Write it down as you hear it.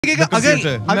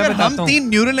अगर हम तीन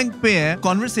न्यूरोलिंक पे हैं,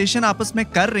 कॉन्वर्सेशन आपस में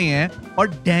कर रहे हैं और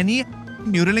डैनी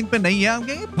न्यूरोलिंक पे नहीं है, हम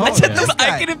कहेंगे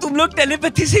अच्छा तुम लोग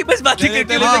टेलीपैथी से ही बस बातें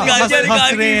करके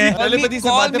हंस रहे हैं। टेलीपैथी से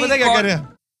बातें पता क्या कर रहे हैं?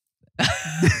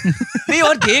 नहीं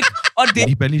और देख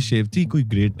पहली शेव थी कोई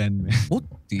ग्रेड 10 में। वो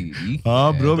तेरी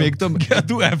हाँ ब्रो, एक तो क्या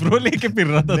तू एफ्रो लेके फिर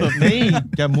रहा था? नहीं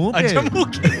क्या मुंह पे? अच्छा मुंह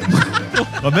की।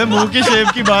 अबे मुंह की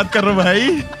शेव की बात कर रहा हूँ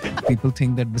भाई। People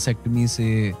think that vasectomy से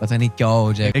पता नहीं क्या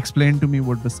हो जाए। Explain to me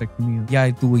what vasectomy is.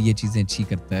 यार तू ये चीजें अच्छी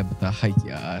करता है, बता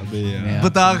यार।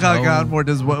 बता Khan,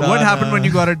 what happened when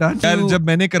you got it done? यार जब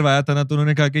मैंने करवाया था ना तो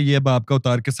उन्होंने कहा कि ये अब आपका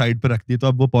उतार के साइड पे रख दिए, तो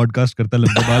अब वो पॉडकास्ट करता है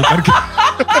लंबे बाल करके।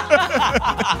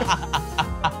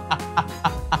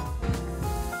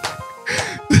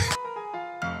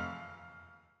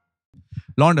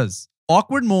 Laundas,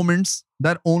 awkward moments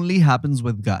that only happens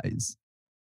with guys.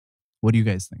 What do you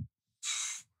guys think?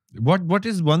 What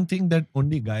is one thing that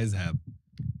only guys have?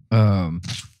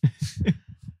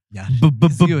 यार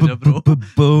easy हो जा bro.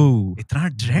 इतना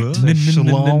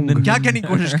direct क्या कहने की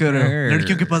कोशिश कर रहे हो?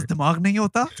 लड़कियों के पास दिमाग नहीं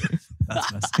होता?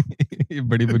 ये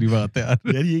बड़ी बुरी बात है यार।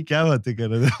 यार ये क्या बातें कर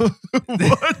रहे हो?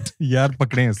 यार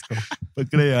पकड़े इसको,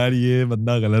 पकड़े यार, ये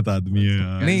बंदा गलत आदमी है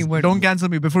यार। नहीं, don't cancel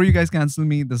me. Before you guys cancel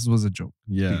me, this was a joke.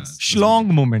 Yeah. Schlong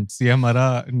moments, ये हमारा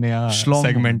नया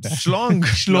segment है। Schlong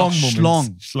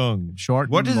moments. Schlong. Short.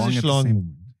 What is a schlong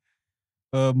moment?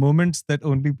 Moments that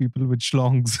only people with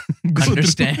schlongs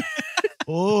understand.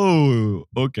 Oh,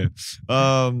 okay.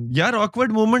 यार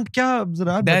awkward moment क्या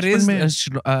जरा? There is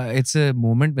it's a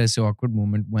moment, वैसे awkward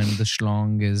moment when the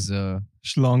schlong is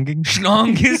schlonging.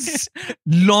 Schlong is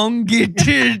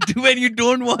elongated when you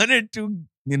don't want it to,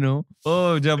 you know.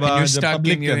 Oh, जब you're stuck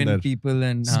public and you're के in अंदर people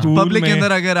and public के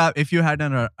अंदर अगर आप if you had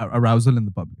an arousal in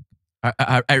the public.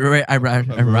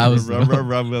 arousal.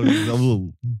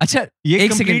 अच्छा ये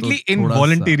एक second completely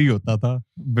involuntary होता था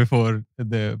before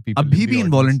the people. अभी भी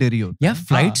involuntary होता है। Yeah,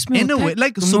 flights में in a way,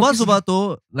 like सुबह तो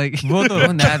like वो तो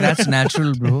that's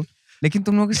natural bro. लेकिन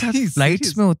तुम लोगों के साथ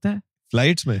flights में होता है?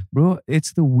 Flights में? Bro,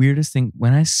 it's the weirdest thing.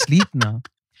 When I sleep now,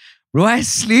 bro, I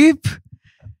sleep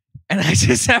and I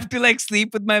just have to like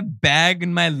sleep with my bag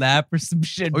in my lap or some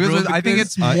shit, bro. Okay, so I think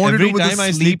it's more to every do with time the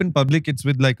I sleep in public, it's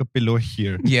with like a pillow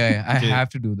here. Yeah, I have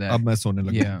to do that. अब मैं सोने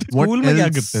लगा। Yeah. School में क्या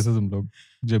करते थे तुम लोग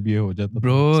जब ये हो जाता?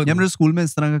 Bro, या मेरे स्कूल में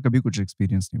इस तरह का कभी कुछ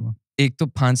एक्सपीरियंस नहीं हुआ। एक तो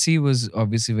फांसी was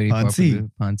obviously very popular.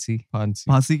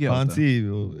 फांसी क्या होता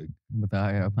है? बता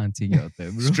यार फांसी क्या होता है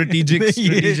bro? Strategic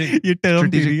ये term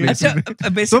अच्छा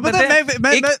बेसिक पता है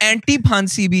एक एंटी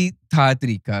फांसी भी था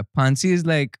तरीका। फांसी is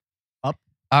like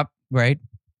up, right?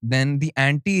 Then the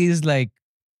anti is like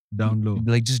down low,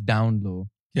 like just down low.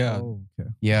 Yeah. Oh, okay.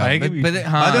 Yeah. But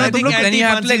I think then you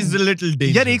have to like is a little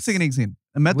dangerous. यार एक second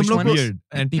मैं तुम लोग weird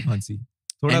anti फांसी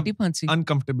थोड़ा anti फांसी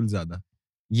uncomfortable ज़्यादा।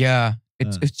 Yeah,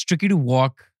 it's tricky to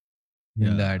walk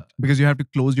in that because you have to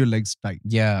close your legs tight.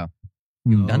 Yeah,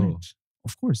 you've done it.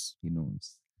 Of course. You know.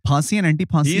 फांसी and anti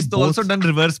फांसी. He's also done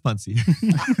reverse फांसी।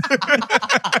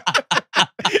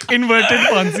 Inverted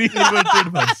फांसी।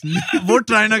 वो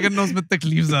try ना करना, उसमें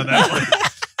तकलीफ ज्यादा है।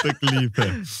 तकलीफ है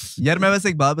यार। मैं वैसे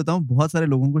एक बात बताऊं, बहुत सारे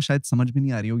लोगों को शायद समझ भी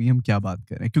नहीं आ रही होगी हम क्या बात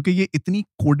कर रहे हैं, क्योंकि ये इतनी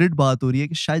कोडेड बात हो रही है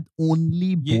कि शायद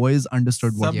ओनली बॉयज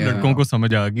अंडरस्टूड व्हाट। सब लड़कों को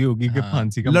समझ आ गई होगी कि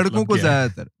फांसी का लड़कों को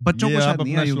ज्यादातर, बच्चों को शायद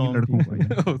नहीं आई होगी, लड़कों को।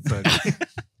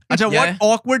 अच्छा, what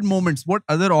awkward moments, what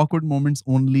other awkward moments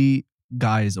only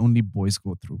guys, only boys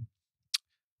go through?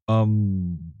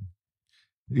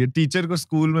 ये टीचर को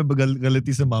स्कूल में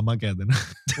गलती से मामा कह देना।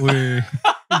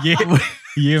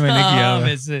 ये मैंने किया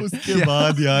वैसे। उसके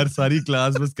बाद यार सारी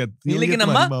क्लास बस कहती है लेकिन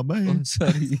मामा है।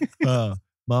 सॉरी हाँ,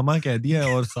 मामा कह दिया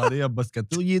और सारे अब बस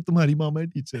कहते हो ये तुम्हारी मामा है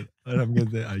टीचर, और हम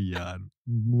कहते हैं यार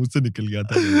मुंह से निकल गया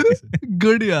था।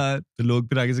 गुड यार। तो लोग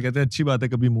फिर आगे से कहते हैं अच्छी बात है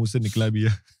कभी मुंह से निकला भी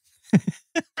है।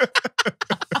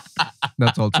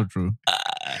 That's also true.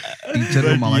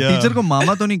 टीचर को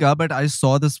मामा तो नहीं कहा, but I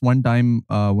saw this one time,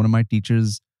 one of my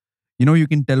teachers, you know, you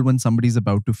can tell when somebody's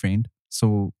about to faint. So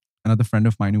another friend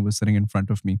of mine who was sitting in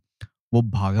front of me, वो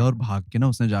भागा और भाग के ना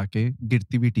उसने जाके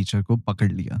गिरती हुई टीचर को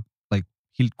पकड़ लिया। Like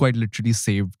he quite literally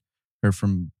saved her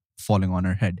from falling on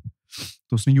her head.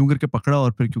 तो उसने यूं करके पकड़ा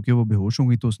और फिर क्योंकि वो बेहोश हो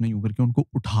गई तो उसने यूं करके उनको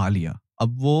उठा लिया।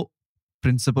 अब वो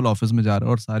प्रिंसिपल ऑफिस में जा रहा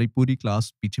है और सारी पूरी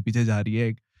क्लास पीछे पीछे जा रही है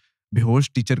एक बेहोश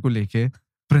टीचर को लेके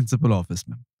प्रिंसिपल ऑफिस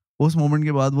में। उस मोमेंट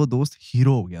के बाद वो दोस्त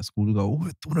हीरो हो गया स्कूल का।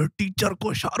 ओए तूने टीचर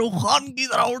को शाहरुख खान की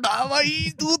तरह उठाया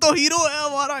भाई, तू तो हीरो है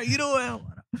हमारा, हीरो है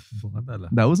हमारा। बहुत आला।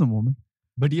 That was a moment.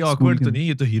 But ये awkward तो नहीं,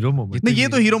 ये तो हीरो मोमेंट। नहीं, ये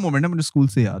तो हीरो मोमेंट है, मुझे स्कूल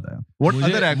से याद आया।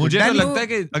 मुझे तो लगता है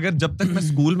कि अगर जब तक मैं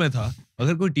स्कूल में था,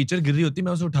 अगर कोई टीचर गिर रही होती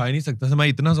मैं उसे उठा ही नहीं सकता था। मैं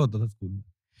इतना सा होता था स्कूल में।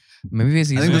 Maybe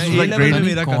this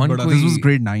was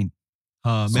grade 9.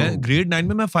 हाँ मैं grade 9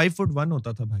 में मैं 5'1"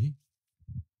 होता था भाई.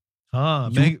 हाँ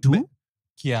मैं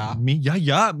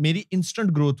क्या मेरी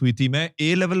instant growth हुई थी. मैं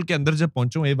A level के अंदर जब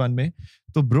पहुंचा A1 में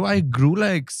तो bro I grew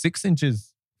like 6 inches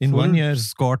in 1 year.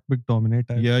 Scott McTominay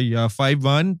type. या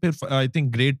 5'1" फिर I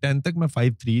think grade 10 तक मैं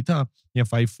 5'3" था या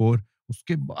 5'4".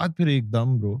 उसके बाद फिर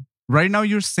एकदम bro. Right now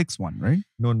you're 6'1", right?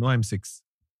 No I'm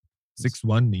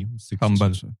 6'1" नहीं हूँ 6.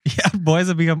 Humble. Yeah, boys,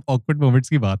 अभी हम awkward moments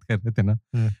की बात कर रहे थे ना.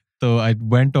 हाँ. So I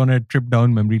went on a trip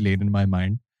down memory lane in my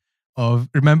mind.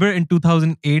 Remember in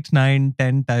 2008, 9,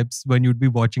 10 types when you'd be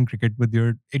watching cricket with your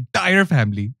entire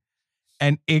family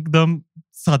and एकदम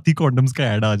साथी condoms का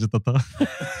ad आ जाता था.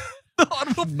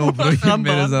 No, bro.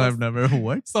 I've never.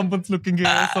 What? Someone's looking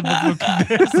here, someone's looking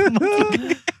there, someone's looking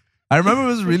here. I remember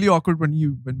it was really awkward when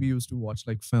we used to watch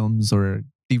like films or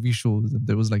TV shows and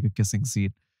there was like a kissing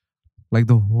scene. Like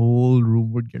the whole room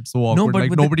would get so awkward. but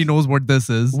Like with nobody knows what this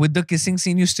is. With the kissing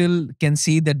scene, you still can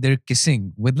see that they're kissing.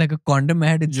 With like a condom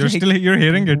ad, it's You're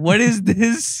hearing it. What is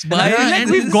this? Why I feel is like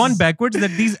this? we've gone backwards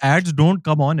that these ads don't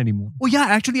come on anymore. Oh yeah,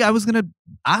 actually, I was gonna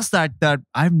ask that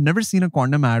I've never seen a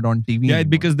condom ad on TV. Yeah, anymore.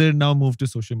 because they're now moved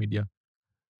to social media.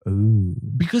 Oh.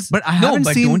 Because But I No, haven't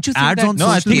but seen don't you think ads that on No,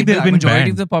 I social think media. they've been majority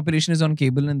banned. of the population is on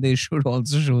cable, and they should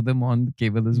also show them on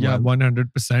cable as yeah, well.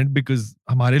 100% because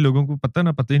हमारे लोगों को पता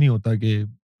नहीं होता कि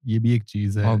ये भी एक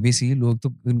चीज है. Obviously, लोग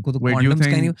तो उनको तो Wait, do you condoms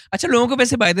का think- नहीं. अच्छा, लोगों को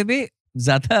वैसे by the way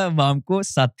ज्यादा आवाम को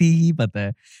साथी ही पता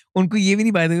है. उनको ये भी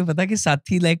नहीं by the way पता कि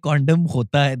साथी like condom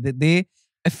होता है. They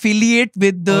affiliate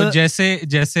with the. और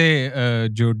जैसे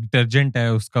जो डिटर्जेंट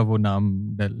है उसका वो नाम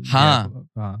डल. हाँ.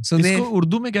 हाँ. So they इसको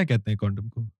उर्दू में क्या कहते हैं कॉन्डम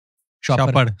को?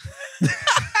 shopper.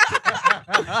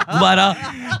 दोबारा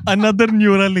Another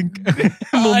Neuralink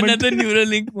moment. another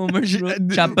Neuralink moment.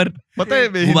 bro. Shopper. पता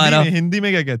है दोबारा. हिंदी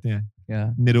में क्या कहते हैं? क्या?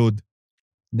 निरोध.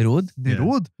 निरोध?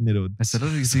 Nirod. निरोध. I said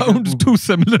it easy. Sounds too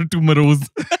similar to Maroz.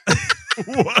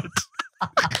 What?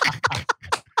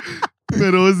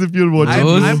 Niroz, if you're watching.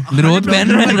 Niroz. Nirodh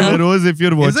पहन रहा है ना? Niroz, if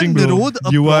you're watching, Isn't bro, Nirod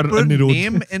a you are proper a Nirod.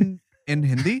 name in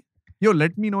Hindi? Yo,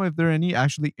 let me know if there are any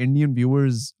actually Indian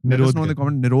viewers. Let us Nirod know in the कहते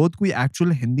comment. Nirod कोई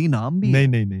actual Hindi नाम भी है?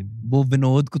 नहीं. वो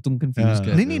विनोद को तुम confuse हाँ.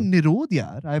 कर नहीं रहे हो. Nirod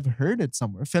यार. I've heard it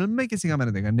somewhere. Film में किसी का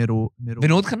मैंने देखा. Nirod.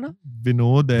 विनोद खन्ना?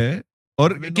 विनोद है.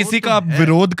 और विनोद किसी तो का आप है.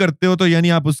 विरोध करते हो तो यानी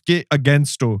आप उसके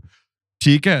अगेंस्ट हो.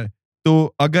 ठीक है. तो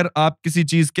अगर आप किसी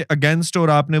चीज के अगेंस्ट और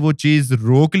आपने वो चीज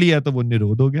रोक लिया तो वो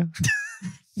निरोध हो गया.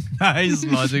 Nice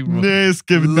logic, bro. मैं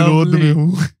इसके विरोध में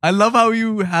हूँ. I love how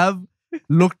you have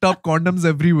looked up condoms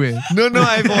everywhere. No,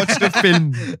 I watched a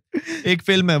film. एक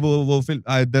फिल्म है वो film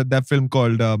that film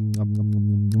called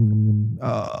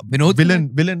Vinod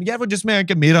villain. यार वो जिसमें है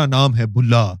कि मेरा नाम है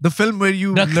बुल्ला. The film where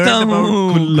you रखता learned about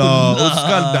हूँ कुल्ला.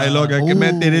 उसका डायलॉग है कि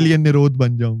मैं तेरे लिए निरोध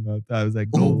बन जाऊंगा. I was like,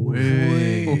 no way.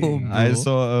 I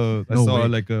saw No saw way.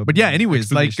 like a. But yeah,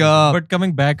 anyways, like explanation. But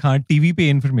coming back, हाँ, TV पे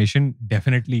information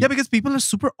definitely. yeah, because people are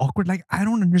super awkward. Like I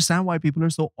don't understand why people are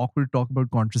so awkward to talk about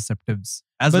contraceptives.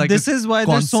 As But like this is why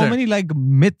there's so concept. many like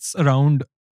myths around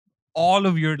all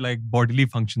of your like bodily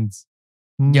functions.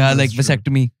 Yeah, like That's true.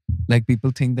 vasectomy. Like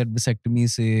people think that vasectomy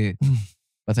से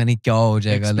पता नहीं क्या हो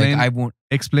जाएगा. Like Explain. I won't.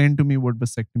 Explain to me what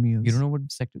vasectomy is. You don't know what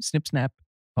vasectomy? Snip snap.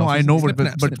 No, I know what,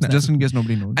 Snip, but snap. just in case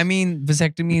nobody knows. I mean,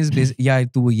 vasectomy is basically. यार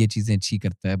तू वो ये चीजें अच्छी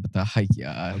करता है. बता हाय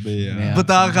यार. अबे यार. मैं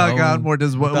Bata आपको Khan,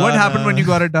 बताऊं. what happened when you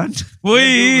got it done?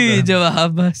 वही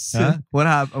जवाब बस. हाँ? What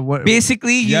happened? What,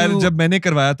 Basically, यार you. जब मैंने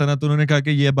करवाया था ना तो उन्होंने कहा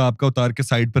कि ये अब आपका उतार के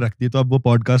साइड पर रख दिए तो अब वो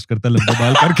पॉडकास्ट करता है लंबे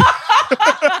बाल करके.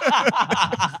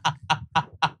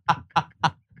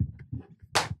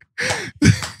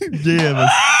 ये है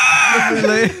बस.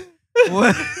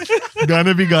 what?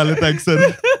 गाने भी गा लेता है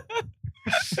अक्सर.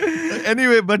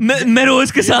 Anyway, but मैं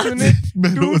रोज के साथ. मैं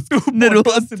रोज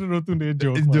तूने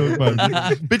जोक मार दिया.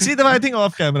 पिछली दफा आई थिंक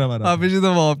ऑफ कैमरा मारा. हाँ पिछली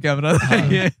दफा ऑफ कैमरा था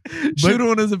ये शुरू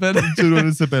होने से पहले. शुरू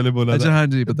होने से पहले बोला अच्छा था. हाँ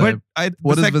जी बताइए. But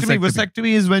What is vasectomy? vasectomy?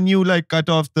 Vasectomy is when you like cut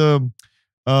off the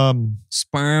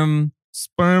Sperm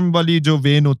sperm वाली जो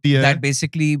vein होती है. that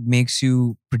basically makes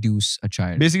you produce a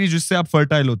child. Basically जिससे आप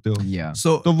fertile होते हो. Yeah.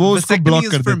 So तो वो उसको vasectomy block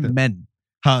is कर for देते हैं. men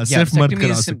हाँ Yeah, सिर्फ मर्द vasectomy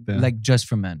करा is सकते हैं. like just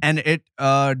for men. and it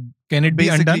Can it be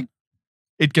basically- undone?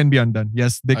 It can be undone.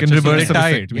 Yes, they can Achha, so reverse they a tie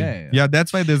it. vasectomy. Yeah. Yeah,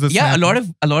 that's why there's a Yeah, snap.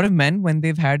 a lot of men when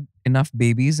they've had enough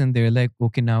babies and they're like,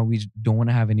 okay, now we don't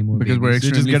want to have any more because we're babies.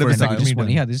 They just extremely get a They fertile. just vasectomy want,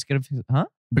 done. yeah, they just get a huh?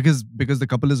 Because the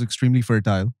couple is extremely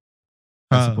fertile.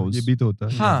 I हाँ, suppose. ये भी तो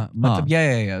होता है. Huh. matlab,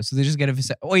 yeah. So they just get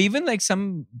a or even like some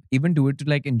even do it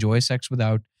to like enjoy sex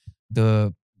without the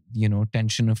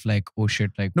tension of like, oh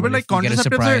shit, like No, but what like if we get a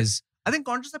contraceptives are- surprise. I think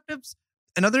contraceptives,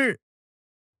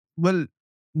 well,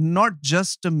 not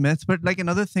just a myth, but like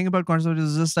another thing about contraceptives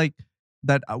is just like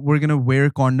that we're gonna wear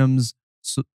condoms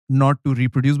so not to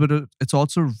reproduce, but it's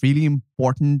also really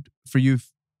important for you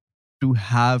to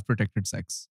have protected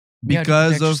sex Yeah, to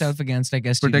because protect of yourself against like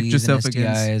STDs protect yourself and STIs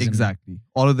against and- exactly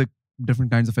all of the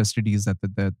different kinds of STDs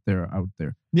that they're out there.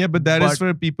 Yeah, but that is But-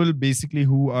 for people basically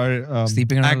who are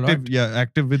Sleeping around a active. lot. Yeah,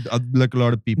 active with like a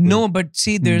lot of people. No, but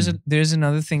see, there's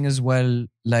another thing as well.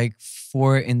 Like for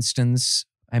instance,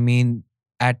 I mean,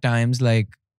 at times,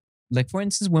 like for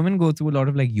instance, women go through a lot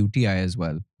of like UTI as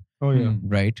well, Oh yeah.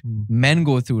 right? Hmm. Men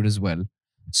go through it as well.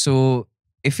 So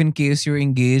if in case you're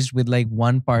engaged with like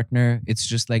one partner, it's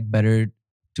just like better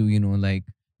to like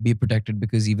be protected,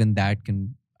 because even that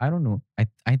can, I don't know.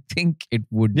 I think it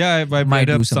would. Yeah, I've Might read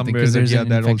do up something, somewhere 'cause that there's yeah, an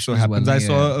that infection also as well, happens. I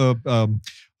saw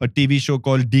a TV show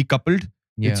called Decoupled.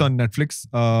 Yeah. It's on Netflix.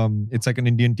 It's like an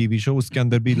Indian TV show. Uske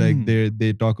andar bhi like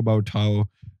they talk about how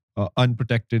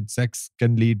unprotected sex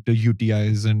can lead to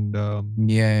UTIs and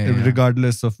yeah.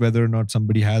 regardless of whether or not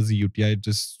somebody has a UTI, it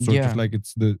just sort Yeah. of like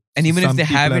it's the And even if some they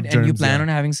people have it and you germs, plan yeah. on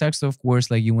having sex, so of course,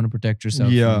 like you want to protect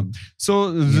yourself. Yeah. from-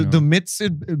 So the myths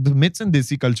in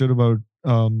Desi culture about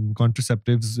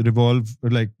contraceptives revolve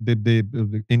like they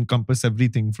encompass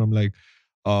everything from like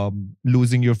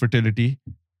losing your fertility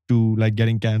to like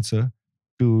getting cancer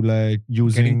to like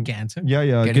using Getting cancer. yeah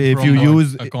Getting okay, if you from what?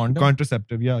 use A condom?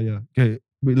 contraceptive yeah okay,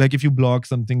 like if you block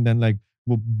something then like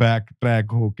वो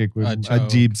backtrack होके कोई अच्छा,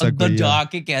 अजीब सा अंदर कोई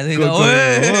जाके कह कोई- देगा,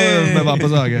 कोई- मैं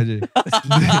वापस आ "ओए!" गया जी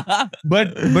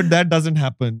but that doesn't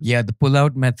happen. Yeah, the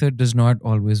pull-out method does not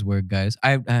always work, guys.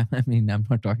 I mean, I'm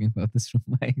not talking about this from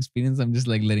my experience. I'm just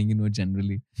like letting you know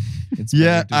generally. It's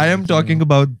Yeah, better to, I am talking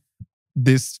about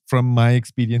this from my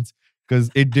experience because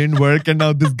it didn't work, and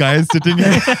now this guy is sitting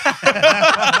here,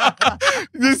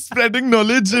 just spreading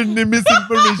knowledge and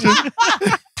misinformation.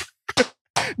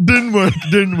 Didn't work.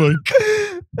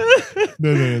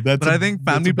 No. That's But I think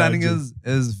family planning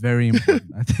is very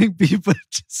important. I think people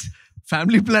just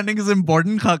family planning is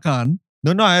important, Khan.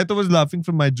 no. I was laughing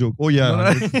from my joke. Oh yeah, No,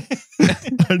 no.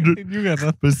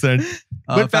 100%.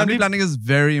 But family planning is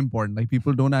very important. Like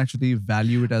people don't actually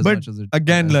value it as But much as it.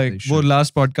 Again, as like they वो should.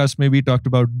 last podcast maybe we talked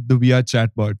about the VR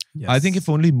chatbot. I think Yes. if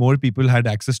only more people had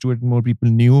access to it, more people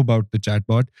knew about the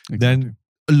chatbot, Exactly. then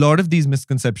a lot of these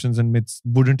misconceptions and myths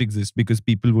wouldn't exist because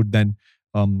people would then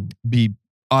be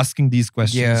asking these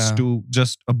questions Yeah. to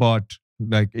just a bot,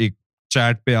 like एक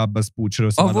chat पे आप बस पूछ रहे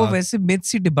हो और वो सवाल. वैसे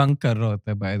myths ही debunk कर रहा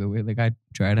होता है, by the way. Like I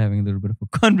tried having a little bit of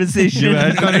a conversation. You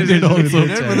had conversation also.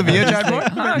 with it? With the VR chatbot?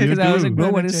 हाँ, You because I was too. like, bro,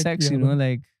 what मैंने is check sex? किया You know, था.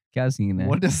 like क्या scene है?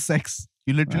 What is sex?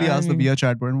 You literally I asked the mean- VR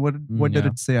chatbot, and what did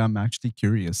Yeah. it say? I'm actually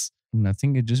curious.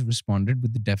 Nothing. It just responded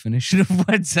with the definition of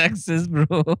what sex is, bro.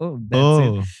 That's it.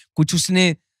 Oh, कुछ उसने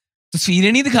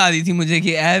तस्वीरें नहीं दिखा दी थी मुझे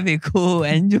कि ए देखो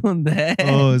एंज होता है.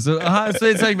 so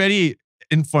it's like very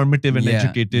informative and Yeah,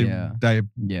 educative yeah. type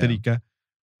Yeah. तरीका.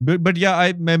 But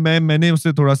yeah, मैंने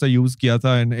उसे थोड़ा सा use किया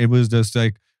था and it was just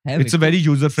like है it's a देखो. very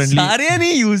user friendly. सारे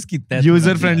नहीं यूज किया है.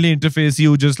 User friendly interface.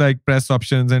 You just like press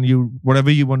options and you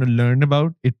whatever you want to learn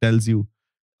about, it tells you.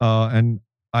 And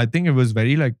I think it was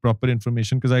very like proper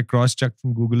information because I cross checked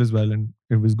from Google as well, and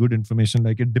it was good information.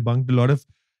 Like it debunked a lot of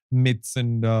myths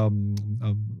and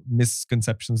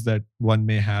misconceptions that one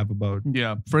may have about.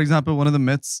 Yeah. For example, one of the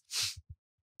myths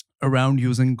around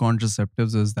using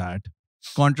contraceptives is that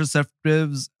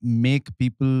contraceptives make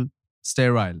people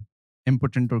sterile,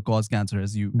 impotent, or cause cancer,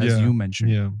 as you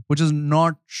mentioned, Yeah, which is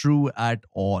not true at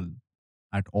all.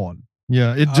 At all.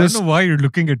 yeah. It I just don't know why you're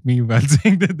looking at me while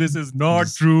saying that this is not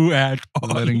Just true at all.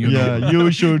 letting you know. yeah.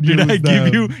 You should. Did use I give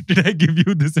the- you? Did I give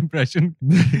you this impression?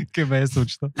 कि मैं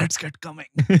सोचता. Let's get coming.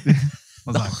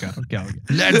 मजाक कर रहा हूँ, क्या हो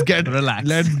गया? Let's get Relax.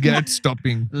 Let's get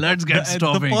stopping. Let's get The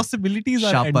stopping. possibilities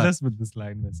are Sharper. endless with this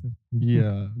line. वैसे.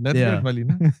 Yeah, let's Yeah. get wali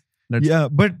na. Let's- Yeah,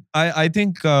 but I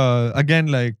think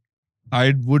again like I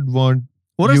would want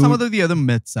What are you- some of the other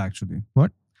myths actually?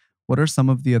 What? What are some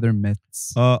of the other myths?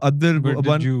 other Where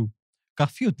did one. you?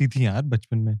 काफी होती थी यार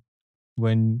बचपन में.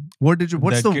 When What's that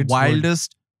the kids would-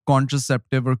 wildest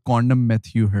contraceptive or condom myth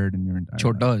you heard in your entire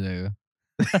छोटा हो जाएगा.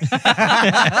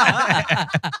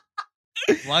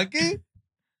 वाकई?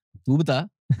 तू बता.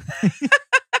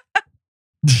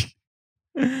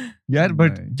 यार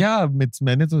but Right. yeah myths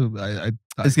मैंने तो I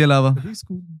इसके अलावा अभी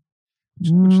स्कूल कुछ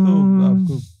तो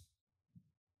आपको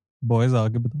बॉयज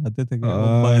आके बताते थे कि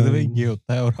बाय द वे ये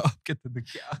होता है और आप कहते थे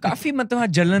क्या. काफी मतलब हाँ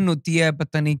जलन होती है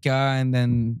पता नहीं क्या and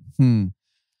then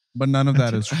but none of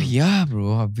that is true. yeah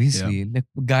bro obviously like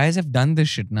guys have done this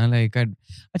shit ना like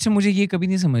अच्छा मुझे ये कभी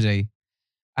नहीं समझ आई.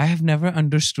 I have never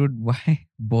understood why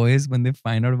boys when they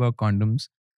find out about condoms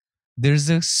there's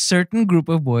a certain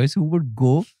group of boys who would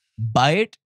go buy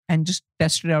it and just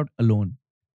test it out alone.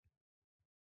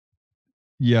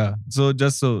 Yeah. So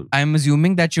just so I'm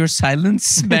assuming that your silence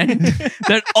meant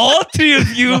that all three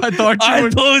of you I thought you are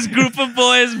would- those group of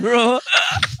boys, bro.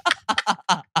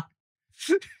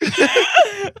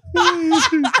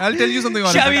 I'll tell you something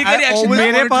honest. Shall we I get reaction? always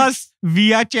मेरे wanted to- pass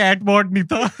via chatbot नहीं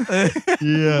था.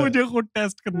 yeah. मुझे खुद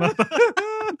test करना था.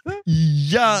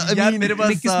 Yeah, I यार mean, मेरे पास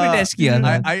किस में test किया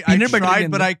था? I Peanut butter tried के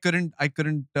but अंदर? I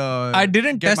couldn't I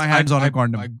didn't get test my hands on a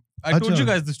condom. I told you अच्छा.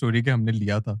 guys the story कि हमने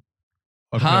लिया था.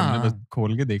 और फिर हाँ, हमने बस हाँ.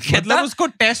 खोल के देखा. कहता- मतलब उसको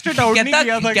टेस्ट इट आउट नहीं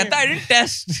किया था. कहता I didn't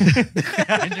test.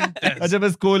 I didn't test. अच्छा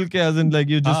बस खोल के as in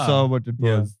like you just हाँ. saw what it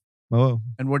Yeah. was. Oh,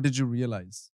 And what did you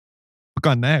realize?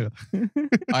 पकाना है.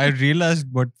 I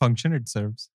realized what function it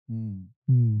serves.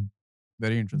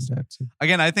 Very interesting. That's it.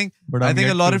 Again, I think But I I'm think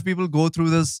a yet lot to- of people go through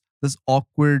this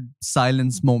awkward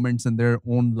silence moments in their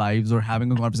own lives or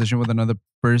having a conversation with another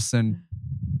person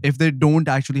if they don't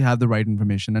actually have the right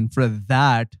information. And for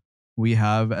that, we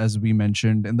have, as we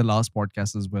mentioned in the last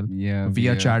podcast as well, Yeah.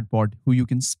 via chatbot who you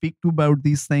can speak to about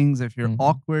these things if you're Mhm.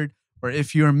 awkward or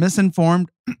if you're misinformed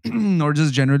or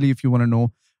just generally if you want to know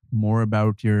more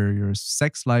about your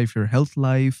sex life, your health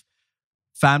life,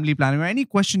 family planning, or any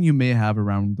question you may have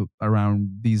around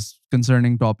these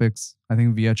concerning topics. I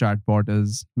think via chatbot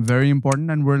is very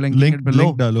important, and we're linking it below.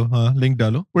 Link डालो. हाँ, link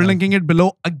डालो. We're linking it below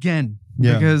again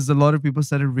Yeah. because a lot of people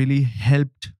said it really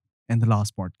helped in the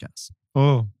last podcast.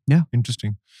 Oh, Yeah.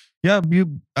 interesting. Yeah,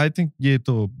 I think ये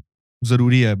तो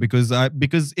जरूरी है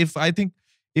because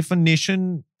if a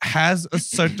nation has a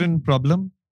certain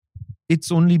problem,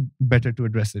 it's only better to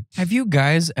address it. Have you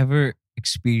guys ever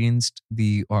experienced the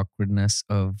awkwardness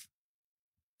of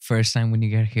first time when you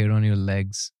get hair on your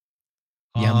legs?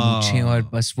 या मूछें और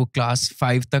बस वो class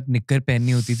 5 तक निक्कर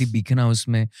पहननी होती थी beacon house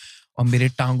में और मेरे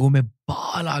टांगों में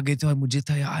बाल आ गए थे और मुझे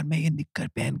था यार मैं ये निक्कर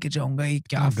पहन के जाऊंगा ये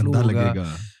क्या फ्लो गंदा होगा. लगेगा.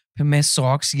 फिर मैं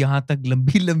सॉक्स यहाँ तक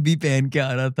लंबी लंबी पहन के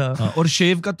आ रहा था. हाँ, और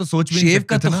शेव का तो सोच भी नहीं शेव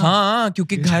का सकते तो थे ना. हाँ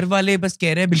क्योंकि घर वाले बस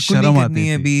कह रहे हैं बिल्कुल शर्म नहीं आती करनी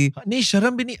है थी. अभी. हाँ, नहीं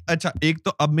शर्म भी नहीं. अच्छा एक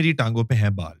तो अब मेरी टांगों पे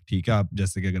हैं बाल, ठीक है, आप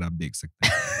जैसे कि अगर आप देख सकते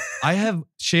हैं. I have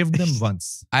shaved them once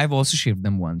I've also shaved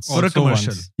them once. for a Also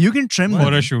commercial. once. You can trim For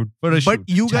them, a shoot. For a but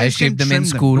shoot. you I guys shaved can them in trim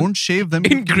school. Don't shave them.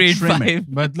 In you can grade trim it. 5.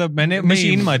 मतलब मैंने नहीं,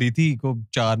 machine वो- मारी थी को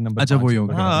 4 number. अच्छा, 5 वही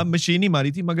number होगा. का. हाँ, मशीन ही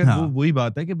मारी थी मगर हाँ. वो वही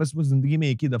बात है कि बस वो जिंदगी में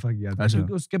एक ही दफा किया था अच्छा.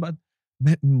 क्योंकि उसके बाद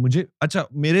मुझे अच्छा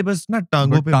मेरे बस ना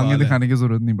टांगों But पे टांगे बाल है. दिखाने की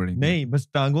जरूरत नहीं पड़ेगी. नहीं बस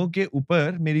टांगों के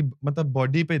ऊपर मेरी मतलब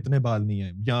बॉडी पे इतने बाल नहीं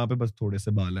है, यहाँ पे बस थोड़े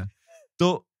से बाल हैं.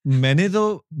 तो मैंने तो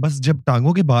बस जब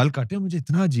टांगों के बाल काटे मुझे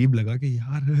इतना अजीब लगा कि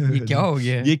यार ये क्या हो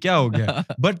गया है? ये क्या हो गया.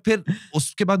 बट फिर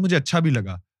उसके बाद मुझे अच्छा भी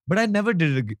लगा. But I never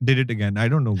did it again. I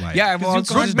don't know why. Yeah, I've Because you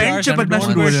also can't just bend done चिपकना it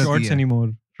शुरू हो once. जाती shorts है. anymore.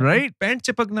 Right? Pant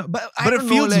चिपकना but I But it don't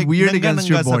know, feels like, weird नंगा- against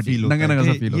your नंगा सा body. feel होता है नंगा-नंगा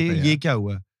सा कि feel होता है, ये यार. क्या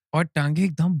हुआ. और टांगे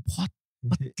एकदम बहुत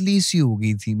पतली सी हो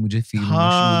गई थी मुझे फील होना शुरू हो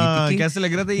हाँ, गई थी कैसे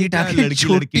लग रहा था कि ये ये क्या टांगे लड़की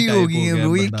छोटी हो गई है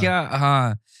ब्रो. ये बंदा. क्या.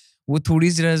 हाँ वो थोड़ी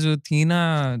सी जो थी ना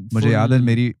मुझे याद है full-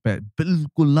 मेरी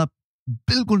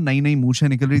बिल्कुल नई मूछें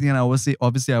निकल रही थी and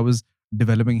obviously I was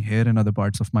developing hair in other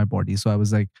parts of my body, so I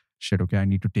was like shit, okay, I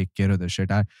need to take care of this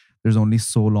shit. There's only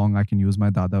so long I can use my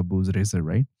Dada Abu's razor,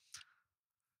 right?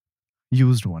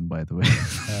 Used one, by the way.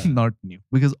 Not new,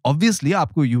 because obviously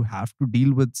आपको you have to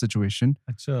deal with situation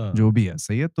अच्छा. जो भी है.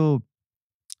 सही है. तो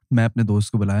मैं अपने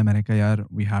दोस्त को बुलाया, मैंने कहा यार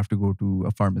we have to go to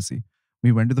a pharmacy.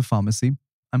 We went to the pharmacy.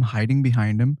 I'm hiding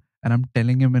behind him and I'm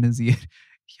telling him in his ear,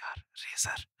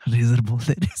 यार रेजर बोल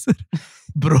दे रेजर.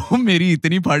 ब्रो मेरी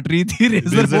इतनी फट रही थी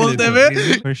रेजर Razor बोलते ले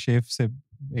हुए. फिर शेव से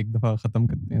एक दफा खत्म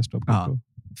करते हैं स्टॉप हाँ. को.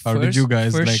 How did you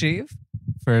guys first like shave?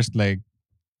 first like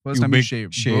First time you big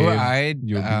shaved.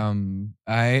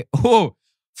 Bro,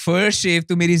 first shave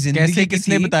तो मेरी जिंदगी कैसे की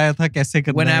किसने थी बताया था कैसे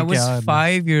करना when है I was क्या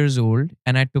 5 years old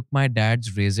and I took my dad's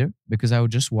razor because I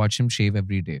would just watch him shave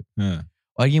every day. हाँ.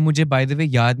 और ये मुझे by the way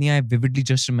याद नहीं. I vividly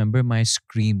just remember my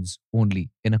screams only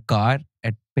in a car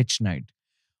at pitch night.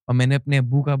 और मैंने अपने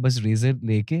अब्बू का बस रेजर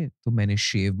लेके तो मैंने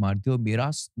शेव मार दिया और मेरा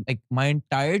like my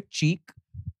entire cheek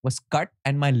was cut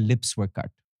and my lips were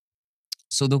cut.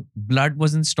 So the blood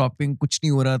wasn't stopping, कुछ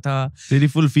नहीं हो रहा था. तेरी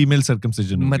full female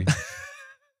circumcision हो गई.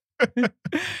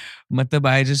 मतलब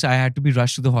I had to be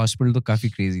rushed to the hospital तो काफी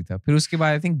crazy था. फिर उसके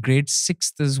बाद I think grade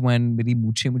 6th is when मेरी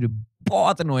मूछें मुझे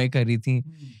बहुत annoy कर रही थी.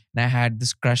 And I had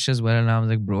this crush as well and I was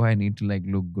like bro I need to like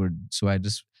look good. So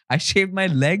I shaved my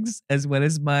legs as well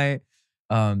as my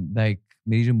like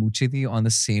मेरी जो मूछें थी on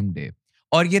the same day.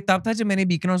 और ये तब था जब मैंने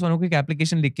beacon house वालों को एक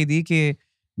एप्लीकेशन लिख के दी कि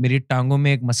मेरी टांगों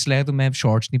में एक मसला है तो मैं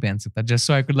शॉर्ट्स नहीं पहन सकता just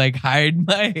so I could like hide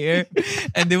my hair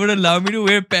and they would allow me to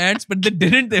wear pants but they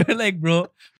didn't. They were like bro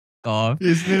off.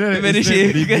 मैंने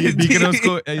shave कर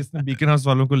दी. बीकन हाउस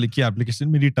वालों को लिखी एप्लीकेशन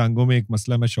मेरी टांगों में एक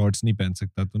मसला मैं शॉर्ट्स नहीं पहन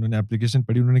सकता. तो उन्होंने एप्लीकेशन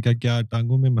पढ़ी, उन्होंने कहा क्या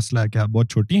टांगों में मसला है क्या बहुत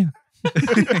छोटी हैं.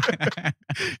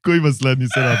 कोई मसला नहीं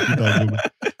सर आपकी टांगों में.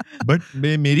 बट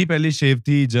मेरी पहली शेव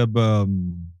थी जब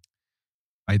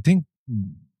आई थिंक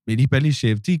मेरी पहली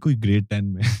शेव थी कोई ग्रेड 10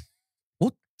 में.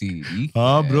 तेरी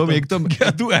हाँ ब्रो, एक तो क्या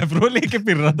तू एफ्रो लेके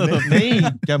फिर रहा था? नहीं,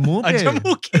 क्या मुंह पे? अच्छा,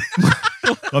 मुंह की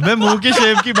अबे मुंह की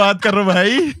शेव की बात कर रहा हूँ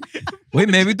भाई. वही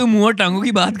मैं भी तो मुंह और टांगों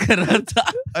की बात कर रहा था.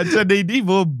 अच्छा नहीं,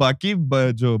 वो बाकी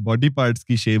जो बॉडी पार्ट्स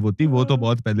की शेव होती वो तो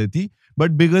बहुत पहले थी.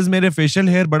 बट बिकॉज मेरे फेशियल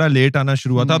हेयर बड़ा लेट आना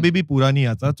शुरू हुआ था, अभी भी पूरा नहीं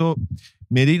आता, तो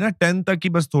मेरी ना 10 तक ही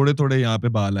बस थोड़े थोड़े यहाँ पे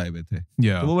बाल आए हुए थे.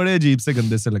 तो वो बड़े अजीब से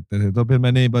गंदे से लगते थे, तो फिर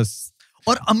मैंने बस.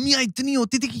 और अम्मियां इतनी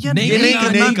होती थी कि यार नहीं नहीं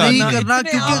करना करना,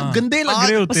 क्योंकि गंदे लग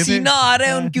रहे होते थे. पसीना आ रहा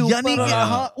है उनके ऊपर. यानी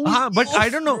कि हाँ बट आई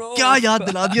डोंट नो क्या याद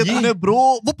दिला दिया तूने ब्रो.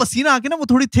 वो पसीना आके ना वो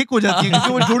थोड़ी थिक हो जाती है क्योंकि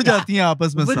वो जुड़ जाती हैं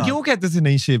आपस में. पर क्यों कहते थे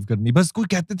नहीं शेव करनी? बस कोई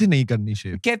कहते थे नहीं करनी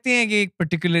शेव. कहते हैं कि एक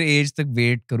पर्टिकुलर एज तक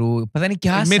वेट करो, पता नहीं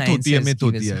क्या Myth science होती है, इसकी myth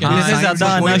होती वजह है. से. हाँ, जैसे science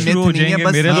ज्यादा कोई आना myth शुरू हो नहीं है, जाएंगे,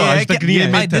 बस मेरे ये तो है आज कि तक नहीं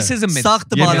है. This is a myth.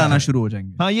 सख्त ये बाल myth आना है. शुरू हो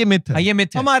जाएंगे. हाँ ये मिथ है. हाँ, ये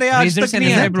myth है. हमारे आज Razor तक से नहीं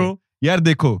नहीं है आते. ब्रो. यार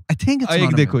देखो, I think it's एक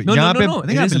not a देखो myth. No, यहाँ no, पे no, I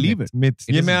think I it is a believe myth. it. Myth,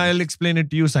 It ये is मैं a I explain it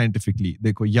to you scientifically.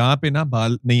 देखो यहाँ पे ना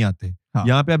बाल नहीं आते. हाँ.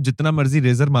 यहाँ पे आप जितना मर्जी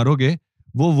रेजर मारोगे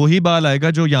वो वही बाल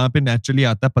आएगा जो यहाँ पे नेचुरली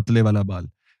आता है, पतले वाला बाल.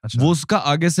 अच्छा. वो उसका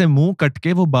आगे से मुंह कट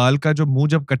के वो बाल का जो मुंह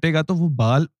जब कटेगा तो वो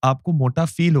बाल आपको मोटा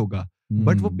फील होगा,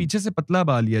 बट वो पीछे से पतला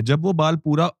बाल ही है. जब वो बाल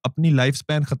पूरा अपनी लाइफ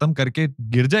स्पैन खत्म करके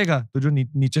गिर जाएगा तो जो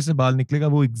नीचे से बाल निकलेगा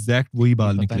वो एग्जैक्ट वही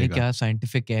बाल पता नहीं निकलेगा. क्या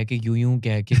साइंटिफिक है कि यूं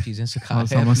कह के चीजें सिखा हाँ,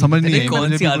 रहे हैं. समझ नहीं पता है कौन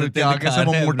मुझे सी भी आदतें आगे दिखा से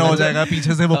वो रहे हैं मोटा हो brother. जाएगा,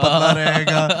 पीछे से वो पतला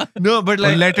रहेगा. No but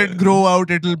like Let it grow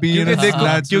out, it will be in its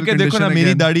natural क्योंकि देखो ना condition मेरी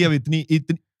again. दाढ़ी अब इतनी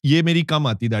ये मेरी कम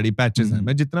आती दाढ़ी, पैचेस हैं.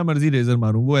 मैं जितना मर्जी रेजर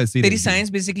मारूं वो ऐसे ही तेरी रहेगी. साइंस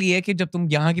बेसिकली है कि जब तुम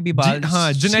यहाँ के भी बाल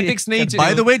हाँ, genetics नहीं करते By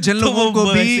हो, the way, जिन तो लोगों को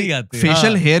वो ऐसे ही भी आते हैं.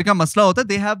 फेशियल हाँ. हेयर का मसला होता है,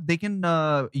 they can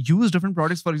use different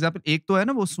products. For example, एक तो है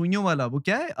ना वो सुइयों वाला, वो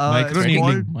क्या है?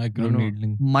 Microneedling.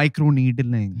 Microneedling.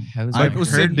 Microneedling. Have but I've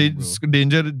उससे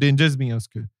heard, डेंजर्स भी हैं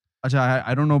उसके. अच्छा,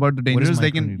 I don't know about the What is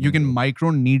dangers. You can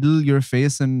micro needle your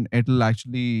face and it'll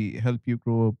actually help you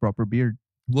grow a proper beard.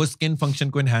 वो skin function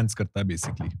को enhance करता है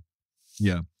basically.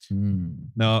 या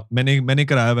Hmm. मैंने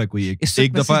कराया हुआ है कोई एक इस वक्त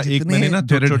एक दफा वैसे एक जितने मैंने ना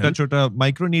did it छोटा help? छोटा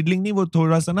माइक्रो नीडलिंग नहीं, वो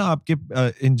थोड़ा सा ना आपके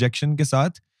इंजेक्शन के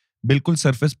साथ बिल्कुल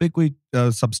सरफेस पे कोई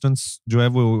सब्सटेंस जो है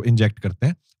वो इंजेक्ट करते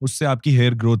हैं, उससे आपकी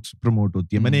हेयर ग्रोथ प्रमोट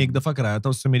होती है. मैंने एक दफा कराया था,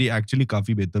 उससे मेरी एक्चुअली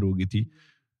काफी बेहतर हो गई थी.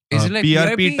 Is it like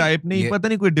PRP PRP? Type नहीं, Yeah. पता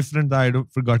नहीं कोई डिफरेंट था, I don't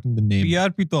forgotten the name.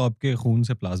 PRP तो आपके खून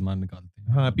से प्लाज्मा निकालते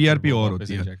हैं. हाँ, PRP वो और वापस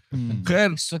होती है. inject करते हैं.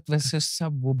 खैर इस वक्त वैसे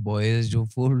सब वो बॉयज जो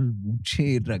फुल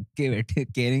मूछे रख के बैठे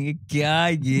कहेंगे क्या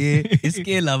ये,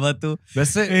 इसके अलावा तो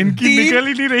वैसे इनकी निकल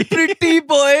ही नहीं रही. प्रिटी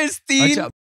बॉयज तीन अच्छा,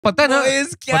 पता ना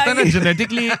boys, क्या पता ना ये?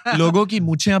 जेनेटिकली लोगों की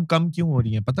मूछें अब कम क्यों हो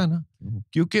रही हैं, पता ना?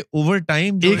 क्योंकि ओवर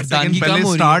टाइम एक सेकंड की कम पहले हो रही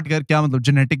है. स्टार्ट कर, क्या मतलब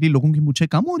जेनेटिकली लोगों की मूछें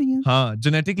कम हो रही हैं? हाँ,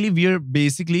 जेनेटिकली वी आर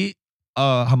बेसिकली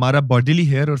हमारा बॉडीली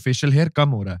हेयर और फेशियल हेयर कम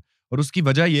हो रहा है, और उसकी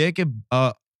वजह ये है कि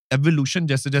एवोल्यूशन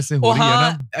जैसे जैसे हो Oh, रही है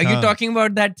हाँ, ना. are you हाँ. talking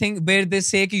about that thing where they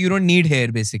say कि you don't need hair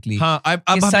basically? हाँ, अब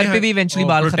कि सर पे भी eventually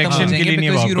बाल खत्म हो protection के जाएंगे लिए नहीं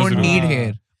है because you आपको don't need जरूरत.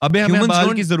 hair. अबे हमें Humans बाल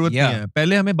don't- की जरूरत yeah. नहीं है.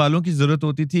 पहले हमें बालों की जरूरत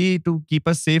होती थी to keep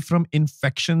us safe from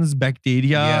infections,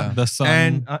 bacteria Yeah. The sun.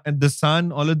 And the sun,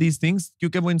 all of these things,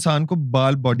 क्योंकि वो इंसान को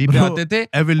बाल बॉडी पे Bro, आते थे.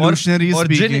 Evolutionary और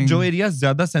speaking. जो एरिया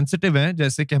ज्यादा सेंसिटिव हैं,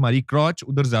 जैसे कि हमारी क्रॉच,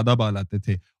 उधर ज्यादा बाल आते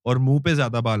थे और मुंह पे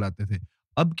ज्यादा बाल आते थे.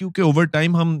 अब क्योंकि ओवर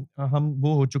टाइम हम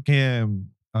वो हो चुके हैं,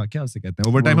 क्या उसे कहते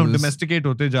हैं, ओवर टाइम हम Rules. डोमेस्टिकेट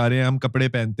होते जा रहे हैं, हम कपड़े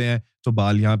पहनते हैं तो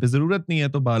बाल यहाँ पे जरूरत नहीं है,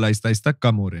 तो बाल आहिस्ता आहिस्ता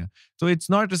कम हो रहे हैं. तो it's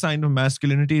not a sign of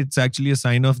masculinity, it's actually a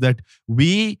sign of that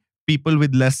we people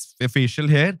with less facial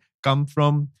hair come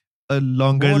from a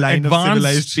longer More line of advanced.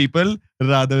 civilized people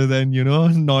rather than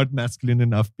not masculine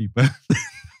enough people.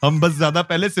 हम बस ज्यादा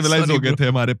पहले civilized Sorry, हो गए bro. थे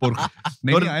हमारे पुरख.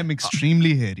 नहीं, और- नहीं, I'm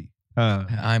extremely hairy. हाँ,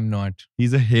 I'm not.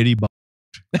 he's a hairy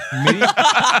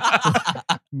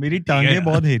मेरी टांगे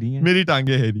बहुत हेरी हैं. मेरी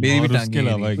टांगे hairy. मेरी भी और टांगे उसके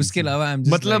अलावा नहीं. एक उसके चीज़। अलावा I'm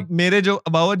just मतलब like, मेरे जो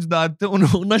अबाव अजदाद थे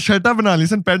उन्होंने शर्टा बना ली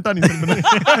सन, पैंटा नहीं सन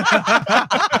बना.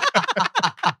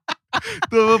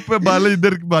 तो वो बाल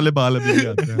इधर वाले बाल अभी भी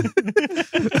आते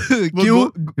हैं.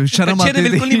 क्यों? शर्म कच्चे आती ने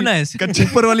बिल्कुल नहीं थी. बनाए ऐसे.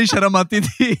 ऊपर वाली शर्म आती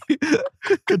थी.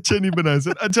 कच्चे नहीं बनाए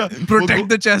सर. अच्छा,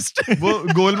 Protect the chest. वो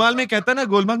गोलमाल में कहता है ना,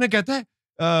 गोलमाल में कहता है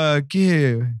कि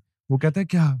वो कहता है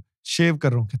क्या शेव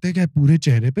कर रहा हूँ, कहते हैं क्या पूरे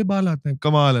चेहरे पे बाल आते हैं.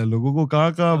 कमाल है, लोगों को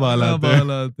कहाँ कहाँ बाल आते हैं.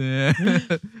 बाल आते हैं.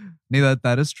 नहीं,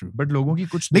 that is true. बट लोगों की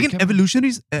कुछ लेकिन देखे-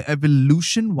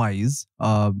 evolution wise,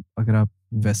 अगर आप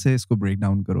वैसे इसको break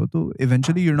down करो तो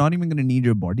eventually you're not even going to need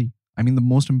your body. I mean, the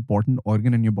most important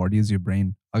organ in your body is your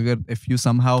brain. अगर if you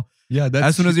somehow, Yeah, that's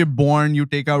as soon as you're born, you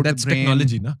take out that's the brain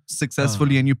technology ना.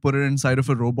 successfully and you put it inside of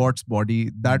a robot's body,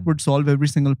 that would solve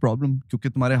every single problem. क्योंकि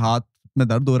तुम्हारे हाथ में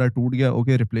दर्द हो रहा है, टूट गया,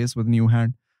 okay, replace with new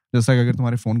hand. जैसा कि अगर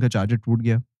तुम्हारे फोन का चार्जर टूट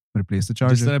गया, replace the जिस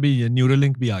charger. तरह अभी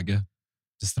Neuralink भी आ गया.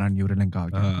 जिस तरह Neuralink आ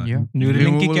गया. हाँ. Yeah.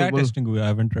 Neuralink की वो- क्या वो- testing हुई? I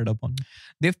haven't read up on it.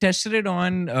 They've tested it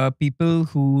on people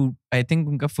who I think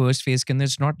उनका first phase के अंदर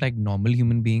it's not like normal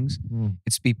human beings.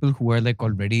 It's people who are like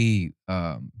already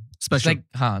it's Special. like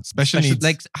हाँ, Special needs.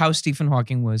 like how Stephen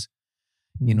Hawking was.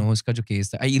 You know, उसका जो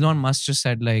case था. Elon Musk just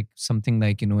said like something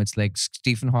like, you know, it's like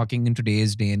Stephen Hawking in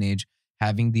today's day and age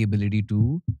having the ability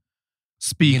to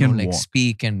Speak you know, and like walk.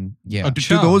 speak and yeah.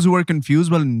 To those who are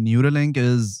confused, well, Neuralink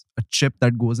is a chip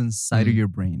that goes inside of your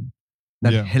brain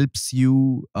that Yeah. helps you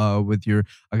with your.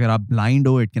 अगर आप blind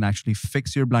हो, it can actually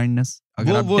fix your blindness.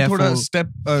 अगर आप वो deaf थोड़ा हो,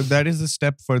 step that is a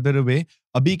step further away.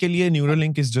 अभी के लिए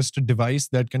Neuralink is just a device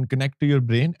that can connect to your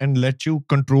brain and let you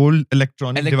control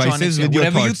electronic devices yeah, with your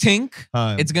whatever you thoughts. think,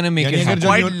 हाँ. it's gonna make यानी it अगर happen. जो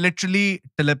quite neuro- literally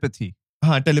telepathy.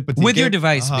 हाँ telepathy With के- your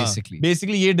device, हाँ, basically.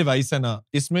 basically ये device है ना,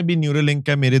 इसमें भी Neuralink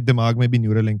है, मेरे दिमाग में भी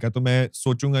Neuralink है, तो मैं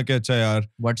सोचूंगा कि अच्छा यार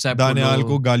WhatsApp दानियाल को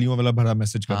लो। गालियों वाला भरा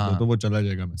मैसेज कर दो हाँ. तो वो चला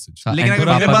जाएगा मैसेज. हाँ, लेकिन and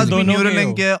अगर मेरे पापा पास भी भी दोनों के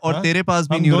Neuralink हो। है और हाँ? तेरे पास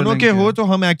भी हम Neuralink दोनों के हो है, तो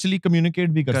हम एक्चुअली कम्युनिकेट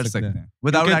भी कर सकते हैं.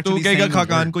 without क्योंकि actually तू कहेगा saying a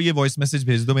खाकान word. को ये वॉइस मैसेज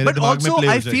भेज दो, मेरे But दिमाग में also, प्ले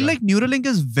हो I जाएगा. feel like Neuralink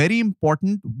is very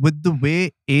important with the way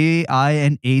AI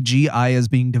and AGI is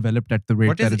being developed at the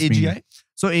rate What is that it's being. AGI?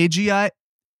 So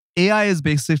AI is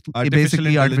basically Artificial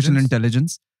artificial intelligence.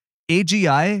 intelligence.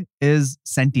 AGI is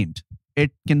sentient.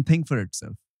 It can think for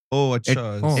itself. Oh, अच्छा.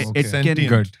 it can- Sentient.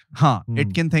 Good. It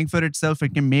Hmm. can think for itself.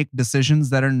 It can make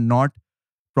decisions that are not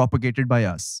propagated by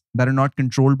us, that are not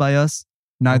controlled by us,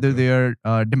 neither Okay. they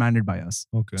are demanded by us.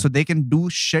 Okay. So they can do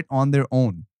shit on their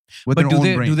own with But their do own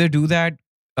they brain. do they do that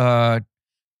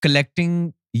collecting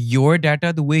your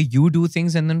data the way you do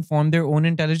things and then form their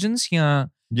own intelligence? Yeah.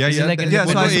 Yeah, Is it yeah. like that- Yeah,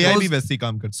 वो so तो I AI suppose- भी वैसे ही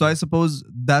काम करता So I है. suppose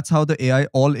that's how the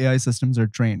all AI systems are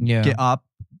trained. Yeah. कि आप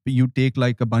you take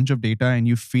like a bunch of data and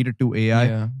you feed it to AI.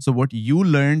 Yeah. So what you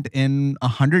learned in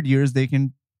 100 years,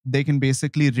 they can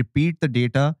basically repeat the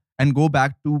data and go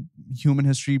back to human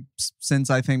history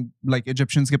since I think like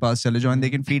Egyptians ke paas chale jao and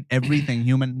they can feed everything,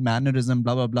 human mannerism,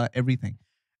 blah blah blah, everything.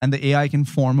 And the AI can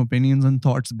form opinions and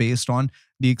thoughts based on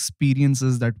the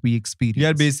experiences that we experience.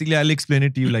 यार basically I will explain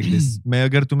it to you like this. मैं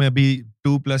अगर तुम्हें अभी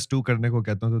 2+2 करने को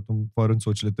कहता हूँ तो तुम फौरन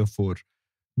सोच लेते हो 4.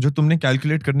 जो तुमने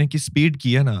कैलकुलेट करने की स्पीड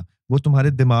की है ना, वो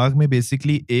तुम्हारे दिमाग में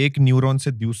बेसिकली एक न्यूरॉन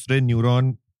से दूसरे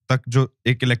न्यूरॉन तक जो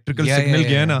एक इलेक्ट्रिकल सिग्नल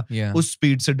गया है ना, Yeah. उस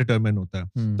स्पीड से डिटरमिन होता है.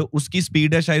 Hmm. तो उसकी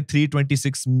स्पीड है शायद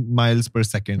 326 माइल्स पर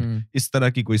सेकेंड. Hmm. इस तरह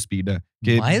की कोई स्पीड है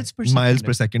कि Miles per second माइल्स है?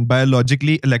 पर सेकेंड.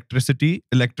 बायोलॉजिकली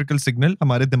इलेक्ट्रिकल सिग्नल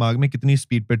हमारे दिमाग में कितनी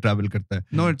स्पीड पे ट्रैवल करता है.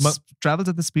 No, it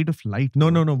travels at the speed of light. No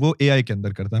no no, वो एआई के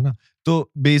अंदर करता है ना.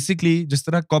 तो बेसिकली जिस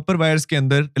तरह कॉपर वायर्स के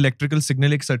अंदर इलेक्ट्रिकल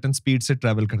सिग्नल एक सर्टेन स्पीड से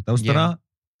ट्रैवल करता है, उस Yeah. तरह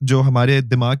जो हमारे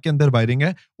दिमाग के अंदर वायरिंग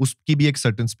है उसकी भी एक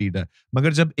सर्टेन स्पीड है.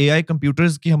 मगर जब एआई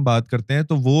कंप्यूटर्स की हम बात करते हैं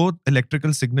तो वो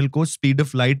इलेक्ट्रिकल सिग्नल को स्पीड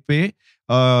ऑफ लाइट पे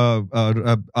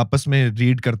आपस में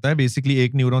रीड करता है. बेसिकली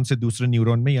एक न्यूरॉन से दूसरे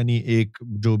न्यूरॉन में, यानी एक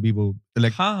जो भी वो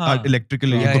हाँ. इलेक्ट्रिकल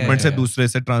Yeah, इक्विपमेंट yeah, से yeah. दूसरे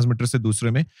से, ट्रांसमीटर से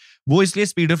दूसरे में, वो इसलिए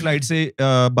स्पीड ऑफ लाइट से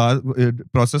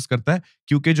प्रोसेस करता है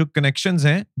क्योंकि जो कनेक्शंस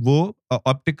हैं वो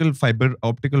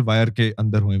ऑप्टिकल वायर के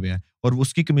अंदर हुए हुए हैं और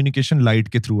उसकी कम्युनिकेशन लाइट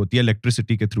के थ्रू होती है,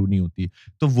 इलेक्ट्रिसिटी के थ्रू नहीं होती.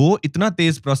 तो वो इतना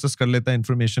तेज प्रोसेस कर लेता है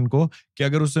इन्फॉर्मेशन को कि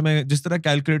अगर उससे मैं जिस तरह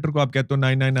कैलकुलेटर को आप कहते हो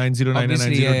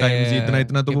 9990999 टाइम्स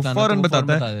इतना तो वो फौरन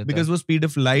बताता है बिकॉज वो स्पीड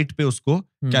ऑफ लाइट पे उसको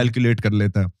कैलकुलेट कर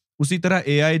लेता है. उसी तरह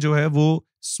एआई जो है वो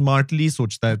स्मार्टली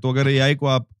सोचता है. तो अगर एआई को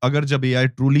अगर जब एआई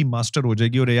ट्रूली मास्टर हो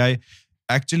जाएगी और एआई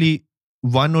एक्चुअली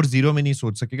 1 और 0 में नहीं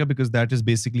सोच सकेगा, because that is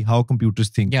basically how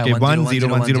computers think. Yeah, 1 0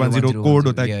 1 0 1 0 code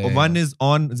होता है. yeah, yeah, 1 is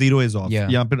on 0 is of,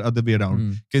 Yeah. या फिर अदर वे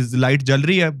अराउंड Hmm. कि लाइट जल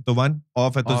रही है तो 1,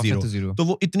 ऑफ है तो Off at 0. the zero. तो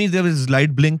वो इतनी देर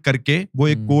लाइट ब्लिंक करके वो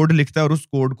एक Hmm. कोड लिखता है और उस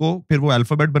कोड को फिर वो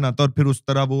अल्फाबेट बनाता है और फिर उस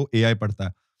तरह वो एआई पढ़ता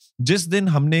है. जिस दिन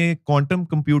हमने क्वांटम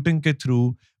कंप्यूटिंग के थ्रू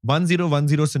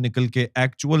 1010 से निकल के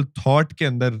एक्चुअल थॉट के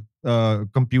अंदर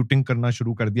कंप्यूटिंग करना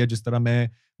शुरू कर दिया, जिस तरह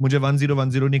मुझे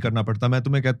 1010 नहीं करना पड़ता, मैं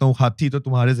तुम्हें कहता हूँ हाथी, तो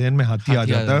तुम्हारे जहन में हाथी आ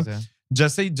जाता है.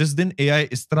 जैसे ही जिस दिन एआई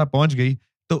इस तरह पहुंच गई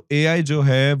तो एआई जो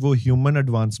है वो ह्यूमन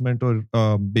एडवांसमेंट और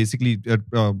बेसिकली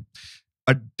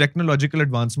टेक्नोलॉजिकल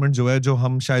एडवांसमेंट जो है, जो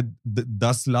हम शायद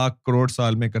 10 लाख करोड़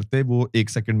साल में करते, वो 1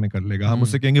 सेकंड में कर लेगा. हम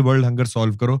उससे कहेंगे वर्ल्ड हंगर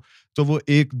सॉल्व करो, तो वो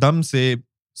एकदम से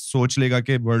सोच लेगा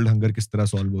कि वर्ल्ड हंगर किस तरह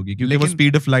सॉल्व होगी, क्योंकि वो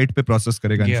स्पीड ऑफ लाइट पे प्रोसेस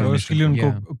करेगा Yeah. तो उसके लिए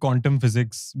इंफॉर्मेशन. उनको quantum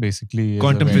physics basically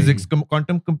quantum physics,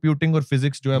 quantum computing और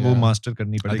फिजिक्स जो है वो Yeah. मास्टर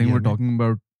करनी I पड़ेगी. think we're हमें. talking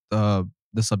about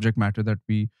the subject matter that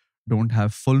we don't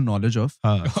have full knowledge of.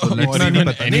 हाँ, So let's इतना see. नहीं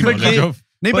पता. नहीं, but ये-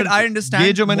 No, but पर I understand.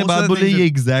 ये जो मैंने most बात of the बोली things ये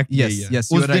that- exact Yes, yes,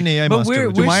 you उस are दिन right. AI But master we're,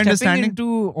 हो To we're my stepping understanding- into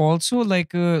also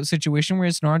like a situation where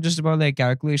it's not just about like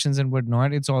calculations and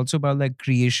whatnot. It's also about like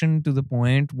creation to the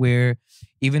point where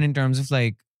even in terms of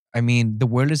like, I mean, the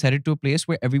world is headed to a place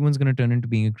where everyone's going to turn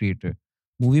into being a creator.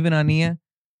 Movie बनानी है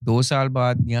 2 साल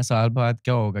बाद या साल बाद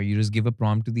क्या होगा, you just give a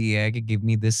prompt to the AI कि गिव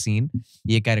मी दिस सीन,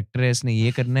 ये कैरेक्टर है, इसने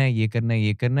ये करना है, ये करना है,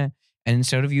 ये करना है, and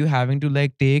instead of you having to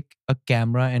like take a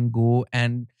camera and go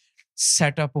and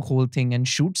set up a whole thing and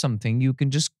shoot something, you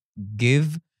can just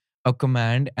give a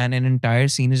command and an entire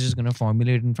scene is just going to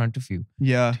formulate in front of you.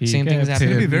 Yeah. Same thing is It's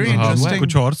happening. gonna be very with music as well. interesting.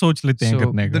 कुछ और सोच लेते हैं So,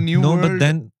 करने The का. new No, world but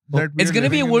then that It's we're going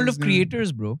to be a living in world is of gonna-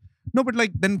 creators, bro. No, but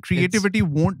like then creativity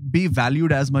won't be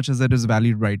valued as much as it is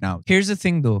valued right now. Here's the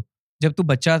thing though, जब तू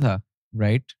बच्चा था,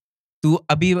 right? तू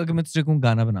अभी अगर मैं तुझे कहूँ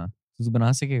गाना बना, तो तू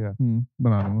बना सकेगा?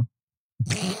 बना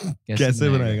लूंगा. कैसे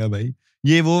बनाएगा भाई?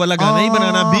 ये वो वाला गाना ही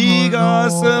बनाना, भीगा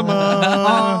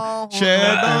आसमां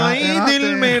शैदाई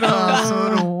दिल मेरा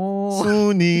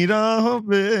सुनी राहों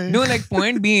पे. No, like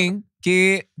point being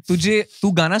कि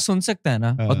तू गाना सुन सकता है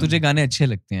ना, और तुझे गाने अच्छे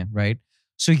लगते हैं, right?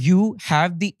 So you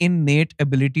have the innate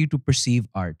ability to perceive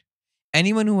art.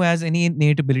 Anyone who has any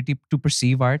innate ability to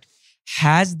perceive art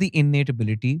has the innate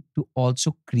ability to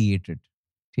also create it.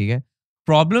 ठीक है?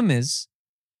 Problem is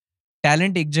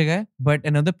talent एक जगह है, but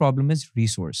another problem is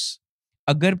resource.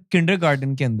 अगर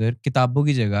kindergarten के अंदर किताबों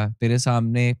की जगह तेरे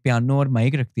सामने पियानो और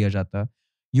माइक रख दिया जाता,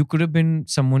 you could have been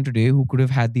someone today who could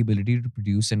have had the ability to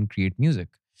produce and create music.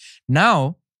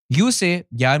 Now you say,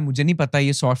 यार मुझे नहीं पता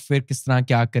ये सॉफ्टवेयर किस तरह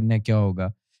क्या करना है, क्या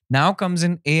होगा. Now comes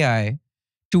an AI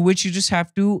to which you just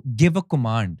have to give a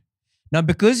command. Now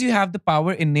because you have the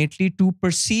power innately to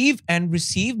perceive and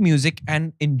receive music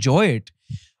and enjoy it,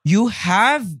 you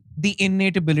have the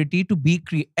innate ability to be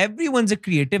everyone's a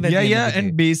creative at the end of the day.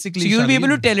 And basically So you'll be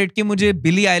able to tell it कि मुझे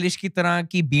Billie Eilish की तरह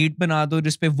की beat बना दो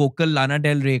जिस पे vocal Lana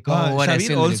Del Rey का हो और ऐसे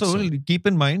Shabir, lyrics also हो.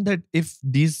 keep in mind that if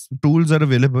these tools are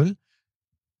available,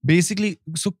 basically,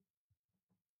 so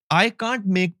I can't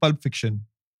make Pulp Fiction.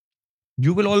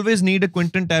 You will always need a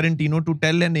Quentin Tarantino to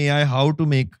tell an AI how to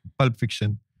make Pulp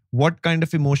Fiction. What kind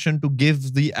of emotion to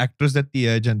give the actors that the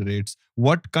AI generates.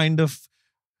 What kind of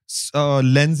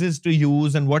lenses to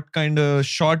use and what kind of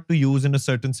shot to use in a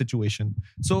certain situation.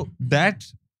 So that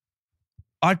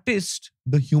artist,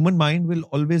 the human mind will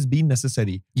always be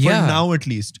necessary. For Yeah. now at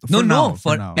least. No,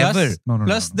 For now. forever. No.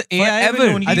 Plus the AI Forever.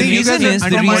 will only I The think you reason guys is, are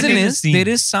the reason undermining is the scene. there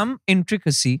is some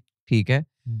intricacy, ठीक है?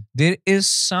 There is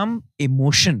some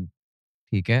emotion,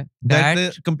 ठीक है? that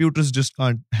the computers just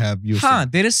can't have. You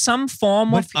हाँ, there is some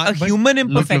form of a human This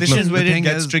imperfection. is where The it thing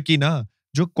gets is- tricky ना.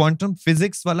 जो quantum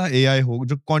physics वाला AI हो,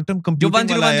 जो quantum computing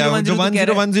 1010 वाला AI हो, जो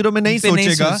 1010 में नहीं पे नहीं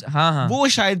सोचेगा, हाँ. वो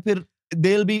शायद फिर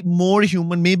they'll be more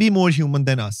human, maybe more human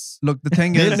than us. Look, the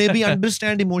thing They'll is maybe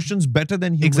understand emotions better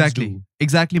than humans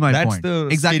exactly do. my That's point. the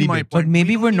Exactly scary my bit. point. But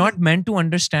maybe We we're don't not even- meant to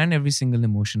understand every single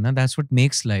emotion. Huh? That's what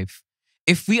makes life.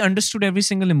 If we understood every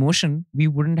single emotion, we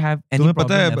wouldn't have any तुम्हें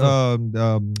पता problem है,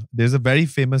 ever. there's a very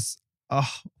famous,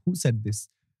 who said this?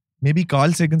 Maybe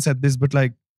Carl Sagan said this, but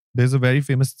like there's a very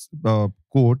famous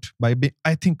quote by,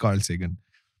 I think Carl Sagan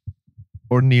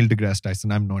or Neil deGrasse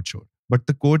Tyson, I'm not sure. But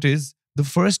the quote is, the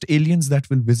first aliens that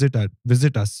will visit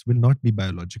us will not be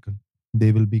biological.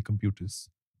 They will be computers.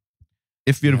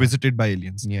 If we're Yeah. visited by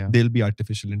aliens, Yeah. they'll be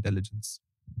artificial intelligence.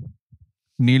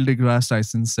 Neil deGrasse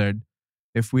Tyson said,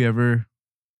 if we ever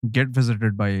get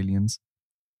visited by aliens,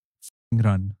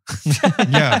 run.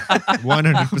 Yeah,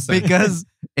 100%. Because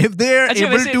if they're अच्छा,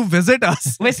 able वैसे- to visit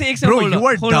us, वैसे एक second, bro, hold you on,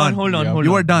 are hold done. on, hold on, Yeah, hold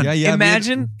You on. are done. Yeah, yeah,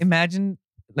 Imagine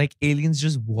like aliens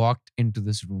just walked into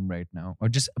this room right now or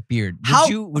just appeared.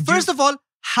 First of all,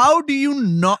 how do you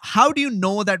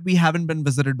know that we haven't been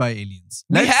visited by aliens?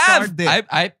 we Let's have. start there.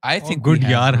 I think good we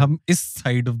have, यार bro. हम इस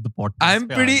side of the podcast I'm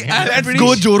पे pretty- आ गए हैं. I'm Let's pretty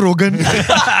go, sure- Joe Rogan.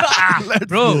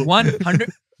 Bro,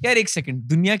 100. यार एक second,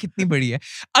 दुनिया कितनी बड़ी है.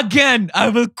 Again, I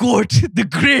will quote the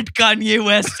great Kanye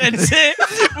West and say,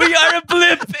 we are a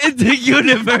blip in the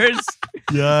universe.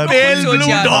 Yeah, Pale blue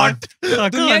dot. Thaka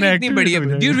दुनिया कितनी inactive बड़ी है. हो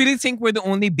Do you जाएगा. really think we're the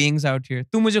only beings out here?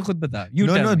 तू मुझे खुद बता. You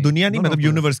no, tell no, me. दुनिया नहीं, No, मतलब no,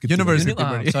 universe कितनी universe बड़ी है. कितनी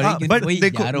बड़ी है. Sorry, but वही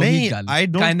देखो, यार, नहीं, वही गाल. I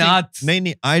don't कायनात. think,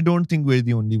 नहीं, I don't think we're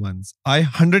the only ones. I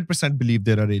 100% believe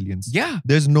there are aliens. Yeah,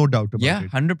 There's no doubt about yeah,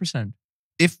 it. 100%.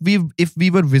 If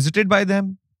we were visited by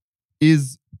them,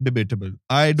 is debatable.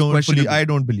 I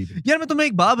don't believe it. यार मैं तुम्हें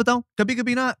एक बात बताऊं, कभी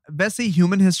कभी ना वैसे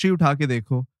ह्यूमन हिस्ट्री उठा के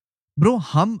देखो ब्रो,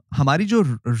 हमारी जो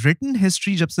रिटन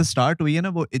हिस्ट्री जब से स्टार्ट हुई है ना,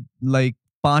 वो लाइक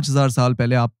 5000 साल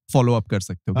पहले आप फॉलो अप कर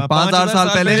सकते हो. हाँ, 5000 साल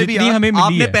पहले भी जितनी हमें मिली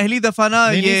आपने है. पहली दफा ना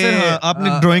नहीं, नहीं, ये sir, हाँ, आपने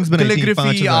drawings बनाई थी calligraphy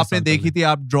 5000 आपने साल देखी पहले. थी,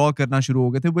 आप ड्रॉ करना शुरू हो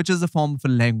गए थे, which is a form of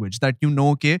language that you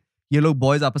know के ये लोग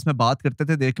बॉयज आपस में बात करते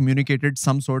थे, दे communicated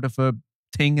some sort of a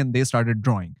thing and they started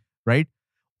drawing, right.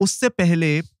 उससे पहले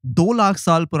 2 लाख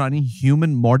साल पुरानी human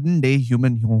modern day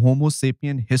human homo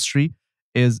sapien history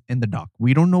is in the dark.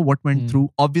 We don't know what went Hmm. through.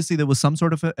 Obviously, there was some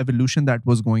sort of a evolution that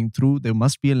was going through. There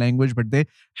must be a language, but they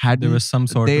hadn't. There was some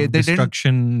sort they of didn't-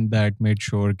 destruction that made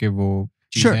sure कि वो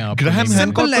Sure. चीजें आपको Graham नहीं मिलें।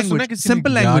 Hancock simple को सुना language, किसी ने?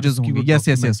 simple यार, languages उसकी होंगे. वो Yes.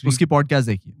 documentary- उसकी podcast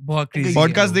देखिए. बहुत crazy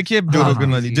पॉडकास्ट है वो। देखिए जो हाँ, रोगन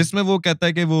हाँ, वाली, जी। जिसमें वो कहता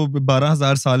है कि वो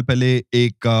 12,000 साल पहले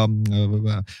एक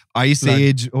आइस Flood.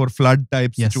 एज और फ्लड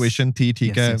टाइप Yes. सिचुएशन थी,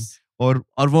 ठीक है, Yes. और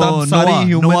और वो तब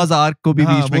सारी human- नोआज आर्क को भी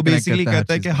हाँ, बीच में वो connect बेसिकली करता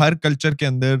कहता है कि चीज़ हर कल्चर के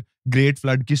अंदर ग्रेट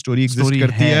फ्लड की स्टोरी एग्जिस्ट Story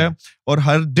करती है। है, और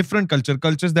हर different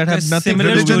cultures that have nothing Similar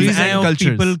religions stories and हैं of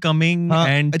cultures. people coming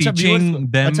हाँ, and अच्छा, teaching viewers को-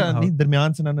 them अच्छा how- नहीं,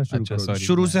 दरमियान से ना शुरू अच्छा, करो, sorry,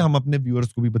 शुरू से yeah. हम अपने व्यूअर्स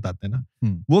को भी बताते हैं ना।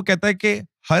 हम्म। वो कहता है कि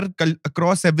हर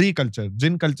अक्रॉस एवरी कल्चर,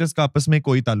 जिन कल्चर्स का आपस में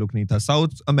कोई ताल्लुक नहीं था, साउथ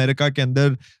अमेरिका के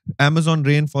अंदर अमेज़न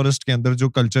रेन फॉरेस्ट के अंदर जो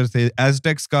कल्चर थे,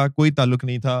 एज़टेक्स का कोई ताल्लुक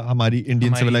नहीं था हमारी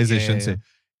इंडियन हमारी, सिविलाइजेशन yeah, से।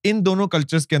 इन दोनों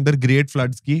कल्चर्स के अंदर ग्रेट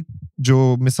फ्लड्स की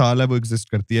जो मिसाल है वो एग्जिस्ट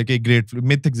करती है, कि ग्रेट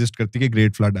मिथ एग्जिस्ट करती है कि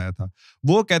ग्रेट फ्लड आया था।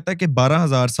 वो कहता है कि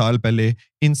 12,000 साल पहले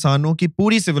इंसानों की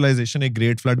पूरी सिविलाइजेशन एक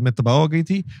ग्रेट फ्लड में तबाह हो गई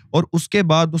थी, और उसके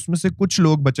बाद उसमें से कुछ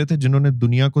लोग बचे थे जिन्होंने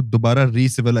दुनिया को दोबारा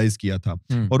रीसिविलाइज किया था,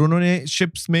 और उन्होंने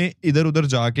शिप्स में इधर उधर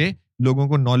जाके लोगों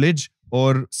को नॉलेज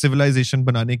और सिविलाइजेशन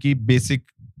बनाने की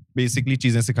बेसिकली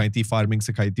चीजें सिखाई थी, फार्मिंग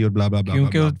सिखाई थी और ब्ला ब्ला ब्ला।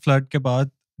 क्योंकि उस फ्लड के बाद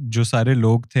जो सारे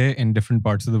लोग थे in different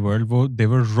parts of the world, वो दे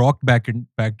वर rocked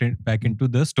back into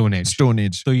the stone age. Stone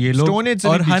age. तो ये लोग, Stone Age से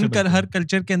भी और पीछे बढ़ते हर हैं।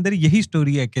 कल्चर के अंदर यही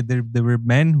स्टोरी है कि there were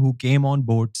men who came on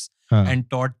boats हाँ। and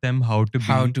taught them how to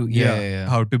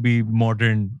yeah. be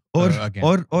modern और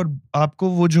again. और आपको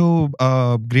वो जो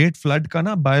ग्रेट फ्लड का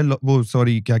ना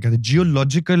क्या कहते हैं,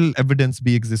 जियोलॉजिकल एविडेंस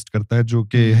भी एग्जिस्ट करता है, जो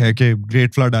कि है कि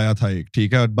ग्रेट फ्लड आया था एक,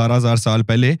 ठीक है, और 12,000 साल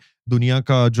पहले दुनिया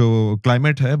का जो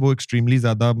क्लाइमेट है वो एक्सट्रीमली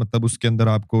ज्यादा, मतलब उसके अंदर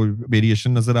आपको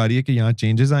वेरिएशन नजर आ रही है कि यहाँ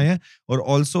चेंजेस आए हैं, और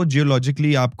ऑल्सो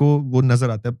जियोलॉजिकली आपको वो नजर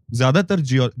आता है। ज्यादातर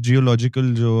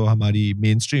जियोलॉजिकल जो हमारी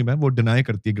मेन स्ट्रीम है वो डिनाई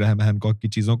करती है ग्राहम हैनकॉक की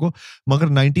चीजों को, मगर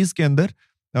 90s के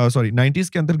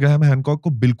अंदर ग्राहम हैनकॉक को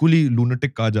बिल्कुल ही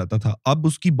लूनेटिक कहा जाता था। अब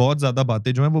उसकी बहुत ज्यादा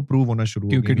बातें जो है वो प्रूव होना शुरू हो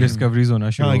क्योंकि गई हैं। डिस्कवरीज होना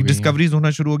शुरू हो गई हैं। डिस्कवरीज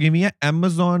होना शुरू हो गई हुई है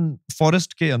अमेज़न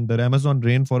फॉरेस्ट के अंदर, अमेज़न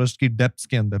रेन फॉरेस्ट की डेप्थ्स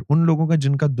के अंदर, उन लोगों का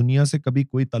जिनका दुनिया से कभी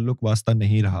कोई ताल्लुक वास्ता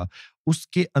नहीं रहा,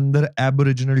 उसके अंदर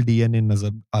एबोरिजिनल डीएनए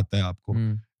नजर आता है आपको।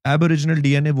 एबोरिजिनल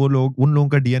डीएनए उन लोगों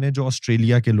का डीएनए जो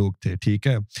ऑस्ट्रेलिया के लोग थे, ठीक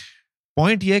है।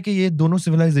 पॉइंट ये है कि ये दोनों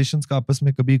सिविलाइजेशंस का आपस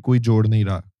में कभी कोई जोड़ नहीं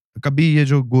रहा, कभी ये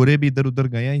जो गोरे भी इधर उधर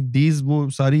गए हैं, दीज वो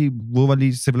सारी वो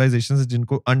वाली सिविलाइजेशंस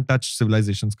जिनको अनटच्ड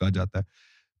सिविलाइजेशंस कहा जाता है।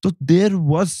 तो there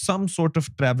was some sort of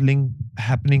travelling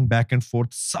happening back and fourth,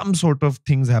 some sort of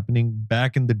things happening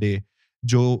back in the day,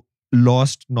 जो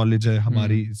लॉस्ट नॉलेज है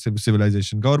हमारी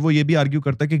सिविलाइजेशन का। और वो ये भी आर्ग्यू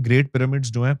करता है कि ग्रेट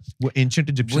पिरामिड्स जो हैं वो एंशिएंट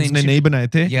इजिप्शियंस ने नहीं बनाए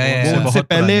थे, वो उनसे बहुत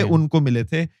पहले पुराने। उनको मिले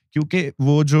थे, क्योंकि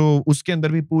वो जो उसके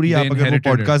अंदर भी पूरी, They आप अगर वो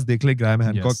inherited पॉडकास्ट देख ले ग्राहम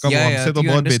हैनकॉक का, वो हमसे तो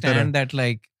बहुत बेहतर है। that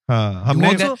like हाँ, हमने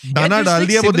also, दाना there's डाल like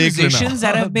दिया, वो देख लेना। civilizations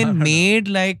that have been made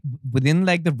like within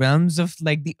like the realms of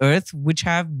like the earth, which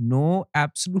have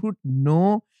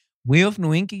no way of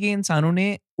knowing कि ये इंसानों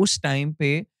ने उस time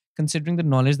पे, considering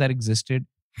the knowledge that existed,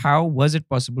 how was it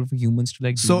possible for humans to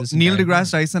like do So this? Neil entire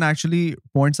deGrasse thing? Tyson actually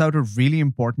points out a really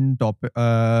important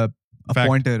topic,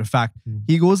 a fact.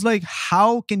 Hmm. He goes like,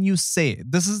 how can you say,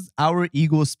 this is our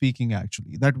ego speaking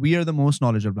actually, that we are the most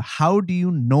knowledgeable? How do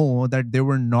you know that there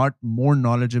were not more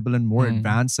knowledgeable and more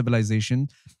advanced civilizations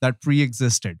that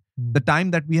pre-existed? The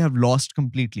time that we have lost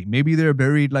completely. Maybe they're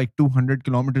buried like 200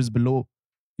 kilometers below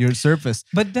your surface.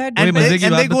 But that And मजे की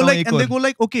they बात go बताऊं like, एक and they और। go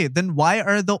like, okay, then why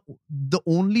are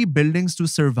the only buildings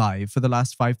to survive for the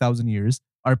last 5,000 years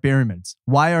are pyramids?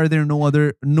 Why are there no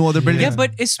other buildings? yeah,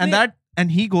 but it's And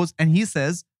he goes and he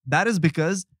says that is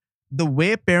because the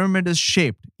way pyramid is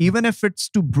shaped, even if it's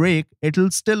to break, it'll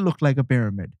still look like a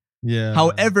pyramid. Yeah.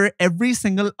 However, every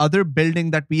single other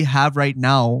building that we have right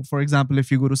now, for example,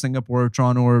 if you go to Singapore,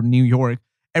 Toronto, or New York,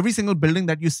 every single building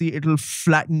that you see, it'll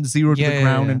flatten zero to the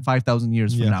ground in 5,000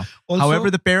 years from now. Also-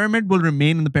 However, the pyramid will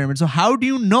remain in the pyramid. So how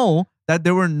do you know that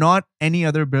there were not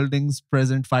any other buildings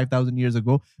present 5,000 years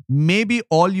ago? Maybe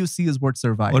all you see is what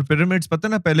survived. और pyramids पता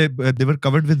ना पहले they were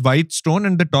covered with white stone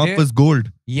and the top They- was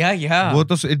gold. yeah. वो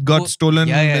तो it got वो- stolen,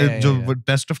 yeah, जो yeah.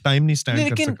 test of time नहीं stand कर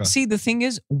लेकिन सका। see, the thing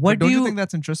is, But what do don't you you think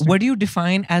that's interesting? what do you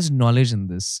define as knowledge in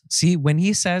this? See, when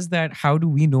he says that, how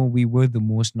do we know we were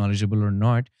the most knowledgeable or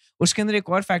not? उसके अंदर एक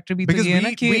और factor भी तो Because ये है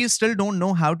ना कि we still don't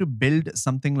know how to build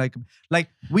something like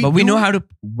we but we do- know how to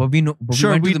but we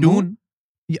Sure, went we to the do. moon.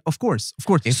 Yeah, of course.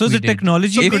 If So we the did.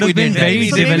 technology So could maybe have been we did. very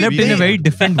So maybe developed we in a did.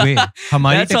 very different way.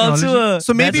 हमारी That's also technology, a,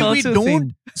 So maybe that's we also a thing.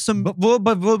 don't. Some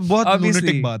वो बहुत Obviously.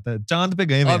 lunatic बात है, चांद पे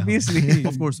गए हुए हैं हम। Obviously.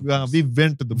 Of course. हाँ, we went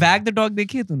to the moon. Wag the dog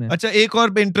देखी है तूने? अच्छा, एक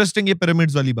और इंटरेस्टिंग ये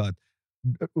pyramids वाली बात।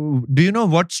 Do you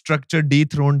know what structure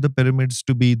dethroned the pyramids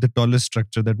to be the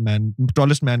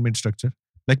tallest man-made structure?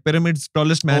 like pyramids,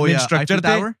 tallest Oh man-made yeah, structure Eiffel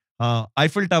थे. Tower. हाँ,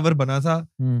 Eiffel Tower बना था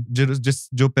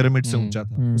जो पिरामिड से ऊंचा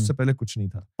था, हम्म। उससे पहले कुछ नहीं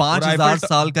था. 5000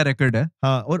 साल का रिकॉर्ड है.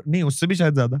 हाँ, और नहीं उससे भी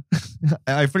शायद ज्यादा.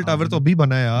 Eiffel Tower तो हाँ, अभी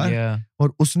बना है यार, Yeah.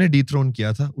 और उसने डिथ्रोन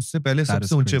किया था. उससे पहले That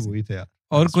सबसे is ऊंचे crazy. वही थे यार.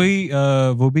 और कोई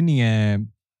वो भी नहीं है,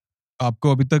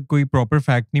 आपको अभी तक कोई प्रॉपर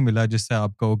फैक्ट नहीं मिला जिससे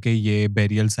आप कहो कि ये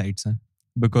बेरियल साइट्स हैं,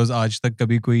 बिकॉज आज तक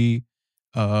कभी कोई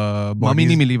मम्मी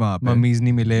नहीं मिली वहां पे. मम्मीज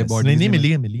नहीं मिले, Yes. बॉडीज नहीं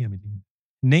नहीं मिली है.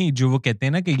 नहीं, जो वो कहते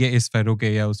हैं ना कि ये इस फेरो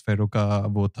के या उस फेरो का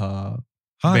वो था,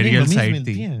 हाँ, नहीं, burial mummies site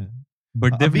मिलती थी. हैं.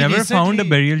 but they've अभी never found a recently-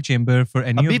 burial chamber for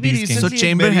any अभी of भी these kings. So recently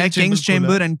chamber burial है, King's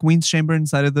chamber Chamber and Queen's Chamber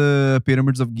inside of the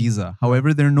pyramids of Giza.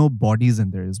 However, there are no bodies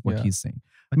in there, is what Yeah. he's saying.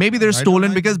 Maybe they're I don't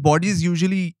stolen like because it. bodies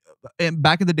usually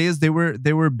back in the days they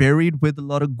were buried with a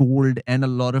lot of gold and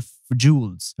a lot of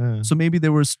jewels. हाँ. So maybe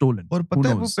they were stolen. और Who पता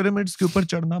है वो knows? pyramids के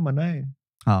ऊपर चढ़ना मना है.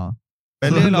 हाँ.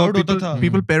 पहले So allowed होता people, था.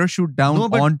 people parachute down No,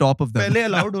 but on top of them. पहले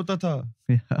allowed होता था.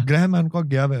 yeah, ग्रैहम हैनकॉक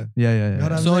गया हुआ है. yeah, yeah.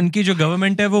 यार, yeah. So उनकी जो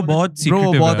गवर्नमेंट है वो बहुत Bro,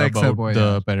 secretive बहुत है ex है about वो the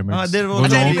यार. pyramids. हाँ, there वो was-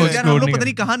 अच्छा, लोगों को यार, हम explore लोग नहीं पता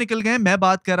नहीं करते. कहाँ निकल गए हैं. मैं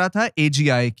बात कर रहा था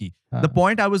AGI की. हाँ. The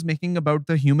point I was making about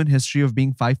the human history of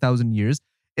being 5,000 years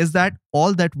is that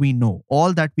all that we know,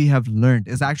 all that we have learned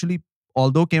is actually,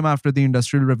 although came after the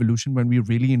Industrial Revolution when we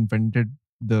really invented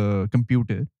the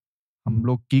computer, हम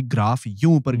लोग की graph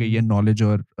यूं ऊपर गई है knowledge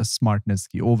और smartness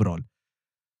की overall.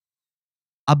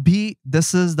 अभी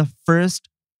this is the first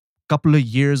couple of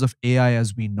years of AI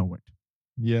as we know it.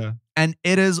 Yeah. And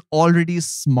it is already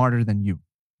smarter than you.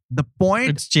 The point,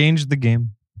 It's changed the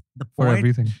game the for point,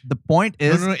 everything. the point No,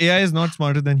 is, no, AI is not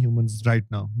smarter than humans right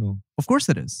now. No. of course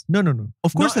it is. No.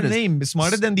 Of course no, it is. नहीं,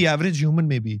 smarter than the average human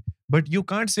maybe. But you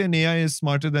can't say an AI is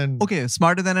smarter than... Okay,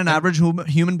 smarter than an average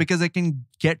human because it can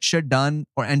get shit done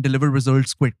and deliver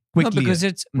results quickly. No, because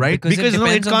it's right? because Because it no,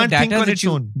 it depends on can't the think data on that its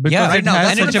you. own. Because Yeah, it now,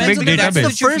 has and it such a depends big on the That's database.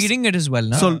 what you're First- feeding it as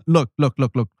well, no? So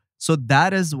look. So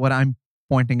that is what I'm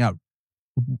pointing out.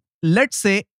 Let's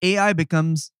say AI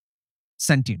becomes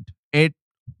sentient. It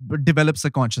develops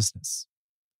a consciousness.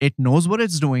 It knows what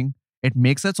it's doing. It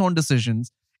makes its own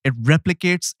decisions. It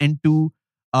replicates into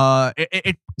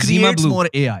it Zima creates Blue. more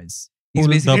AIs. He's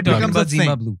Pull basically the plug. talking about Becomes a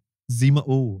Zima thing. Blue. Zima,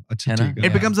 oh, अच्छा है ना? ठीक है.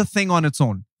 It becomes a thing on its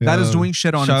own that is Yeah. doing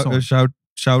shit on its own.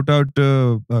 Shout out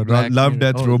Black Love Mirror.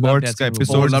 Death Oh, Love, Robots Death, का Robots.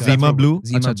 episode Oh, Love, Death, Zima Robots. Blue.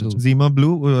 Zima अच्छा, Blue. Zima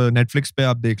Blue Netflix पे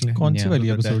आप देख लें. कौन सी Yeah. वाली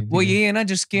episode वो ये है ना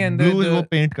जिसके अंदर Blue the- वो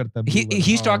पेंट करता है. blue वाला.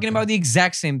 he's talking about the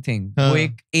exact same thing. हाँ. वो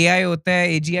एक AI होता है,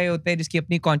 AGI होता है जिसकी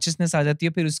अपनी consciousness आ जाती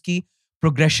है, फिर उसकी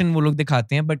progression वो लोग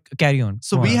दिखाते हैं. But carry on.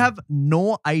 So Go we on. have no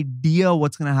idea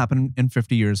what's going to happen in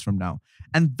 50 years from now.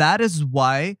 And that is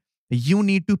why you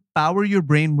need to power your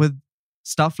brain with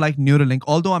stuff like Neuralink.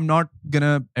 Although I'm not going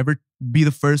to ever be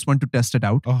the first one to test it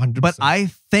out. Oh, 100%. But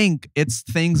I think it's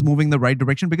things moving the right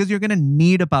direction because you're going to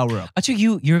need a power up. Achha,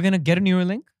 you're gonna get a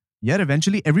Neuralink? Yeah,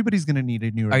 eventually everybody's going to need a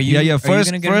Neuralink. Are you? yeah. are you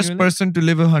First gonna get a Neuralink? person to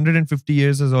live 150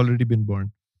 years has already been born.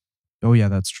 Oh yeah,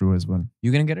 that's true as well.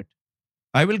 You gonna get it?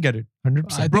 I will get it.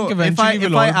 100%. I Bro, think eventually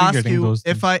we'll all be asked getting you, those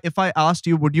things. if I asked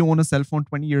you, would you own a cell phone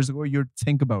 20 years ago, you'd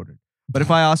think about it. But if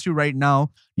I asked you right now,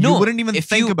 you No, wouldn't even if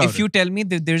think you, about if you tell me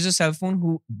that there's a cell phone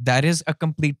that is a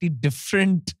completely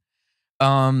different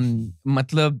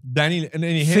matlab Danny,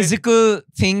 physical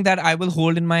thing that I will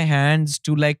hold in my hands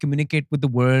to like communicate with the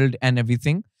world and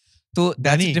everything. So that's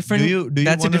Danny, a different.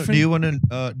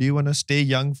 do you wanna stay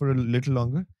young for a little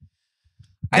longer?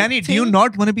 I Danny, do you think-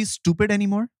 not want to be stupid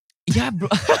anymore? Yeah, bro.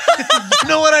 You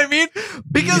know what I mean?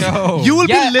 Because No. you will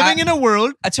Yeah, be living in a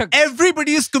world, Achha,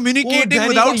 everybody is communicating Danny,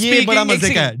 without ये speaking. बड़ा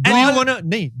मजे का है. Do you wanna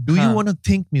हाँ. wanna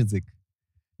think music?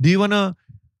 Do you wanna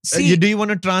see, do you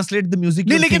wanna translate the music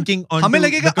नहीं, you're लेकिन thinking onto हमें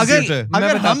लगेगा the अगर computer? मैं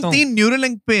अगर हम बताता हूँ. 3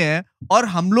 न्यूरोलिंक पे हैं और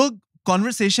हम लोग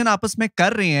कॉन्वर्सेशन आपस में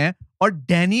कर रहे हैं और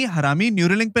डैनी हरामी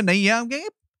न्यूरोलिंक पे नहीं है, हम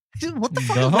कहेंगे what the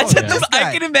fuck is No, wrong अच्छा with yeah. this तुम I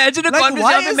guy? can imagine a Like, why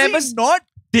conversation is में he बस not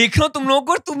देख रहा हूँ तुम लोगों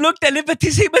को और तुम लोग टेलीपैथी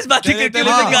से ही बस बातें करते हो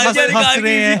हाँ, जैसे गालियाँ हंस निकाल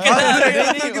रहे हैं, के हंस रहे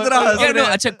हैं, कितना हंस Yeah, रहे no,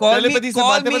 हैं। अच्छा call me Telepathy से call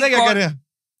बातें me पता क्या call- कर रहे हैं?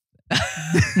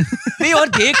 नहीं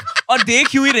और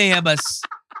देख यूं ही रहे हैं बस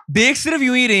देख सिर्फ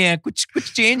यूं ही रहे हैं कुछ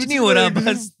चेंज नहीं हो रहा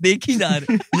बस देख ही जा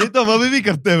रहे ये तो हम अभी भी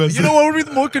करते हैं वैसे. You know what would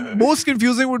be the most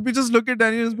confusing would be just look at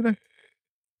Danny and just be like,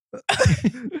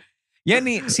 या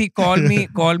नहीं see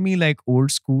call me like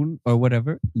old school or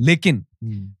whatever लेकिन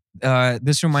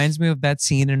this reminds me of that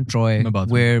scene in Troy मैं बात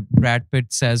where Brad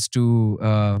Pitt says to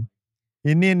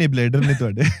इन्हीं bladder ने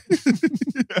ਤੁਹਾਡੇ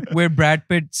where Brad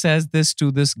Pitt says this to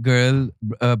this girl,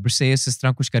 Briseis इस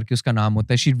तरह कुछ करके उसका नाम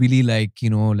होता है. She really like, you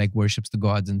know, like worships the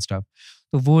gods and stuff.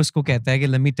 तो वो उसको कहता है कि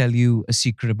let me tell you a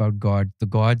secret about God. The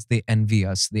gods, they envy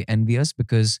us. They envy us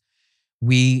because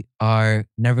we are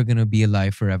never going to be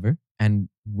alive forever and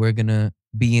we're going to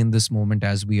be in this moment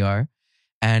as we are.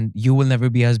 and you will never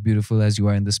be as beautiful as you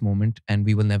are in this moment,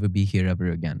 and we will never be here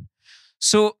ever again.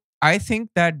 So I think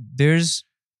that there's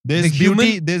There's the beauty.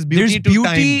 human- There's beauty there's to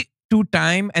time. to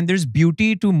time, and there's beauty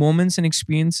to moments and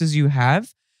experiences you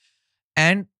have.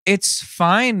 And it's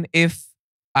fine if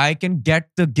I can get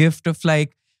the gift of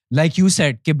like you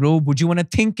said, "Ki bro, would you want to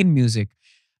think in music?"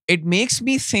 It makes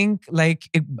me think like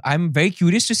I'm very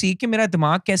curious to see कि मेरा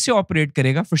दिमाग कैसे operate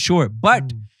करेगा for sure.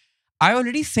 But I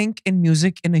already think in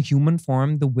music in a human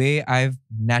form the way I've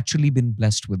naturally been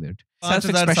blessed with it.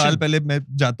 5,000 साल पहले मैं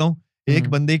जाता हूँ, एक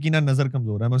बंदे की ना नजर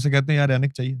कमजोर है, मैं उसे कहते हैं यार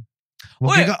एनक चाहिए, वो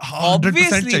कहेगा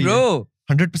 100% चाहिए, bro.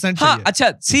 100% हाँ, चाहिए.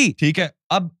 अच्छा, see. ठीक है,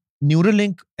 अब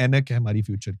न्यूरोलिंक एनक है हमारी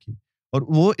फ्यूचर की, और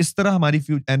वो इस तरह हमारी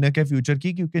एनक है फ्यूचर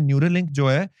की क्योंकि न्यूरोलिंक जो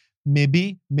है मे बी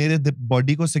मेरे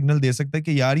बॉडी को सिग्नल दे सकता है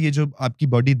कि यार ये जो आपकी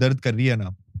बॉडी दर्द कर रही है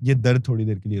ना, ये दर्द थोड़ी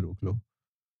देर के लिए रोक लो,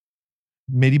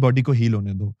 मेरी बॉडी को हील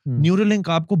होने दो. न्यूरोलिंक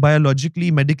आपको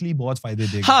बायोलॉजिकली मेडिकली बहुत फायदे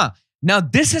देगा. हाँ, now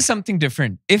this is something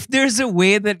different. If there's a way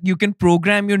that you can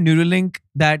program your Neuralink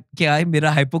that क्या है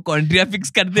मेरा hypochondria fix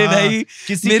कर दे भाई,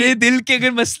 मेरे दिल के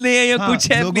अगर मसले हैं या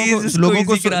कुछ है, please इसको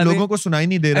easy करा दे. लोगों को सुनाई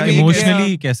नहीं दे रहा है.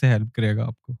 Emotionally कैसे help करेगा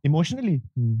आपको? Emotionally?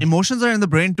 Emotions are in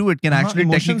the brain too. It can actually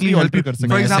technically help you.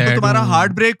 For example, तुम्हारा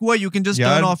heart break हुआ, you can just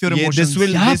turn off your emotions. This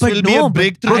will be a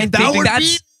breakthrough. That would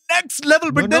be next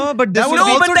level. But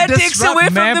that takes away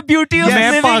from the beauty of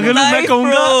living life,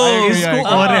 bro. इसको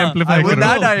और amplify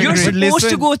करो. You're supposed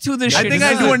to go through this shit. I think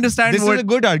I do understand. This is a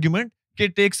good argument.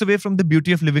 It takes away from the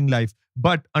beauty of living life.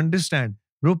 But understand,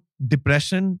 bro,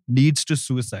 depression leads to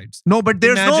suicides. No, but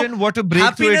there's Imagine what a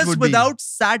breakthrough it happiness would be. without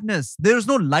sadness.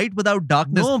 There's no light without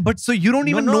darkness. No, but so you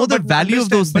don't even know the value of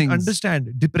those things. But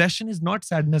understand, depression is not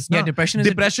sadness. Yeah, na.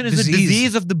 depression is a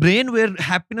disease of the brain where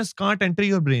happiness can't enter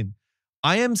your brain.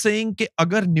 I am saying कि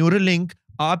अगर Neuralink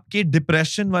आपके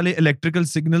depression वाले electrical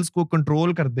signals को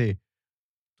control कर दे,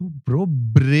 तो bro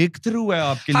break through है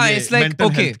आपके लिए, it's like,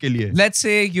 mental okay, health के लिए. Let's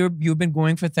say you've been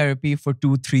going for therapy for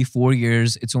 2, 3, 4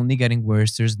 years. It's only getting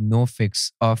worse. There's no fix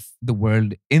of the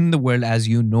world in the world as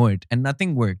you know it, and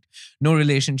nothing worked. No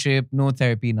relationship, no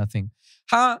therapy, nothing.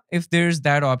 If there's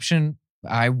that option,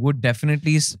 I would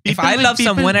definitely. If I love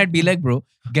someone, I'd be like, bro,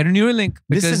 get a Neuralink.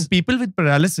 Listen, people with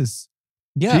paralysis.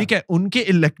 Yeah. ठीक है, उनके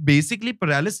basically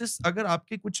paralysis, अगर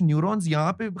आपके कुछ neurons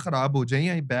यहाँ पे खराब हो जाए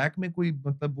या बैक में कोई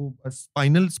मतलब वो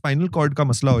स्पाइनल कॉर्ड का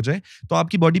मसला हो जाए, तो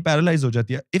आपकी बॉडी पैरालाइज हो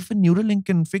जाती है. If Neuralink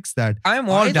can fix that, I am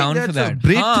all down for that.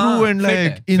 Breakthrough and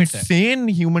like insane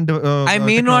human. I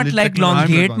may not like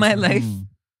elongate my life,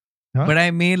 but I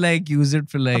may like use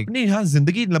it for like. अपनी यहाँ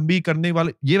जिंदगी लंबी करने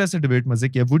वाले, ये वैसे debate मजे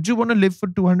किया. Would you want to live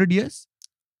for 200 years?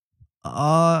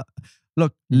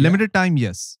 Look, limited time,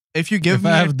 yes. If you give if me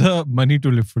I have the money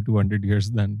to live for 200 years,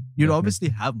 then you'd obviously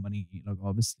have money. Like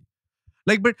obviously,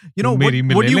 like, but you know, मेरी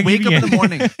what do you मिलने wake up लगी in the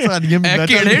morning?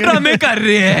 केड़े ड्रामे कर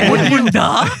रहे हैं मुंडा.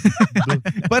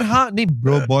 पर हाँ नहीं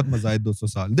bro, बहुत मजा है 200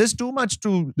 साल. There's too much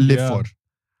to live Yeah. for.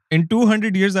 in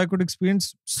 200 years I could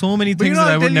experience so many But you things know,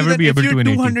 that I I'll would tell you never that be if able to you're in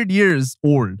 80. 200 years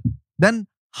old, then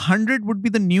 100 would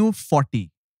be the new 40,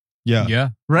 Yeah. Yeah.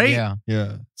 right? Yeah. Yeah.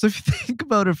 So if you think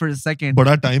about it for a second,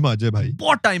 बड़ा time आ जाए भाई.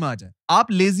 बहुत time आ जाए,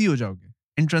 आप lazy हो जाओगे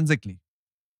intrinsically.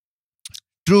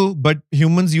 True, but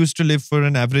humans used to live for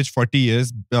an average 40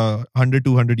 years, 100,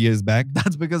 200 years back.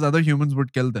 That's because other humans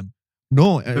would kill them.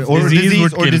 No, or disease disease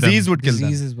would kill them. disease would kill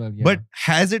them. Disease as well. Yeah. But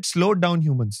has it slowed down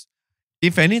humans?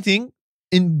 If anything,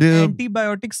 in the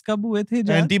Antibiotics कब हुए थे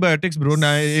जान? antibiotics, bro,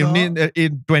 ना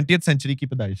in 20th century की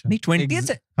पैदाइश है. नहीं 20th.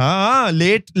 हाँ,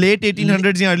 late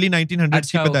 1800s या early 1900s की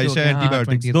अच्छा, पैदाइश है okay, हाँ,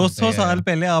 antibiotics. 20th 200 साल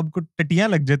पहले आपको टटियां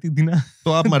लग जाती थी ना.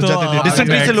 तो आप मर तो जाते थे. आप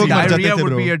Dysentery से लोग मर जाते Diarrhea थे,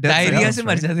 would bro. be a death diarrhoea sentence, से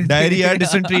मर right? जाते थे. Diarrhea,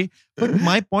 dysentery. But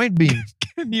my point being,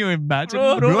 Can you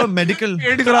imagine? bro, medical.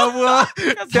 पेट खराब हुआ.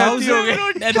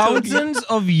 Thousands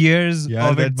of years Yeah,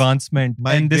 of that's- advancement,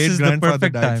 My and this great is the grandfather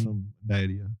perfect died time. from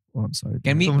diarrhea. Oh, I'm sorry.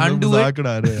 Can we तुम लोग undo मजाक it?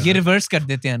 उड़ा रहे हैं ये यार. रिवर्स कर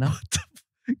देते हैं ना.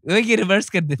 ये रिवर्स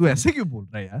कर देते तू हैं. ऐसे क्यों बोल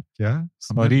रहा है यार? क्या?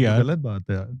 Sorry यार. गलत बात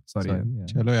है यार. Sorry. यार.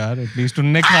 चलो यार, एटलीस्ट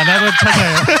उनने खाना तो अच्छा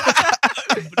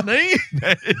खाया. नहीं.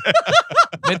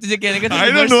 मैं तुझे कहने का I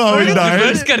don't know how he died.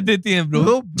 Reverse कर देती हैं ब्रो.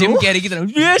 Bro. जिम कैरी की तरह.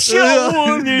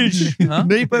 ये हाँ?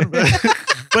 नहीं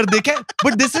पर देखा,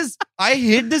 but this is, I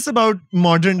hate this about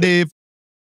modern day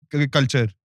culture.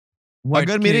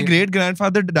 अगर मेरे ग्रेट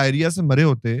ग्रैंडफादर डायरिया से मरे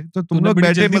होते तो तुम तूने लोग बड़ी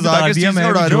बैठे जल्दी मजाक बता इस दिया, चीज का मैं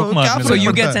उड़ा रहे हो, joke क्या मारने फर्क So लगा.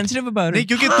 you पड़ता get है? sensitive about नहीं it.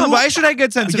 क्योंकि हाँ, तू why should I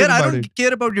get sensitive यार I about don't it?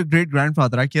 care about your great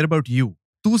grandfather. I care about you.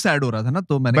 तू sad हो रहा था ना,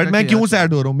 तो मैंने बट कहा मैं कि क्यों यार,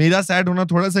 सैड हो रहा हूँ? मेरा सैड होना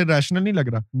थोड़ा सा रैशनल नहीं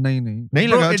लग रहा. नहीं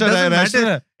Bro, लगा. it अच्छा doesn't रैशनल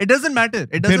matter. है. It doesn't matter. It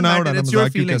फिर doesn't ना matter. उड़ाना, It's your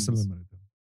मजाक क्यों feelings. कैसल में मरे थे.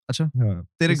 अच्छा, हाँ.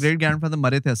 तेरे ग्रेट ग्रैंडफादर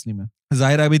मरे थे असली में.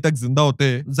 जाहिर है अभी तक जिंदा होते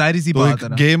जाहिर सी तो बात है एक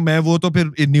ना. गेम है वो, तो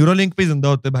फिर न्यूरोलिंक पे जिंदा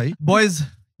होते भाई. Boys,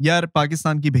 यार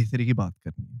पाकिस्तान की बेहतरी की बात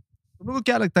करनी है, तुम लोगों को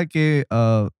क्या लगता है कि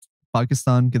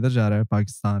पाकिस्तान किधर जा रहा है?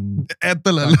 पाकिस्तान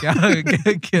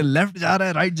क्या लेफ्ट जा रहा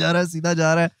है, राइट जा रहा है, सीधा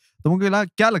जा रहा है? तुमको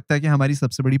क्या लगता है कि हमारी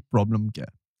सबसे बड़ी प्रॉब्लम क्या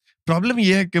है? प्रॉब्लम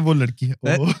ये है कि वो लड़की है।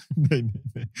 नहीं,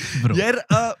 नहीं। यार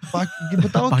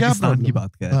बताओ क्या पाकिस्तान की प्रॉब्लम?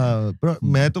 बात कर रहे हैं।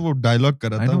 मैं तो वो डायलॉग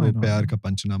कर रहा था, वो प्यार का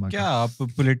पंचनामा क्या आप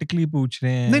पॉलिटिकली पूछ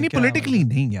रहे हैं? नहीं पॉलिटिकली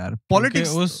नहीं यार, पॉलिटिक्स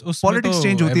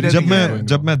चेंज होती रहती है।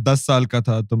 जब मैं 10 साल का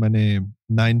था तो मैंने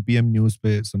 9 PM न्यूज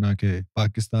पे सुना कि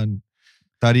पाकिस्तान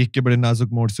तारीख के बड़े नाजुक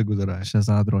मोड़ से गुजरा है।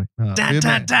 Shahzad Roy. This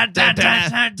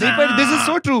is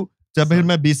so true. जब फिर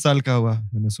मैं 20 साल का हुआ,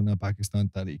 मैंने सुना पाकिस्तान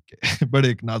तारीख के बड़े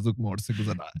एक नाजुक मोड़ से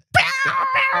गुजरा है।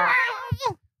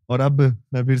 और अब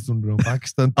मैं फिर सुन रहा हूँ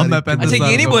पाकिस्तान तारीख के अच्छा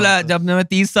ये नहीं बोला जब मैं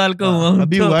 30 साल का हुआ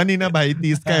अभी हुआ नहीं ना भाई,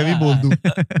 30 का है भी बोल दूं,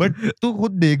 बट तू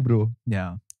खुद देख ब्रो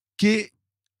कि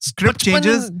script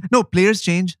changes, no players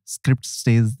change, script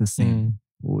stays the same.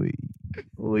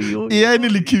 AI ने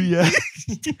लिखी हुई है।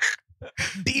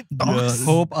 Deep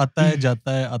होप आता है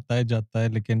जाता है,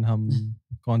 लेकिन हम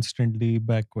constantly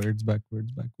backwards.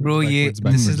 Bro,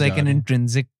 this is like an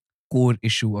intrinsic core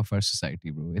issue of our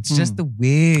society, bro. It's just the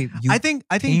way you I think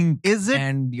is it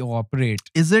and you operate.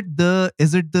 Is it the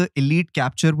elite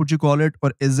capture, would you call it,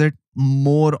 or is it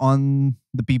more on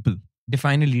the people?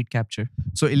 Define elite capture.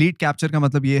 So elite capture का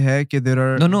मतलब ये है कि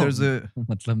there's a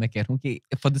मतलब मैं कह रहा हूँ कि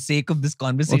for the sake of this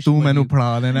conversation. तू मैंने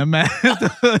पढ़ा देना मैं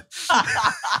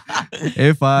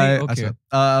if I okay.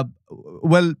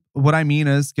 well what I mean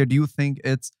is do you think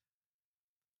it's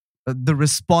the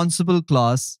responsible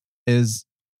class is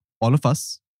all of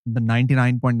us, the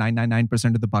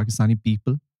 99.999% of the Pakistani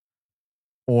people,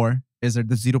 or is it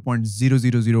the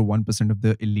 0.0001% of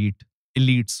the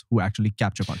elites who actually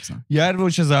capture Pakistan? यार वो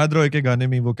शहजाद रॉय के गाने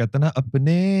में वो कहता ना,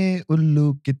 अपने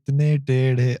उल्लू कितने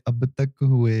टेढ़े अब तक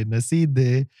हुए न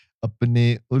सीधे,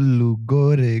 अपने उल्लू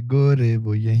गोरे गोरे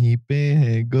वो यहीं पे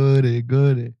हैं गोरे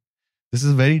गोरे। This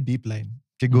is very deep line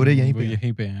कि गोरे यहीं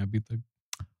पे हैं अभी तक।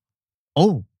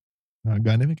 हाँ,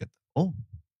 गाने में कहता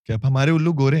कि अब हमारे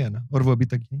उल्लू गोरे हैं ना, और वो अभी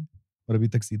तक यहीं और अभी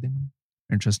तक सीधे नहीं।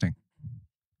 इंटरेस्टिंग,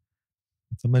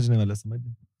 समझने वाला समझ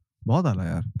जाए। बहुत आला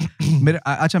यार। मेरे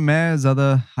अच्छा मैं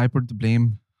ज्यादा I put the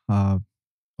blame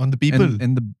on the people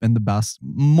in the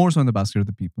more so in the basket of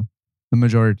the people, the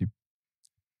majority.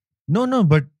 No,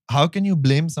 but how can you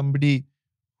blame somebody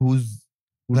who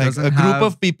like a group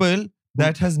of people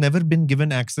that has never been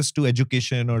given access to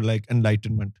education or like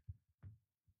enlightenment?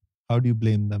 How do you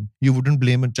blame them? You wouldn't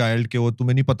blame a child कि वो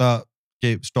तुम्हें नहीं पता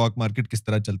कि stock market किस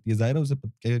तरह चलती है, जाहिर है उसे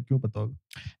क्यों पता होगा?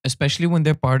 Especially when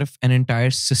they're part of an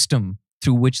entire system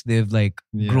through which they've like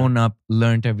grown up,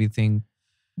 learned everything.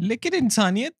 लेकिन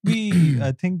इंसानियत भी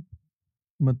I think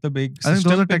मतलब एक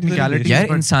system technicality यार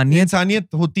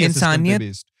इंसानियत होती है इंसानियत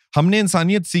बेस्ड। हमने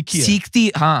इंसानियत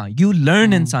सीखती हाँ, you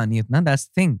learn इंसानियत ना, that's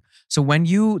the thing. So when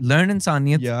you learn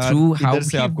इंसानियत through how इधर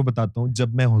से आपको बताता हूँ,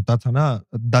 जब मैं होता था ना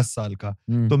 10 साल का,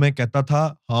 तो मैं कहता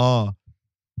था हाँ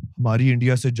हमारी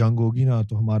इंडिया से जंग होगी ना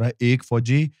तो हमारा एक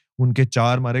फौजी उनके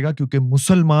 4 मारेगा, क्योंकि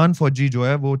मुसलमान फौजी जो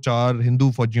है वो 4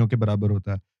 हिंदू फौजियों के बराबर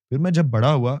होता है। फिर मैं जब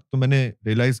बड़ा हुआ तो मैंने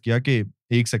रियलाइज किया कि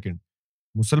एक सेकंड,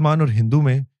 मुसलमान और हिंदू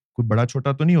में कोई बड़ा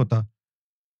छोटा तो नहीं होता।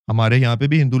 हमारे यहाँ पे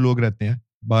भी हिंदू लोग रहते हैं।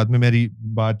 बाद में मेरी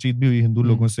बातचीत भी हुई हिंदू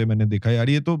लोगों से, मैंने देखा यार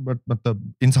ये तो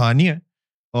मतलब इंसान ही है।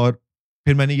 और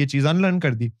फिर मैंने ये चीज अनलर्न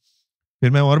कर दी।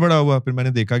 फिर मैं और बड़ा हुआ, फिर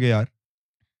मैंने देखा कि यार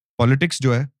पॉलिटिक्स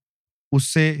जो है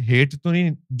उससे हेट तो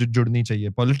नहीं जुड़नी चाहिए।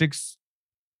 पॉलिटिक्स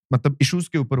मतलब इश्यूज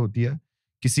के ऊपर होती है,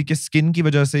 किसी के स्किन की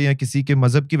वजह से या किसी के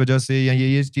मजहब की वजह से, या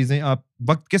ये चीजें आप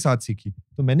वक्त के साथ सीखी।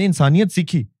 तो मैंने इंसानियत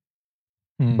सीखी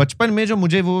बचपन में, जो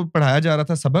मुझे वो पढ़ाया जा रहा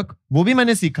था सबक, वो भी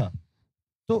मैंने सीखा।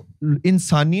 तो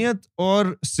इंसानियत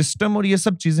और सिस्टम और ये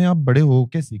सब चीजें आप बड़े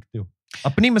होके सीखते हो।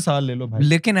 अपनी मिसाल ले लो भाई,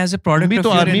 लेकिन एज ए प्रोडक्ट तुम भी तो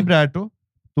आर्मी ब्रैट हो,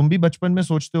 तुम भी बचपन में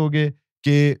सोचते होगे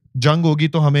कि जंग होगी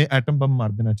तो हमें एटम बम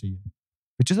मार देना चाहिए,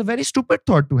 which is a very stupid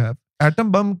thought to have.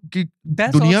 Atom bomb की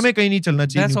दुनिया में कहीं नहीं चलना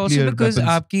चाहिए। That's also because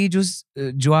आपकी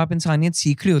जो आप इंसानियत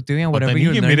सीख रहे होते हो या whatever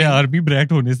you're learning, मेरे आर्मी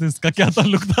ब्रैट होने से इसका क्या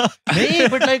ताल्लुक था? नहीं,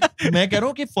 बट लाइक मैं कह रहा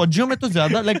हूँ कि फौजियों में तो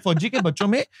ज्यादा, लाइक फौजी के बच्चों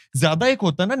में ज्यादा एक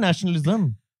होता है ना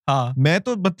नेशनलिज्म। हाँ, मैं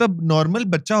तो मतलब नॉर्मल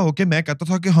बच्चा होके मैं कहता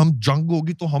था कि हम जंग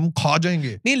होगी तो हम खा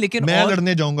जाएंगे, नहीं, लेकिन मैं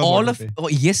लड़ने जाऊंगा। all of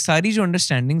ये सारी जो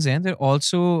अंडरस्टैंडिंग्स हैं, they're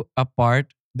also a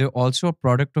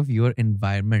product of your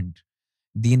environment,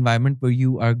 the environment where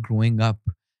you are growing up,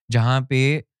 जहाँ पे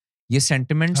ये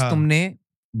sentiments तुमने,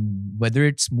 whether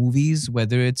it's movies,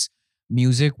 whether it's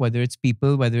music, whether it's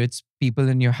people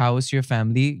in your house, your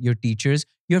family, your teachers,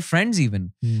 your friends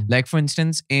even. Like for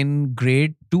instance, in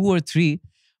grade 2 or 3,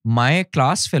 my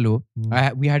class fellow,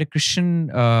 we had a Christian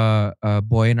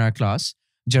boy in our class,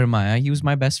 Jeremiah. He was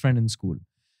my best friend in school.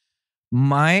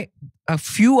 a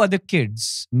few other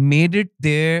kids made it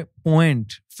their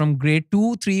point from grade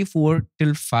 2, 3, 4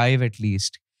 till 5 at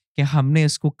least कि हमने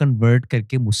इसको convert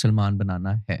करके मुसलमान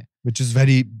बनाना है. which is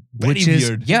very Which is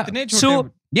weird. yeah. इतने So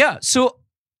छोटे- so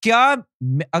क्या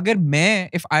अगर मैं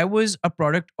if I was a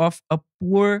product of a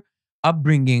poor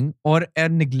upbringing or a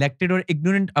neglected or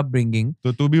ignorant upbringing,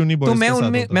 तो तू भी उन्हीं तो boys मैं के साथ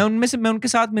उनमें होता. मैं उनके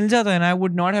साथ मिल जाता and I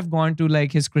would not have gone to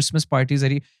like his Christmas parties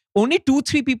that he only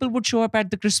 2-3 people would show up at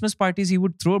the Christmas parties he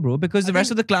would throw, bro, because the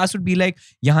rest of the class would be like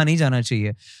यहाँ नहीं जाना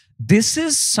चाहिए. This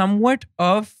is somewhat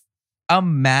of a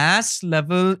mass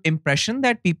level impression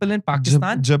that people in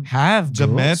Pakistan जब- have, जब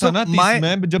bro. मैं So था ना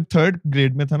मैं जब 3rd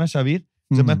grade में था ना शावीर,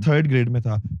 जब मैं 3rd grade में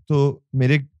था तो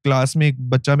मेरे क्लास में एक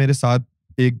बच्चा मेरे साथ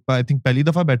एक आई थिंक पहली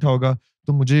दफा बैठा होगा,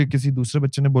 तो मुझे किसी दूसरे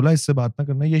बच्चे ने बोला इससे बात ना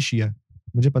करना, ये शिया है.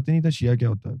 मुझे पता नहीं था शिया क्या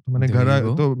होता है.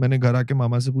 तो मैंने घर आके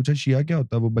मामा से पूछा शिया क्या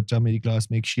होता है. वो बच्चा मेरी क्लास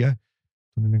में एक शिया है.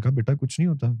 तो उन्होंने कहा बेटा कुछ नहीं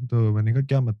होता. तो मैंने कहा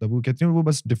क्या मतलब. वो कहते हैं वो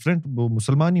बस डिफरेंट, वो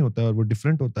मुसलमान ही होता है और वो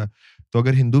डिफरेंट होता है. तो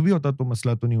अगर हिंदू भी होता तो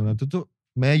मसला तो नहीं होना था. तो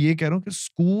मैं ये कह रहा हूँ कि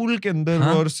स्कूल के अंदर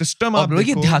हाँ. और सिस्टम और आप bro, ये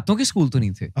देखो. देहातों के स्कूल तो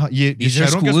नहीं थे. हाँ, ये These are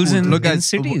शहरों के schools स्कूल in- थे. Look, guys,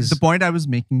 cities. the point I was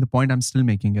making, the point I'm still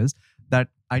making is that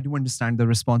I do understand the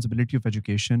responsibility of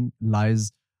education lies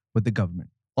with the government,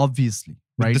 obviously,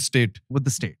 With right? the state. With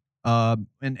the state.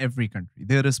 In every country,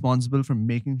 they're responsible for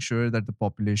making sure that the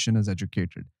population is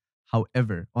educated.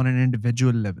 However, on an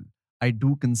individual level, I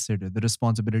do consider the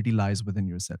responsibility lies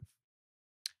within yourself.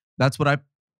 That's what I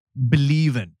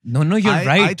believe in. No, you're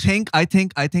right.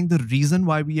 I think the reason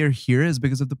why we are here is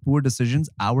because of the poor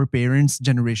decisions our parents'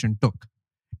 generation took.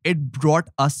 It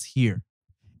brought us here.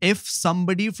 If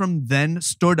somebody from then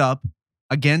stood up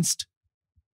against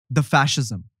the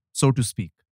fascism, so to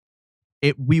speak,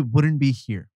 we wouldn't be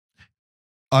here.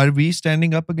 Are we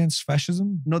standing up against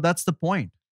fascism? No, that's the point.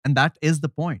 And that is the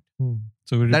point.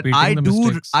 So we're That repeating I the do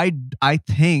mistakes. I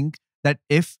think that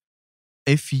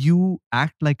if you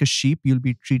act like a sheep, you'll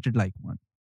be treated like one.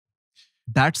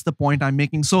 That's the point I'm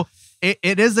making. So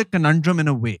it is a conundrum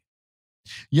in a way.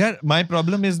 Yeah, my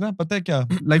problem is na, pata hai kya?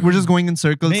 Like we're just going in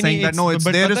circles नहीं, saying that no, it's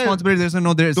but their पता है- responsibility. There's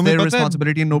no, it's तुम्हें their पता है-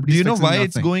 responsibility and Do nobody's you know fixing why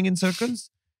it's nothing. going in circles?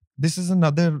 This is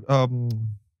another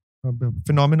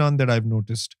phenomenon that I've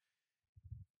noticed.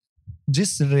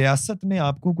 जिस रियासत ने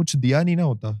आपको कुछ दिया नहीं ना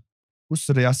होता, उस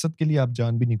रियासत के लिए आप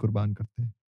जान भी नहीं कुर्बान करते.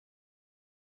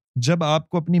 जब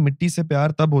आपको अपनी मिट्टी से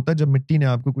प्यार तब होता है जब मिट्टी ने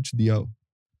आपको कुछ दिया हो.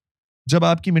 जब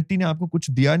आपकी मिट्टी ने आपको कुछ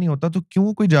दिया नहीं होता तो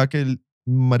क्यों कोई जाके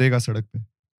मरेगा सड़क पे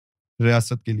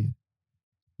रियासत के लिए.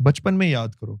 बचपन में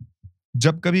याद करो,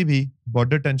 जब कभी भी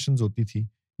बॉर्डर टेंशंस होती थी,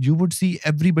 you would see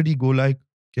everybody go like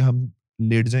कि हम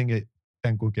लेट जाएंगे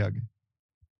टैंकों के आगे.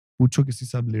 पूछो किसी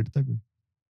से, अब लेटता कोई?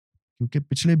 क्योंकि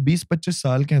पिछले 20-25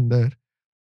 साल के अंदर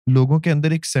लोगों के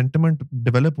अंदर एक सेंटिमेंट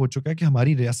डेवलप हो चुका है कि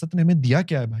हमारी रियासत ने हमें दिया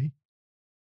क्या है भाई.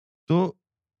 तो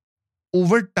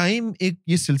ओवर टाइम एक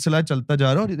ये सिलसिला चलता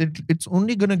जा रहा है और it's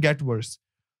only gonna get worse.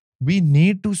 We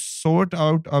need to sort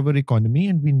out our economy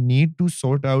and we need to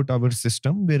sort out our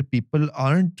system where people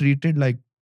aren't treated like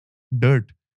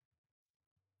dirt.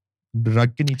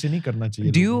 Rug के नीचे नहीं करना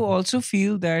चाहिए. Do you लोगों को. also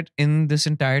feel that in this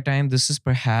entire time, this is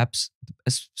perhaps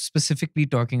specifically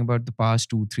talking about the past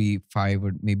 2, 3, 5,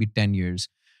 or maybe 10 years,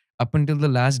 up until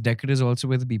the last decade is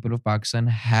also where the people of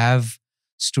Pakistan have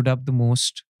stood up the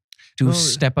most to No,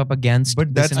 step up against.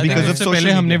 but this that's entire- because of उससे social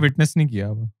पहले हमने media. Witness नहीं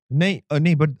किया वो.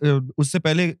 नहीं but उससे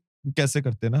पहले कैसे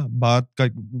करते ना बात का,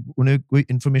 उन्हें कोई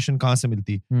इन्फॉर्मेशन कहाँ से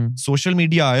मिलती. सोशल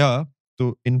मीडिया आया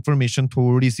तो इन्फॉर्मेशन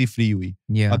थोड़ी सी फ्री हुई.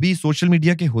 Yeah. अभी सोशल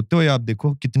मीडिया के होते हुए आप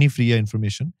देखो कितनी फ्री है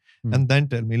information. And then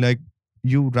tell me like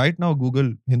you right now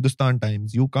Google Hindustan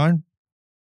times, you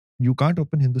can't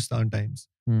open Hindustan times.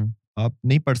 आप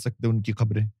नहीं पढ़ सकते उनकी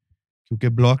खबरें क्योंकि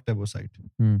ब्लॉक्ड है वो साइट.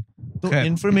 तो खैर.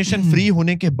 इन्फॉर्मेशन फ्री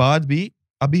होने के बाद भी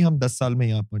अभी हम 10 साल में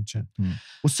यहाँ पहुंचे हैं.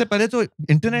 उससे पहले तो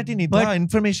इंटरनेट ही नहीं था,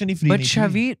 इन्फॉर्मेशन ही फ्री But नहीं थी.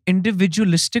 Shavi,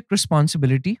 individualistic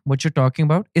responsibility, what you're talking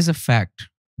about, is a fact.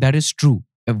 That is true.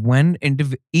 When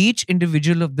each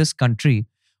individual of this country,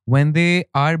 when they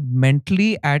are mentally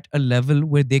at a level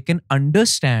where they can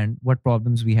understand what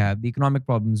problems we have, the economic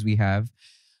problems we have,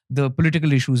 the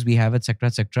political issues we have,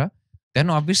 etc.,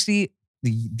 then obviously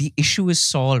the issue is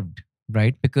solved,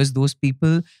 right? Because those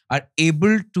people are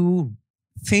able to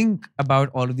think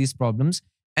about all of these problems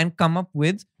and come up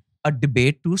with a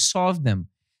debate to solve them.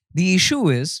 The issue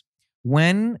is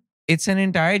when it's an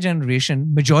entire generation,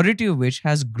 majority of which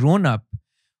has grown up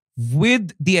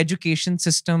with the education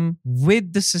system,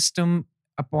 with the system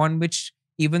upon which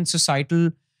even societal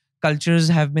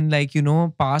cultures have been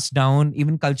passed down,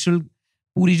 even cultural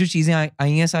पूरी जो चीजें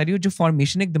आई हैं सारी, जो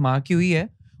formation एक दिमाग की हुई है,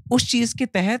 उस चीज के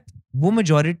तहत वो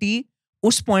मेजॉरिटी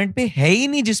उस पॉइंट पे है ही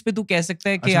नहीं जिस पे तू कह सकता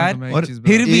है कि अच्छा, यार तो मैं एक और चीज़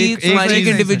फिर बताता भी एक तुम्हारी एक चीज़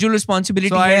है। इंडिविजुअल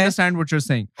रिस्पॉन्सिबिलिटी हूँ. So I है. understand what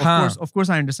you're saying. हाँ. Of course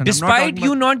I understand. I'm not Despite talking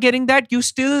you about not getting that,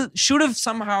 you still should have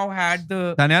somehow had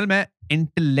the. Daniel, मैं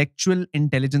intellectual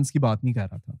intelligence की बात नहीं कर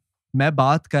रहा था. मैं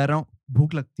बात कर रहा हूँ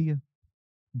भूख लगती है,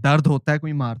 दर्द होता है,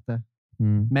 कोई मारता है.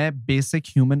 मैं बेसिक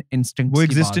ह्यूमन इंस्टिंक्ट्स वो की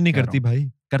एग्जिस्ट बात ही नहीं कर रहा करती हूँ.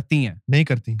 भाई, करती हैं, नहीं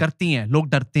करती. करती हैं. लोग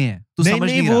डरते हैं. तू नहीं समझ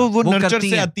नहीं, नहीं रहा. वो नर्चर करती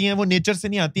से हैं. आती हैं, वो नेचर से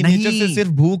नहीं आती. नहीं. नेचर से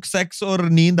सिर्फ भूख, सेक्स और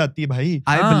नींद आती है भाई.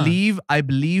 I हाँ. believe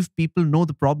people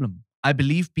know the problem. I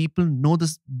believe people know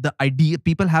this, the idea.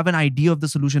 People have an idea of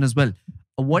the solution as well.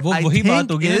 What वो I वही think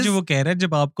बात होगी ना is, जो वो कह रहा है,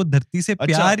 जब आपको धरती से अच्छा,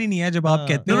 प्यार ही नहीं है, जब आप हाँ.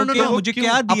 कहते No, हो no, no, कि no, मुझे क्यों?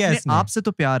 क्या दिया अपने इसने. आप से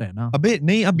तो प्यार है ना. अबे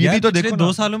नहीं, अब ये यार, भी तो पिछले देखो 2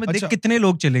 ना. सालों में देख अच्छा, कितने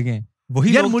लोग चले गए.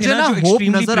 वही यार, लोग मुझे थे ना ना जो hope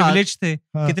एक्सट्रीमली नजर आ- प्रिविलेज थे.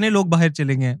 हाँ. कितने लोग बाहर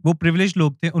चले गए. वो प्रिविलेज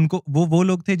लोग थे, उनको वो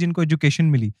लोग थे जिनको एजुकेशन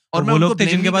मिली, और और मैं वो उनको लोग थे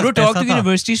blame जिनके नहीं पास Bro, talk पैसा to था.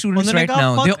 university students उन्होंने right कहा,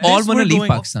 now. "Fuck They all this, want to we're leave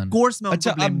doing-" Pakistan. Of course मैं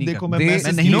अच्छा, उनको blame अब नहीं देखो, करता. मैं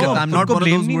मैं नहीं you know, करता. I'm not उनको one of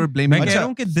blame those who नहीं- are blaming. मैं कह अच्छा. रहा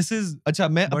हूँ कि this is अच्छा,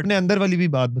 मैं But- अपने अंदर वाली भी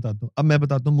बात बताता हूँ. अब मैं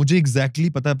बताता हूँ, मुझे एग्जैक्टली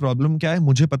पता है प्रॉब्लम क्या है,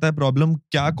 मुझे पता है प्रॉब्लम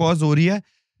क्या कॉज हो रही है.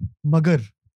 मगर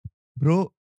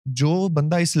ब्रो, जो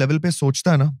बंदा इस लेवल पे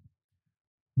सोचता है ना,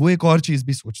 वो एक और चीज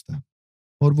भी सोचता है.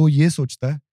 और वो ये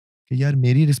सोचता है कि यार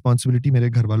मेरी रिस्पॉन्सिबिलिटी मेरे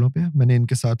घर वालों पे है, मैंने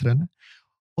इनके साथ रहना है.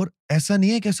 और ऐसा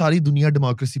नहीं है कि सारी दुनिया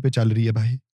डेमोक्रेसी पे चल रही है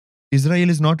भाई. Israel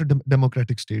is not a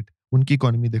democratic state. उनकी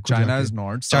इकोनॉमी देखो China जाके. is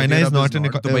not. China Saudi is Arabia not is an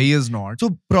not. eco- Dubai is not. तो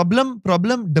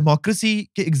प्रॉब्लम डेमोक्रेसी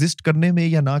के एग्जिस्ट करने में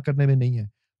या ना करने में नहीं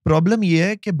है. प्रॉब्लम ये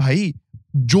है कि भाई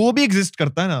जो भी एग्जिस्ट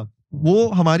करता है ना, वो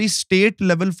हमारी स्टेट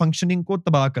लेवल फंक्शनिंग को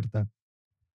तबाह करता है.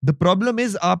 द प्रॉब्लम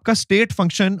इज आपका स्टेट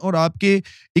फंक्शन और आपके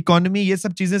इकोनॉमी ये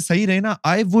सब चीजें सही रहे ना.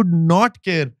 I would not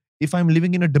care if I'm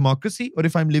living in a democracy or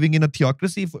if I'm living in a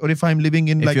theocracy or if I'm living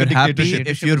in If like a you're happy, dictatorship.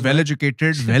 if you're well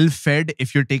educated, well fed, if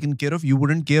you're taken care of, you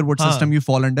wouldn't care what हाँ. system you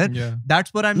fall under. Yeah.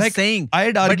 That's what I'm Like, saying.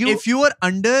 I'd But argue, if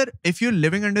you're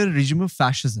living under a regime of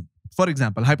fascism, for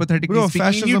example, hypothetically bro, speaking,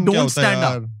 and you fascism क्या don't होता है stand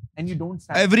यार? up, and you don't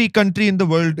stand up. Every country in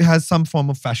the world has some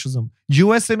form of fascism.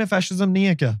 USA में fascism नहीं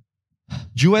है क्या?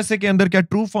 USA के अंदर क्या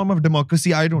true form of democracy?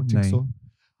 I don't think नहीं. so.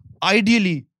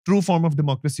 Ideally, true form of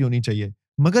democracy होनी चाहिए.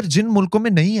 मगर जिन मुल्कों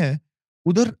में नहीं है,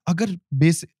 उधर अगर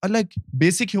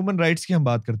बेसिक ह्यूमन राइट्स की हम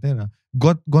बात करते हैं ना,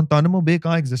 गुआंतानामो बे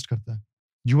कहाँ एग्जिस्ट करता है?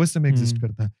 यूएसए में एग्जिस्ट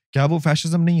करता है. क्या वो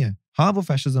फैशिज्म नहीं है? हाँ, वो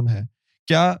फैशिज्म है.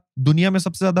 क्या दुनिया में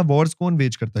सबसे ज्यादा वॉर्स कौन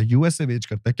वेज करता है? यूएसए वेज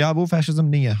करता है. क्या वो फैशिज्म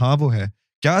नहीं है? हाँ, वो है.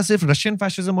 क्या सिर्फ रशियन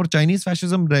फैशिज्म और चाइनीज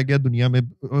फैशिज्म रह गया दुनिया में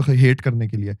हेट करने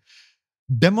के लिए?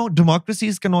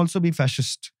 Democracies can also be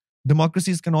fascist.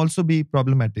 Democracies can also be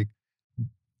problematic.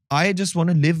 I just want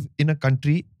to live in a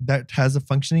country that has a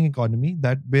functioning economy,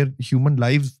 that where human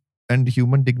lives and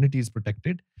human dignity is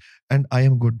protected, and I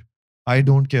am good. I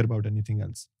don't care about anything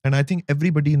else. And I think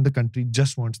everybody in the country just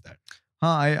wants that.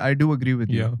 हाँ, I do agree with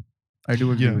you. Yeah. I do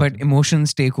agree Yeah. with But you.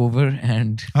 emotions take over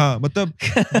and हाँ, मतलब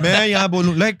मैं यहाँ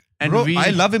बोलूँ, like, And bro, we-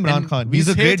 I love Imran and Khan. we He's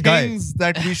a say great guy. things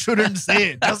that we shouldn't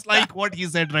say, just like what he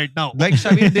said right now. Like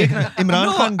Shabir, देख रहा है, Imran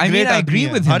No, Khan I mean, great I आदमी agree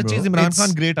है. with him, her bro. चीज Imran It's-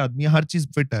 Khan great आदमी है, हर चीज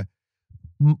fit है.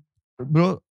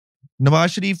 Bro, नवाज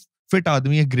शरीफ फिट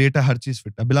आदमी है, ग्रेट है, हर चीज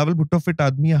फिट है. बिलावल भुट्टो फिट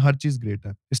आदमी है, हर चीज ग्रेट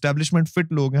है. एस्टेब्लिशमेंट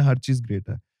फिट लोग हैं, हर चीज ग्रेट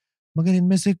है. मगर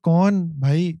इनमें से कौन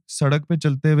भाई सड़क पे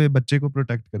चलते हुए बच्चे को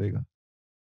प्रोटेक्ट करेगा?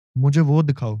 मुझे वो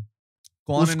दिखाओ.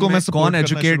 कौन उसको इनमें- मैं support कौन करना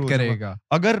शुरू एजुकेट हो जाऊंगा.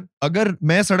 करेगा? अगर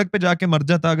मैं सड़क पे जाके मर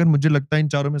जाता, अगर मुझे लगता है इन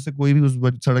चारों में से कोई भी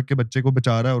उस सड़क के बच्चे को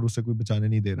बचा रहा है और उसे कोई बचाने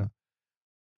नहीं दे रहा,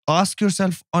 आस्क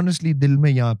योरसेल्फ ऑनेस्टली, दिल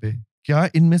में यहाँ पे, क्या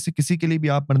इनमें से किसी के लिए भी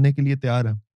आप मरने के लिए तैयार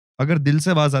हैं? अगर दिल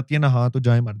से आवाज आती है ना, हाँ, तो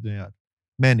जाए मर जाए यार.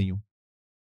 मैं नहीं हूं.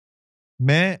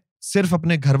 मैं सिर्फ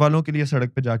अपने घर वालों के लिए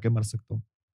सड़क पे जाके मर सकता हूँ,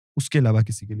 उसके अलावा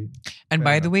किसी के लिए नहीं. and Fair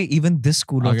by enough. the way, even this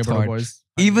school of आगे बढ़ो, thought,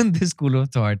 boys. even this school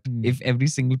of thought, Hmm. if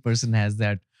every single person has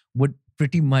that, would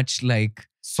pretty much like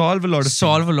Solve a lot of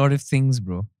solve things. a lot of things,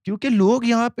 bro. क्योंकि लोग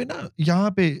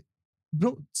यहाँ पे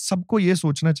bro, सबको ये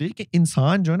सोचना चाहिए कि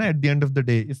इंसान जो है ना, at the end of the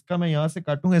day, इसका मैं यहाँ से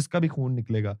काटूंगा, इसका भी खून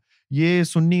निकलेगा. ये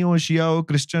सुन्नी हो, शिया हो,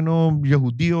 क्रिश्चियन हो,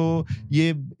 यहूदी हो,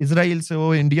 ये इजराइल से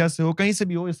हो, इंडिया से हो, कहीं से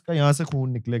भी हो, इसका यहाँ से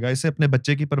खून निकलेगा. इसे अपने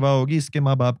बच्चे की परवाह होगी, इसके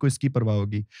माँ बाप को इसकी परवाह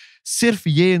होगी. सिर्फ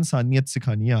ये इंसानियत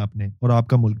सिखानी है आपने, और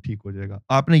आपका मुल्क ठीक हो जाएगा.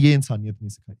 आपने ये इंसानियत नहीं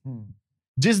सिखाई.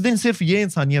 जिस दिन सिर्फ ये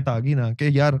इंसानियत आ गई ना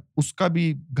कि यार उसका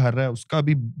भी घर है, उसका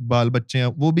भी बाल बच्चे हैं,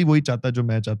 वो भी वही चाहता है जो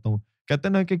मैं चाहता हूँ. कहते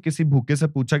हैं ना कि किसी भूखे से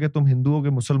पूछा कि तुम हिंदू हो कि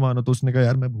मुसलमान हो, तो उसने कहा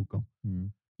यार मैं भूखा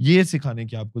हूँ. ये सिखाने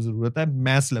की आपको जरूरत है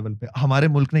मैस लेवल पे. हमारे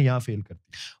मुल्क ने यहाँ फेल कर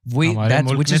दिया. Wait, हमारे that's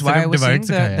मुल्क which ने is why I सिर्फ was saying divide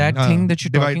सिखाया है. that हाँ, thing that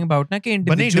you're divide- talking about ना कि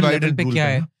बने individual divide level and पे rule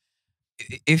क्या करना.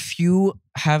 है. If you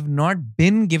have not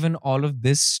been given all of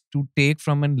this to take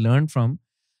from and learn from,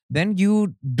 then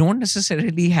you don't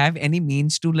necessarily have any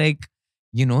means to, like,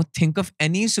 you know, think of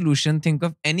any solution, think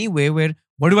of any way where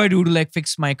what do I do to like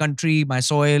fix my country, my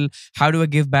soil? How do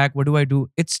I give back? What do I do?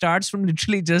 It starts from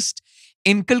literally just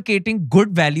inculcating good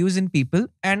values in people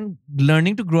and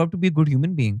learning to grow up to be a good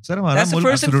human being. Sir, हमारा That's the मुल्क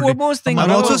first and absolutely. foremost thing. I've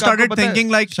हमारा also मुल्क started आपको पता है,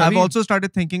 thinking like I've Shabir, also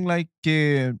started thinking like कि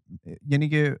यानी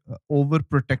कि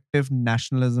overprotective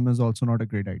nationalism is also not a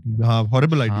great idea. हाँ,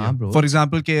 horrible idea. हाँ, bro. For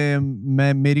example कि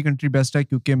मैं मेरी country best है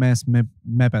क्योंकि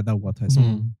मैं पैदा हुआ था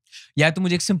इसमें. या तो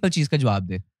मुझे एक सिंपल चीज का जवाब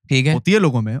दे, ठीक है? होती है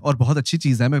लोगों में और बहुत अच्छी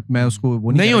चीज है, मैं उसको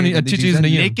वो नहीं कह रहा होनी, कि गंदी अच्छी चीज है,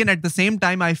 नहीं है. लेकिन at the same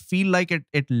time I feel like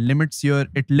it limits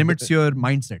your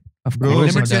mindset. Of Bro, course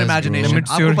it limits it your does, bro. imagination.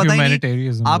 Limits आपको your पता ही नहीं,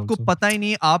 humanitarianism आपको also. पता ही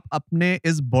नहीं आप अपने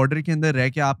इस बॉर्डर के अंदर रह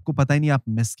के आपको पता ही नहीं आप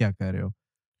मिस क्या कर रहे हो.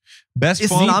 Best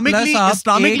form.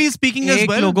 Islamically speaking as एक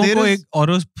well, लोगों there को is- एक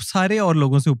और सारे और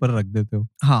लोगों से ऊपर रख देते हो.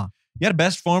 हाँ, यार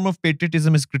best form of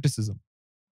patriotism is criticism.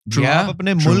 True. आप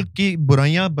अपने मुल्क की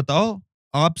बुराइयां बताओ,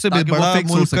 आपसे भी ताकि वो बड़ा fix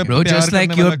हो मुल्क का सके. Bro, प्यार just like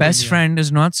करने your वाला कोई best नहीं है. friend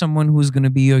is not someone who's going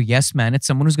to be your yes man. It's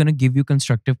someone who's going to give you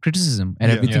constructive criticism at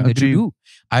Yeah. everything Yeah. that you do.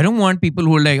 I don't want people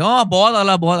who are like, oh, बहुत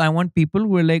आला बहुत. I want people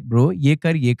who are like, bro, ये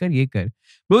कर, ये कर, ये कर.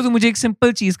 Bro, तू मुझे एक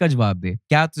simple चीज का जवाब दे.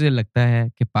 क्या तुझे लगता है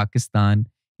कि पाकिस्तान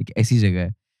एक ऐसी जगह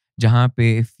है जहाँ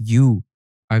पे if you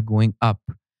are going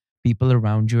up, people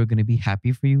around you are going to be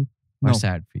happy for you or No.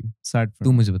 sad for you? sad for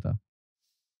तू मुझे बता.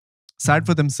 sad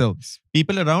for themselves.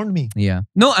 People around me. Yeah.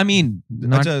 No, I mean,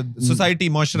 not, अच्छा, society,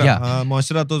 माशरा. Yeah. हाँ,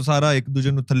 माशरा तो सारा एक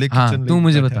दूसरे ਨੂੰ थल्ले हाँ, खींचन तू ਲਈ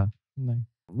मुझे बैठा है.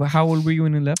 बता. How old were you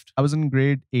when you left? I was in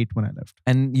grade 8 when I left.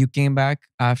 And you came back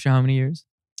after how many years?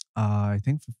 I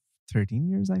think for 13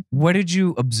 years I think. What did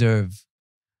you observe?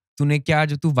 तूने क्या,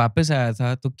 जब तू वापस आया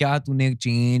था तो क्या तूने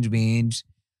चेंज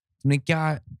तूने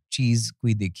क्या चीज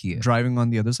कोई देखी है? Driving on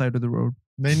the other side of the road.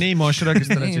 नहीं नहीं माशरा किस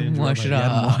तरह नहीं, change हुआ भाई? माशरा।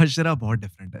 यार मुआशरा बहुत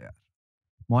different है यार.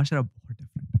 मुआशरा बहुत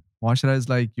different है. मुआशरा is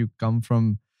like you come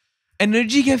from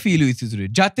energy क्या फील हुई थी तुझे?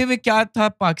 जाते हुए क्या था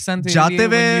पाकिस्तान से?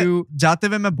 जाते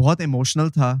हुए मैं बहुत इमोशनल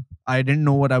था. I didn't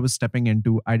know what I was stepping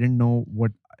into. I didn't know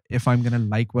what if I'm gonna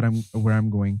like where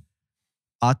I'm going.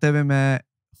 आते हुए मैं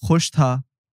खुश था.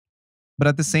 But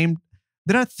at the same,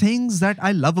 there are things that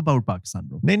I love about Pakistan,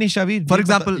 bro. नहीं नहीं Shavir, For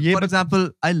example,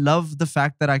 I love the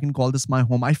fact that I can call this my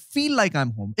home. I feel like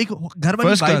I'm home. एक घर वाली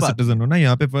first vibe class आती है. Citizen हो ना,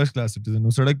 यहाँ पे फर्स्ट क्लास सिटीजन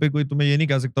हो. सड़क पे कोई तुम्हें ये नहीं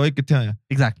कह सकता ओए किथे आया,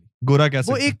 Exactly. गोरा कह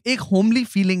वो सकता. एक होमली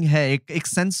फीलिंग है, एक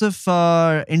सेंस ऑफ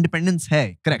इंडिपेंडेंस है.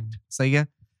 करेक्ट, सही है.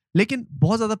 लेकिन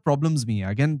बहुत ज्यादा प्रॉब्लम्स भी हैं.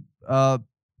 अगेन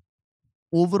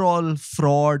ओवरऑल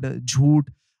फ्रॉड, झूठ,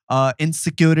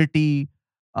 इनसिक्योरिटी,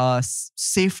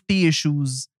 सेफ्टी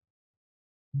इश्यूज,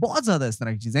 बहुत ज्यादा इस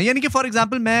तरह की चीजें. यानी कि फॉर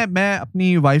एग्जांपल मैं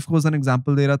अपनी वाइफ को एज एन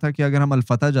एग्जांपल दे रहा था कि अगर हम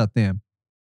अलफता जाते हैं,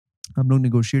 हम लोग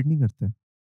निगोशिएट नहीं करते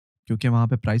क्योंकि वहां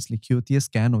पे प्राइस लिखी होती है,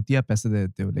 स्कैन होती है, आप पैसे दे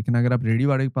देते हो. लेकिन अगर आप रेडी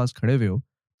वाले के पास खड़े हुए हो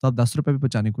तो आप 10 रुपए भी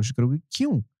बचाने की कोशिश करोगे.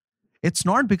 क्यों? It's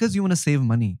not because you want to save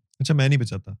money. अच्छा मैं नहीं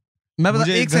बचाता. मैं बता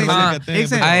मुझे एक घर वाले सेकंड, कहते हैं, एक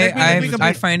second.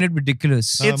 I find it ridiculous.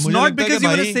 It's मुझे not लगता है because कि you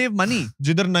want to भाई, save money.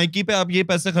 जिधर नाइकी पे आप ये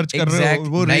पैसे खर्च कर रहे हो,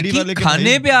 Exact. वो रेडी Nike वाले के खाने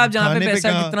भाई, पे आप जहाँ पे खाने पे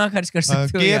पैसा कहाँ- कितना खर्च कर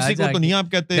सकते हो KFC को तो नहीं आप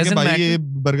कहते कि Doesn't भाई matter. ये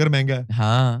बर्गर महंगा है.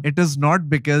 हाँ. It is not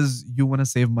because you want to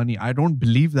save money. I don't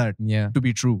believe that Yeah. to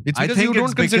be true. It's I because think you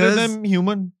don't it's consider because them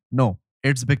human. no,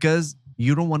 it's because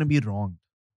you don't want to be wronged.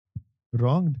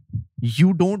 Wronged. You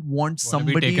don't want Want to be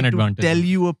somebody taken to advantage tell of,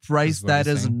 you a price is what that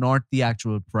he's is saying. not the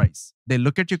actual price. They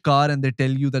look at your car and they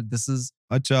tell you that this is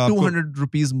अच्छा आपको 200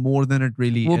 rupees more than it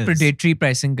really वो is. predatory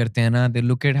pricing करते हैं ना. They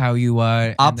look at how you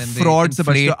are. आप and then they fraud से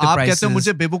बचते हो. inflate the आप कहते हो prices.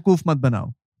 मुझे बेवकूफ मत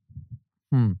बनाओ.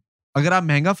 हम्म. अगर आप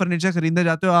महंगा फर्नीचर खरीदने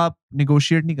जाते हो, आप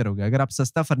निगोशिएट नहीं करोगे. अगर आप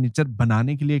सस्ता फर्नीचर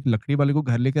बनाने के लिए एक लकड़ी वाले को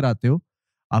घर लेकर आते हो,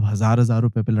 आप हजार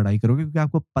रुपए पे लड़ाई करोगे क्योंकि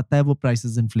आपको पता है वो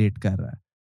प्राइसेस इन्फ्लेट कर रहा है.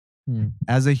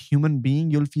 As a human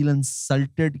being you'll feel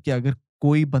insulted कि अगर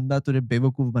कोई बंदा तुझे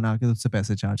बेवकूफ बना के तुझसे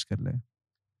पैसे चार्ज कर ले.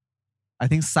 I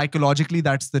think psychologically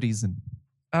that's the reason.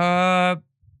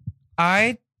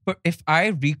 If I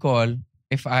recall,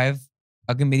 if I've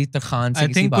अगर मेरी तखान से I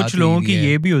किसी think बात कुछ लोगों हुई की है,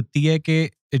 ये भी होती है कि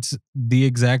it's the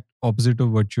exact opposite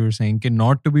of what you're saying, कि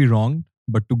not to be wronged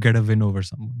but to get a win over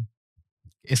someone.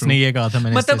 इसने ये कहा था,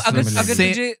 मैंने मतलब इससे अगर मिला। अगर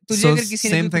Say- तुझे so अगर किसी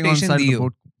ने same कोई thing on quotation side of the the हो,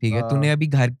 boat. ठीक है, तूने अभी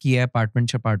घर किया है,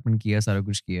 अपार्टमेंट किया, सारा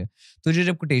कुछ किया है, तुझे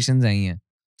जब कोटेशंस आई हैं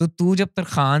तो तू जब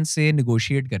तरखान से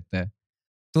निगोशिएट करता है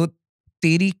तो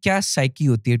तेरी क्या साइकी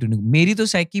होती है? मेरी तो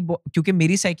साइकी, क्योंकि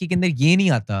मेरी साइकी के अंदर ये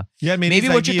नहीं आता. यार मेरी Maybe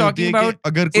what psyche you're होती talking है कि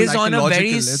about अगर कोई is on a very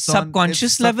Psychological, it's on- subconscious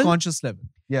it's level. Subconscious level.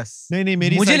 Yes. नहीं नहीं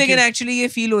मेरी मुझे psyche- लेकिन एक्चुअली ये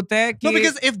फील होता है कि No,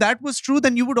 because if that was true,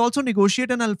 then you would also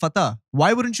negotiate an al-Fatah.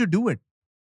 Why wouldn't you do it?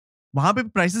 वहां पे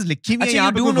प्राइसेस लिखी हुई है, अच्छा,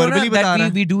 यहाँ you पे do कोई know verbally ना बता that रहा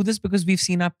है. we do this because we've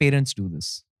seen our parents do this.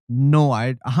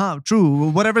 No, हाँ, true.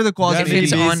 Whatever the cause यार if may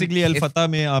it's be. on- basically if- Alfatah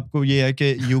में आपको ये है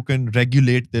कि you can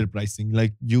regulate their pricing.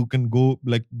 Like you can go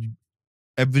like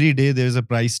every day there's a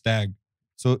price tag.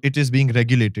 So it is being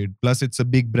regulated. Plus, it's a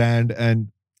big brand, and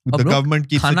the bro, government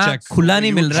keeps a खाना check खुला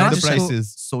नहीं मिल रहा on है the जिसको- prices.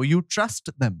 So you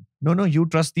trust them. No, you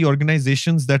trust the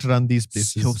organizations that run these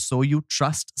places. So you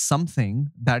trust something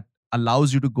that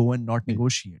allows you to go and not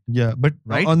negotiate. Yeah, but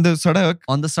Right? on the sadak,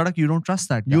 On the sadak, you don't trust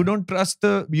that guy.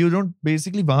 you don't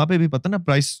basically वहाँ पे भी पता ना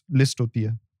price list होती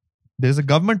है. There's a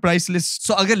government price list.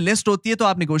 So अगर list होती है तो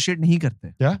आप negotiate नहीं करते.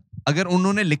 क्या? अगर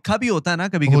उन्होंने लिखा भी होता है ना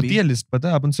कभी होती है लिस्ट, पता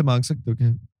है, आप उनसे मांग सकते हो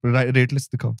कि रेट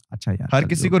लिस्ट दिखाओ. अच्छा यार. हर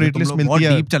किसी को रेट लिस्ट मिलती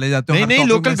है. डीप चले जाते हो. नहीं हर नहीं,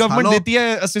 topic लोकल में गवर्नमेंट सालों- देती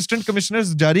है, असिस्टेंट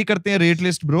कमिश्नर्स जारी करते हैं रेट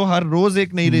लिस्ट ब्रो. हर रोज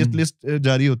एक नई रेट लिस्ट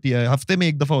जारी होती है, हफ्ते में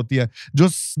एक दफा होती है,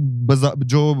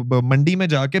 जो मंडी में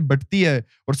जाके बटती है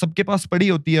और सबके पास पड़ी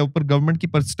होती है, ऊपर गवर्नमेंट की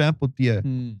पर स्टैंप होती है.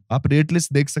 आप रेट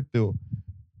लिस्ट देख सकते हो.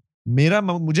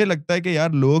 मुझे लगता है कि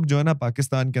यार लोग जो है ना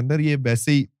पाकिस्तान के अंदर ये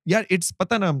वैसे ही यार, इट्स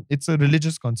पता ना, it's a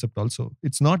religious concept also.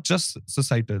 It's not just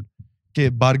societal के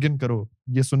बार्गेन करो,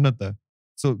 ये सुन्नत है.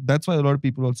 So that's why a lot of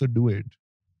people also do it.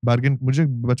 Bargain मुझे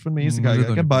बचपन में ये सिखाया मुझे गया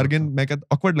तो कि नहीं बार्गेन, पता मैं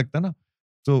कहता ऑकवर्ड लगता है ना,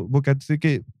 तो वो कहते थे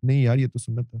कि नहीं यार ये तो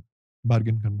सुन्नत है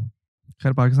बार्गेन करना.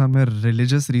 खैर पाकिस्तान में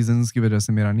रिलीजियस रीजंस की वजह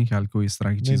से मेरा नहीं ख्याल कोई इस तरह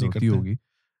की नहीं, चीज नहीं होती करते। होगी,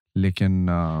 लेकिन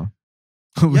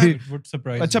It would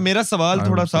surprise अच्छा me. मेरा सवाल I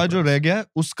थोड़ा was सा जो surprised. रह गया है,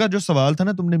 उसका जो सवाल था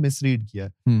ना, तुमने मिसरीड किया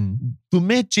है.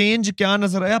 तुम्हें चेंज क्या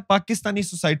नजर आया पाकिस्तानी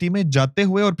सोसाइटी में जाते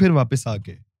हुए और फिर वापस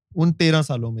आके उन 13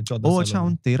 सालों में, 14 ओ सालों अच्छा, में?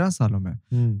 उन 13 सालों में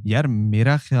हम्म, यार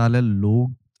मेरा ख्याल है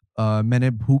लोग मैंने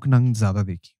भूख नंग ज्यादा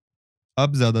देखी.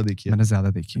 अब ज्यादा देखिए. मैंने ज्यादा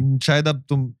देखी. शायद अब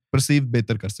तुम परसीव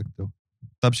बेहतर कर सकते हो.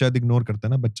 तब शायद इग्नोर करता है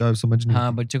ना बच्चा, समझ नहीं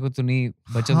हाँ, होती. बच्चे को तो नहीं,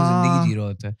 बच्चा तो हाँ. जिंदगी जी रहा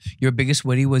होता है. Your biggest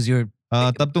worry was your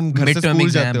हाँ, तब तुम घर से midterm स्कूल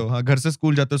exam. जाते हो. हाँ, घर से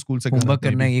स्कूल जाते हो, स्कूल से घर homework आते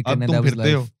हो. करना है, ये अब करना है, तुम that was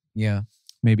फिरते हो. life.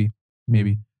 Yeah. मे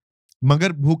बी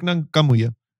मगर भूख ना कम हुई है.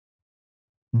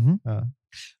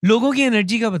 लोगों की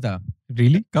एनर्जी का बता.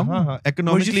 Really? Come हाँ on. हाँ,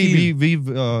 economically feel? we've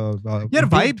यार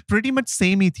improved. Vibe pretty much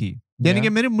same ही थी. यानी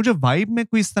Yeah. कि मुझे वाइब में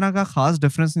कोई इस तरह का खास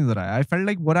डिफरेंस नहीं नजर आया. I felt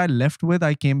like what I left with,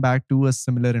 I came back to a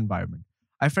similar environment.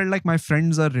 I felt like my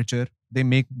friends are richer, they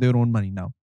make their own money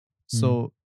now.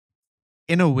 So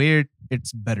in a way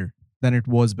it's better than it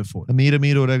was before. अमीर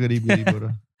अमीर हो रहा है, गरीब गरीब हो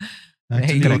रहा है.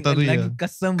 Actually होता तो ये अल्लाह है. की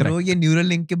कसम ब्रो, ये न्यूरल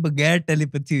लिंक के बगैर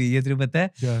टेलीपैथी हुई है, तुझे पता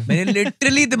है. क्या? मैंने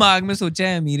लिटरली दिमाग में सोचा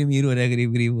है अमीर अमीर हो रहा है,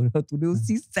 गरीब गरीब हो रहा है. तूने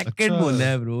उसी सेकंड अच्छा. बोला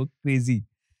है ब्रो. क्रेजी.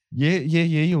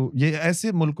 ये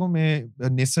ऐसे मुल्कों में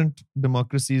नेसेंट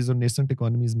डेमोक्रेसीज और नेसेंट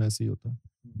इकोनॉमीज में ऐसे ही होता है.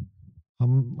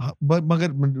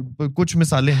 मगर कुछ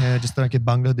मिसालें हैं जिस तरह के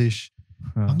Bangladesh.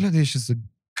 Bangladesh is a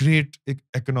great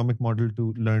economic model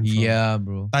to learn from. या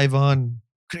bro. Taiwan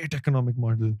great economic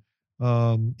model.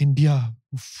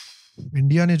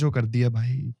 India ने जो कर दिया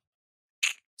भाई.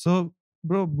 सो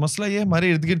ब्रो मसला ये हमारे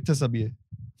इर्द गिर्द थे सब ये.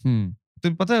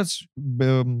 तो पता है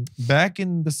back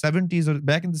in the 70s or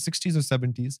back in the 60s or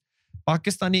 70s,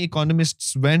 Pakistani economists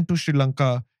went to Sri Lanka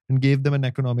and gave them an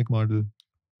economic model.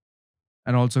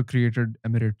 And also created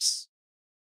Emirates.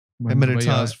 When Emirates,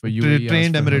 Dubai हाँ, asked for UAE,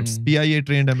 trained asked for Emirates, PIA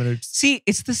trained Emirates. See,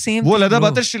 it's the same वो thing, अलग bro.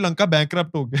 बात है, Sri Lanka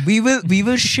bankrupt हो गया. We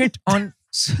will shit on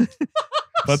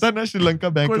पता ना Sri Lanka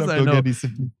bankrupt I हो गया know.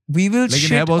 recently. we will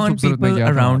लेकिन है shit बहुत on खूबसूरत, मैं people गया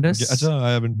था around वहाँ us. अच्छा,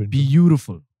 I haven't been.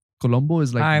 Beautiful. Colombo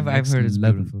is like I've next heard it's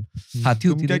level. beautiful. हाथी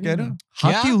तुम होती क्या देखी कह ना? रहे हो?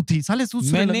 हाथी क्या? होती साले मैंने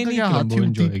श्रीलंका नहीं क्या हाथी Colombo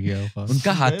होती. enjoy किया खास.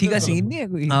 उनका हाथी का गए थे सीन Colombo. नहीं है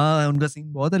कोई. हाँ उनका सीन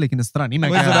बहुत है, लेकिन इस तरह नहीं. मैं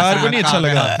वो कह रहा ज़रार को था, नहीं अच्छा कहाँ पे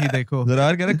लगा. हाथी देखो.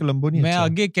 जरार कह रहा है कोलंबो नहीं मैं अच्छा.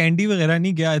 आगे कैंडी वगैरह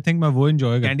नहीं गया. I think मैं वो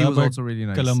enjoy Candy करता. was But also really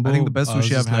nice. Colombo, I think the best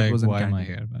sushi I've had was in why am I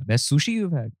Candy. here, man? Best sushi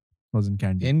you've had. Was in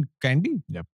Candy. In Candy?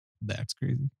 Yep. That's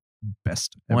crazy.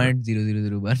 Best. ever.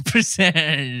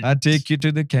 0.0001%. I take you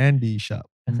to the candy shop.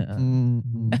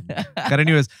 But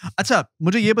anyways, अच्छा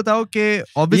मुझे ये बताओ कि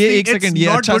obviously ये एक it's second, ये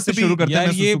not अच्छा good से to शुरू be. करते हैं, यार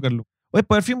मैं ये- सुसु कर लूं. ओए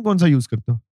परफ्यूम कौन सा यूज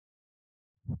करते हो?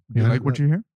 You like what you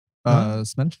hear?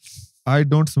 Smell? I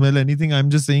don't smell anything. I'm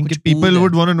just saying कुछ कि people oud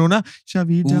would want to know ना,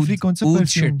 Shaveed Jaffrey कौन सा Oud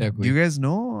परफ्यूम? shit है Do कोई. you guys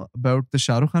know about the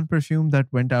Shah Rukh Khan perfume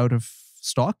that went out of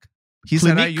stock? He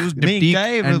said I used नहीं, क्या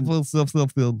है? Diptyque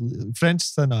and French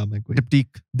सा नाम है कोई.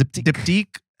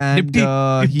 Diptyque and he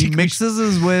Diptyque. mixes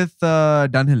it with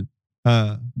Dunhill.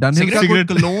 हाँ. Dunhill का कोई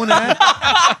Cigarette. cologne है.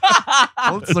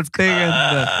 बहुत सट्टे के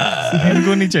अंदर.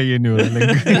 इनको नहीं चाहिए न्यूरल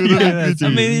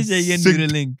हमें नहीं चाहिए Sick.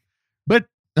 Neuralink. But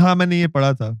हाँ मैंने ये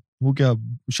पढ़ा था. वो क्या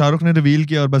शाहरुख ने रिवील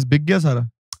किया और बस बिक गया सारा.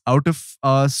 Out of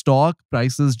stock,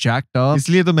 prices jacked up.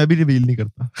 इसलिए तो मैं भी रिवील नहीं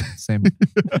करता. Same.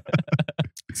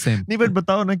 Same. नहीं बट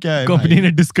बताओ ना क्या है. कंपनी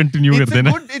ने डिसकंटिन्यू कर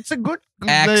देना. It's a good.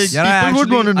 Axe. Like, Yeah, people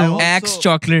would actually, want to know. I Axe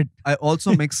chocolate. I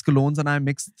also mix colognes and I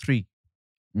mix 3.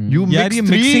 You यार ये mix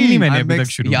मिक्सिंग three. नहीं मैंने I अभी तक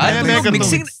mixed- शुरू यार मैं तुम करता लोग हूँ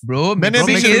मिक्सिंग mix. ब्रो मैंने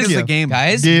अभी mixing शुरू is किया. the game.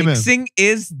 guys Game है. mixing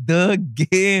is the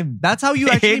game. That's how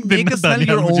you actually एक दिन make ना a smell your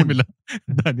दानियाल मुझे own. मिला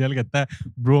दानियाल कहता है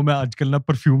ब्रो मैं आजकल ना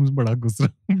परफ्यूम्स बड़ा घुस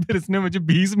रहा हूँ फिर इसने मुझे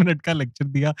 20 मिनट का लेक्चर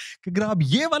दिया कि अगर आप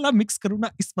ये वाला मिक्स करो ना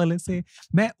इस वाले से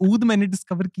मैं ऊद मैंने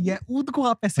डिस्कवर किया है ऊद को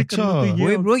आप ऐसे कर लो तो अच्छा। ये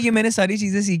ओए ब्रो ये मैंने सारी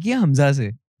चीजें सीखी है हमजा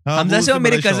से हाँ, हमजा वो से और उसे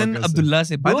मेरे बड़ा शौक कजन है उसे. अब्दुल्ला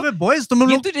से By bro the way, boys, तुम ये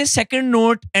लोग तुझे second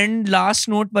note and last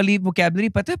note वाली वोकैबुलरी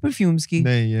पता है परफ्यूम्स की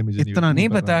नहीं ये मुझे इतना नहीं नहीं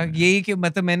पता पता। यही कि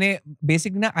मतलब मैंने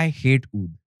बेसिक ना आई हेट ऊद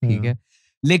ठीक है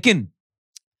लेकिन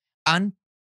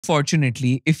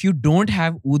unfortunately if you don't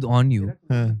have ऊद on you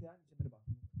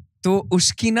तो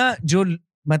उसकी ना जो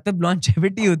मतलब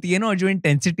लॉन्जेविटी होती है ना और जो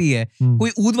इंटेंसिटी है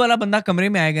कोई ऊद वाला बंदा कमरे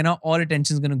में आएगा ना all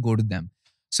attention is gonna go to them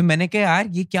so मैंने कहा यार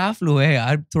ये क्या फ्लो है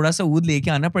यार थोड़ा सा ऊद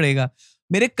लेके आना पड़ेगा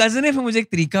मेरे कजन ने फिर मुझे एक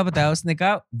तरीका बताया उसने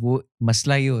कहा वो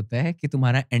मसला ये होता है कि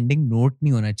तुम्हारा एंडिंग नोट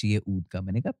नहीं होना चाहिए ऊद का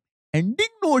मैंने कहा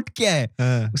एंडिंग नोट क्या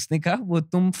है उसने कहा वो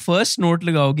तुम फर्स्ट नोट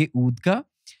लगाओगे ऊद का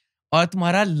और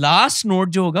तुम्हारा लास्ट नोट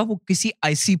जो होगा वो किसी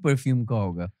आइसी परफ्यूम का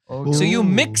होगा so you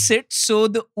mix it so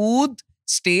the oud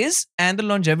stays and the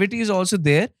longevity is also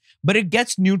there but it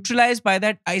gets neutralized by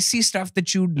that icy stuff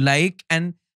that you like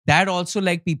and that also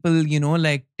like people you know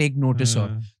like take notice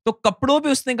of तो कपड़ों पे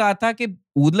उसने कहा था कि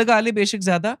ऊद लगा ले बेशक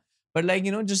ज्यादा but like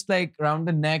you know just like around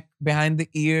the neck behind the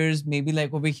ears maybe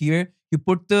like over here you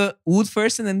put the oud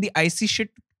first and then the icy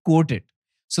shit coat it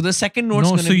so the second note's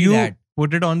no going so to be you that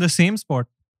put it on the same spot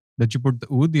that you put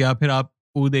the oud या फिर आप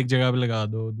ऊद एक जगह पे लगा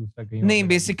दो दूसरा कहीं नहीं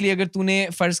बेसिकली अगर तूने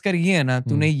फर्ज कर ये है ना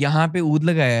तूने यहाँ पे ऊद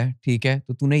लगाया है ठीक है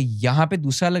तो तूने यहाँ पे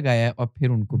दूसरा लगाया है और फिर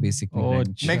उनको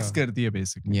बेसिकली Mix करती है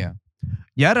basically. या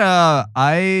यार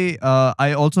I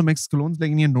also mix clones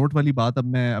लेकिन ये नोट वाली बात अब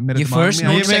मेरे ये दिमाग फर्स्ट में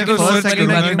आई नोट है। सेकंड First, नोट second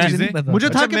वाली वाली बात चीजें- मुझे नहीं पता मुझे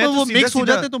था अच्छा, कि मैं वो तो मिक्स हो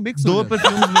सीधा- जाते तो मिक्स दो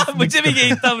परफ्यूम मुझे भी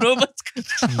यही था ब्रो बस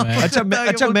अच्छा वो मैं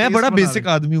taste बड़ा बना बेसिक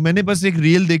आदमी हूँ मैंने बस एक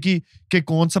रील देखी कि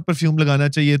कौन सा परफ्यूम लगाना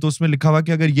चाहिए तो उसमें लिखा हुआ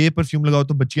कि अगर ये परफ्यूम लगाओ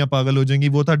तो बच्चियां पागल हो जाएंगी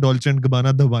वो था डॉल्चे एंड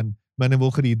गबाना द वन मैंने वो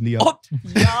खरीद लिया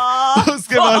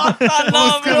उसके बाद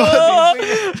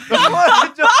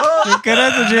कह रहा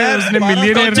है तुझे उसने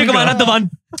मिलियनेयर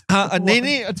हाँ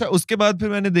नहीं अच्छा उसके बाद फिर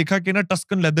मैंने देखा कि ना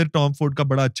टस्कन लेदर टॉम फोर्ड का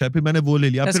बड़ा अच्छा है फिर मैंने वो ले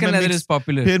लिया टस्कन लेदर इज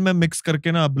पॉपुलर फिर मैं मिक्स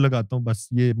करके ना अब लगाता हूँ बस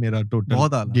ये मेरा टोटल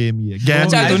बहुत आला। गेम ही है अच्छा,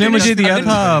 तूने actually मुझे दिया Stefan-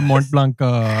 था मॉन्ट ब्लांक का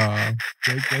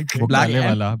वो Black काले and-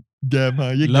 वाला गेम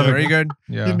हाँ ये Love गेम Very good.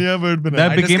 ये yeah नया वर्ड बनाया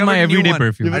that I became my discovered new everyday one.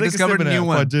 perfume I discovered a new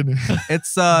one. फौजे ने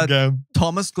It's game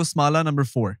Thomas Kosmala number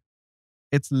 4.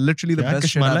 It's literally the क्या best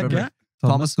shit कश्माला I've ever. क्या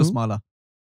Thomas Kosmala.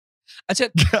 अच्छा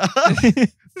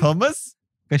Thomas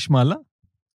कश्माला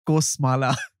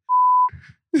Kosmala.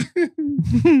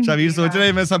 Shabir सोच रहे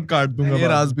हैं मैं सब काट दूंगा ये बाद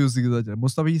राज में। भी उसी के साथ है।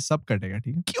 मुस्तफा ये सब कटेगा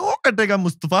ठीक है क्यों कटेगा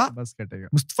मुस्तफा बस कटेगा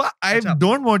मुस्तफा आई अच्छा।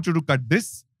 Don't want you to cut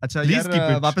this अच्छा Please यार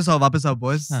keep it. वापस आओ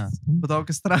बॉयज हाँ। बताओ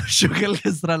किस तरह शुगल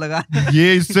किस तरह लगा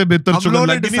ये इससे बेहतर हम शुगर लोगों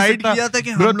ने लग ही नहीं डिसाइड सकता किया था कि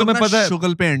हम Bro, लोग तुम्हें ना पता है-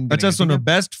 शुगल पे एंड अच्छा सुनो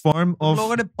बेस्ट फॉर्म हम ऑफ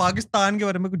लोगों ने पाकिस्तान के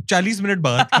बारे में कुछ 40 मिनट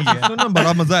बात की है सुनो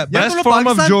बड़ा मजा है यार बेस्ट फॉर्म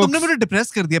ऑफ तुमने जोक्स मुझे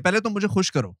डिप्रेस कर दिया पहले तो मुझे खुश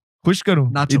करो खुश करूं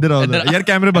नाचो। इधर आओ जरा। यार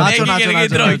कैमरे बंद नाचो, नाचो, नाचो,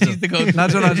 इधर आओ, नाचो। चीज़ दिखाओ।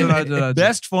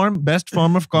 नाचो best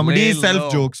form of comedy Lay self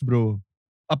low. Jokes bro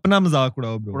अपना मजाक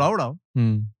उड़ाओ ब्रो उड़ाओ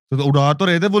तो उड़ा तो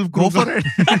रहे थे wolf Go crew for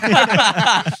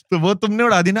it. तो वो तुमने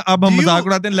उड़ा दी ना अब हम Do you- मजाक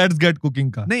उड़ाते हैं लेट्स गेट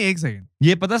कुकिंग का नहीं एक सेकंड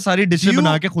ये पता सारी डिशें Do you-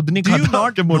 बना के खुद नहीं Do you खाता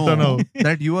not कि मोटा ना know हो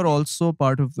that you are also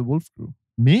part of the wolf crew?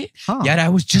 मी हाँ यार I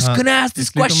was just हाँ, gonna ask this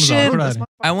इसलिए तो मजाक question उड़ा रहे हैं।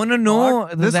 I want to know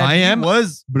This that I am-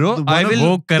 was bro, the one I of will- वो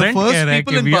the current first कह रहा है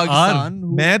people कि in we are- Pakistan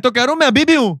who- मैं तो कह रहा हूँ मैं अभी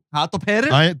भी हूँ हाँ तो फिर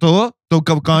तो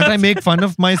can't I make fun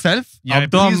of my self अब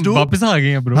तो please हम do. वापस आ गए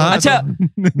हैं ब्रो हाँ, अच्छा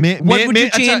What would you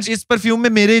अच्छा change? इस परफ्यूम में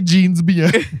मेरे जीन्स भी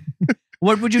हैं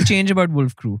what would you change about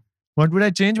Wolf Crew What would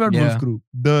I change about Yeah. Wolf Crew?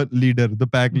 The leader, the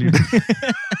pack leader,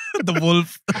 the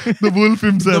wolf the wolf the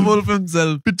himself. wolf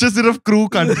himself पीछे सिर्फ crew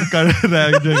कर रह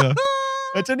जाएगा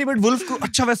अच्छा नहीं बट वुल्फ क्रू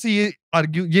अच्छा वैसे ये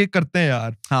आर्ग्यू ये करते हैं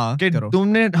यार हाँ कि करो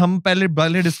तुमने हम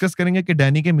पहले डिस्कस करेंगे कि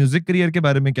डैनी के म्यूजिक करियर के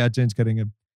बारे में क्या चेंज करेंगे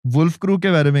वुल्फ क्रू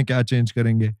के बारे में क्या चेंज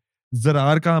करेंगे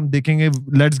जरार का हम देखेंगे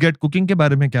लेट्स गेट कुकिंग के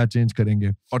बारे में क्या चेंज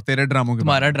करेंगे और तेरे ड्रामों के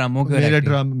तुम्हारा ड्रामों का मेरे acting.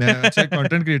 ड्रामा मैं अच्छा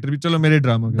कंटेंट क्रिएटर भी चलो मेरे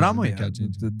ड्रामा ड्रामो क्या यार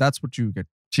change that's what you get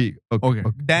ठीक okay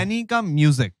ओके Danny का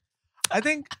music I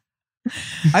think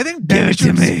Give Danny it to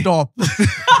should me. stop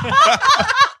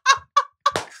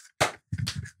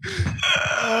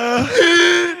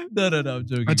no I'm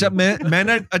joking अच्छा मैं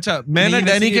ना नहीं, वैसे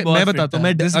डैनी ये के बहुत मैं fit बताता हूँ था.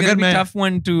 मैं This is अगर gonna be मैं tough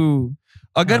one to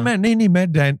अगर हाँ. मैं नहीं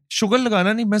मैं शुगर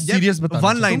लगाना नहीं मैं सीरियस बता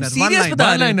one liner तुम serious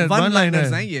बता रहे हो? one liner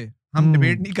liners हैं ये हम हम्म।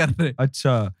 डिबेट नहीं कर रहे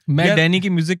अच्छा मैं यार- डैनी की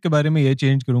म्यूजिक के बारे में ये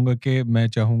चेंज करूंगा कि मैं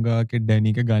चाहूंगा कि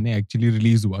डैनी के गाने एक्चुअली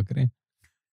रिलीज हुआ करें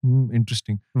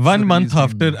interesting 1 month release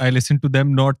after I listened to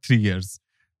them, not 3 years.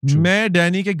 मैं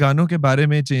डैनी के गानों के बारे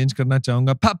में चेंज करना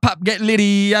चाहूंगा. Pop pop get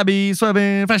litty, अभी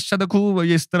swimming fresh the cool,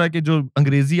 ये इस तरह के जो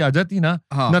अंग्रेजी आ जाती ना,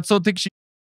 हाँ. not so thick shit.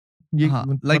 ये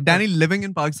like Danny living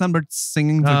in Pakistan but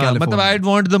singing for हाँ, California. मतलब I'd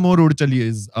want the more उड़ चलिए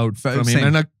is out from him. Same.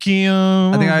 And I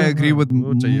think I agree with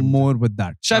वो चाहिए मुझे. more with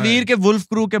that. शबीर के wolf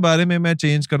crew के बारे में मैं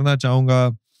चेंज करना चाहूंगा.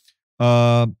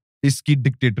 इसकी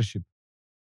dictatorship.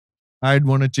 I'd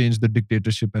want to change the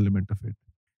dictatorship element of it.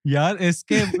 यार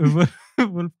इसके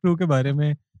वुल्फ क्रू के बारे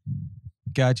में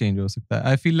क्या चेंज हो सकता है?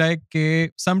 आई फील लाइक के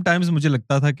समटाइम्स मुझे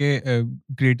लगता था कि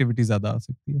क्रिएटिविटी ज्यादा आ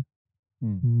सकती है.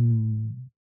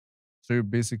 So you're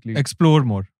basically explore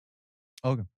more.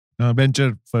 okay. Venture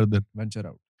further. Venture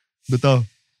out. बताओ.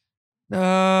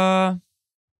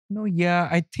 No, yeah,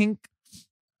 I think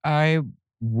I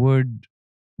would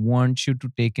want you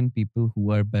to take in people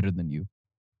who are better than you.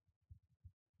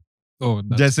 Oh,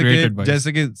 that's great advice.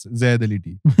 जैसे कि ज़ैद Ali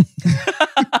T.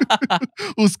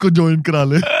 उसको join करा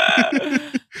ले.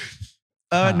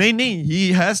 नहीं, he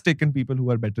has taken people who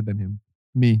are better than him.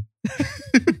 Me.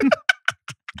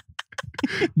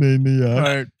 नहीं यार.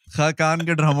 Alright. Khaqan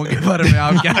के ड्रामों के बारे में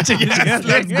आप क्या चाहिए?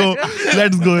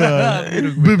 Let's go यार.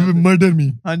 Murder me.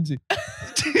 हाँ जी.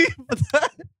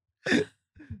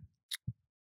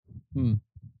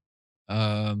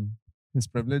 His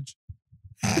privilege.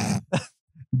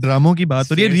 ड्रामों की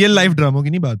बात हो रही है, रियल लाइफ ड्रामों की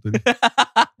नहीं बात हो रही.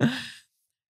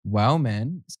 Wow, man.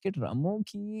 इसके ड्रामों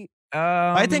की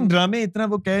आई थिंक ड्रामे इतना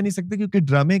वो कह नहीं सकते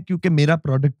क्योंकि मेरा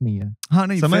प्रोडक्ट नहीं है. हाँ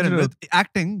नहीं समझ fair रहे हो? enough.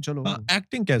 Acting चलो.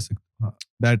 एक्टिंग कह सकते. हाँ,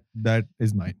 that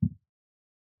is mine.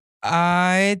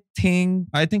 I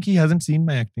think he hasn't seen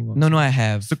my acting also. no, I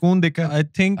have. सुकून देखा. I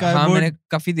think I हाँ, would मैंने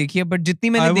काफी देखी है, but जितनी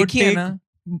I मैंने would देखी है take ना,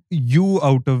 you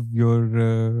out of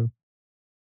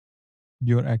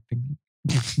your acting.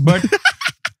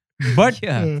 But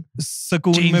yeah.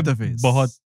 सुकून Change में the face.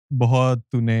 बहुत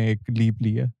तूने एक लीप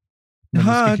लिया.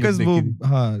 हाँ, because वो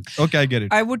हाँ. Okay, I get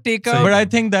it. I would take But a I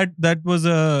think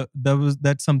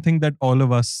that's something that all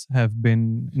of us have been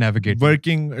navigating.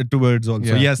 Working towards also.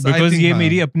 Yeah. Yes, I Because think ये हाँ.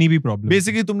 मेरी अपनी भी प्रॉब्लम.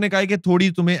 बेसिकली तुमने कहा है कि थोड़ी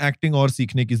तुम्हें एक्टिंग और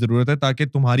सीखने की जरूरत है ताकि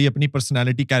तुम्हारी अपनी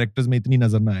पर्सनालिटी कैरेक्टर्स में इतनी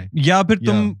नजर ना आए. या फिर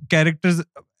तुम कैरेक्टर्स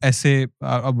ऐसे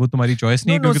अब वो तुम्हारी चॉइस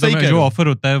नहीं है No, क्योंकि सही तुम्हें कह जो रहे हो. ऑफर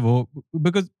होता है वो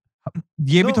बिकॉज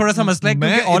ये भी No, थोड़ा सा मसला है मैं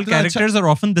क्योंकि ऑल इतना अच्छा- characters are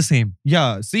often the same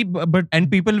Yeah, see, but and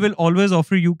people will always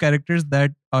offer you characters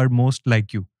that are most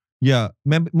like you.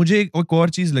 मुझे एक और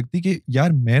चीज लगती कि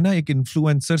यार मैं ना एक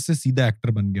इन्फ्लुएंसर से सीधा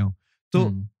एक्टर बन गया हूँ. तो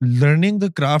लर्निंग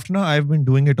द क्राफ्ट ना I have been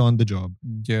doing it on the job.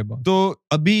 तो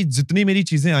अभी जितनी मेरी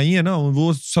चीजें आई है ना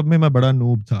वो सब में मैं बड़ा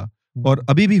नूब था और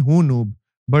अभी भी हूँ noob.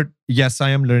 But yes,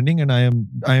 I am learning and I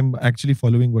am actually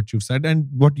following what you've said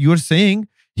and what you're saying.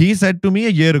 He said to me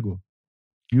a year ago.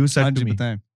 You हाँ said जी to me.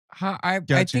 बताएं. I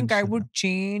क्या think change I करना? would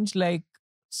change like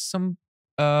some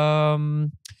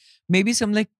maybe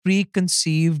some like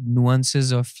preconceived nuances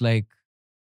of like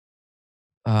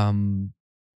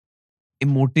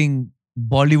emoting,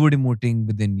 Bollywood emoting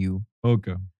within you.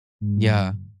 Okay.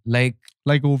 Yeah. Like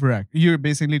Overact. You're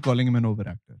basically calling him an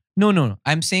overactor. no.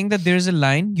 I'm saying that there's a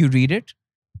line, you read it,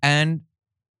 and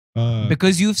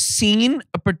because you've seen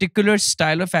a particular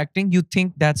style of acting, you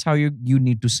think that's how you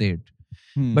need to say it.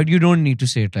 But you don't need to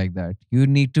say it like that. You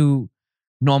need to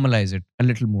normalize it a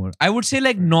little more. I would say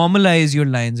like normalize your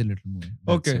lines a little more.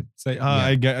 That's Okay. it. So,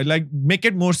 I get like make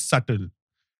it more subtle.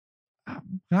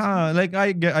 Like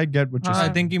I get what you're I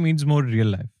saying. think he means more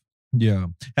real life. Yeah.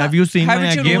 Have you seen have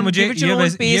my it your acting? own- give it your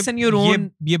own pace and your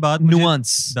own ये बात मुझे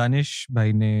nuance. Danish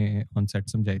भाई ने on set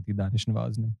समझाई थी. दानिश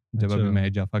नवाज ने जब अच्छा. अभी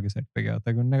मैं जाफा के सेट पे गया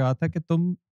था उन्होंने कहा था कि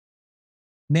तुम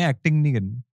ने एक्टिंग नहीं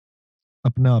करनी.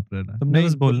 अपना आप रहना. तुमने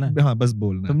बस बोलना है. हाँ, बस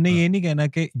बोलना. तुमने ये नहीं कहना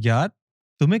कि यार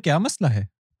तुम्हें क्या मसला है.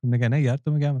 तुमने कहना है यार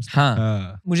तुम्हें क्या मसला हाँ.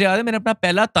 हाँ. मुझे याद है मैंने अपना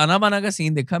पहला ताना बाना का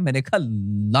सीन देखा. मैंने कहा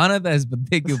लानत है इस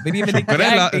बंदे के ऊपर. ये मैंने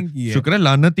क्या एक्टिंग की है. शुक्र है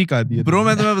लानत ही का दिया. Bro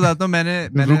मैं तुम्हें बताता हूँ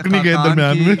मैंने रुक नहीं गए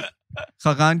दरमियान में.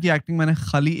 खाकान की एक्टिंग मैंने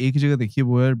खाली एक जगह देखी है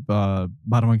वो है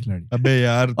 12वां खिलाड़ी. अबे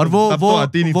यार. और तो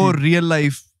आती नहीं वो थी. रियल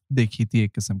लाइफ देखी थी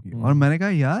एक किस्म की. और मैंने कहा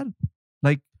यार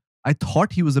like I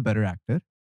thought he was a better actor.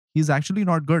 He's actually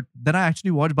not good. Then I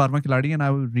actually watched 12वां खिलाड़ी and I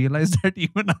realized that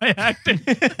even I acted.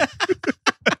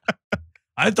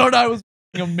 I thought I was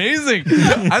amazing.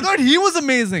 I thought he was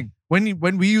amazing.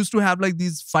 When we used to have like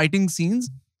these fighting scenes,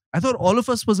 I thought all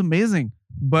of us was amazing.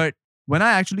 But when I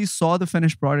actually saw the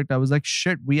finished product, I was like,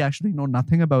 shit, we actually know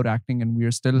nothing about acting and we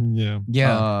are still Yeah.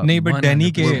 Yeah. नहीं but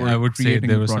Danny के we're I would say creating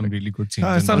there the were some product. really good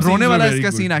हाँ, scenes. some रोने scenes वाला were very इसका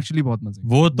good. Scene actually बहुत मजे.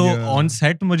 वो तो Yeah. ऑन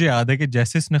सेट मुझे याद है कि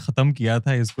जैसे इसने खत्म किया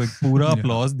था इसको एक पूरा Yeah.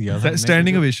 अप्लॉज दिया था.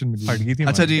 Standing ovation मिली. फट गई थी.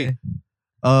 अच्छा हमारी. जी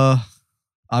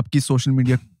आपकी सोशल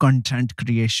मीडिया कंटेंट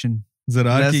क्रिएशन.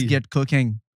 जरा Let's की. get cooking.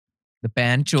 The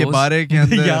pan के chose. बारे के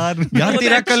अंदर यार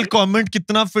तेरा कल कमेंट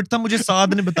कितना फिट था मुझे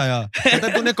साद ने बताया कहता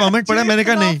तूने कमेंट पढ़ा मैंने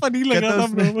कहा नहीं फनी लगा कहता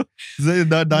था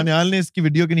bro. दानियाल ने इसकी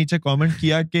वीडियो के नीचे कमेंट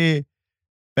किया कि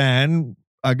पैन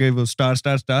आगे वो स्टार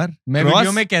स्टार स्टार मैं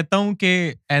वीडियो में कहता हूँ कि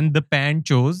and the pan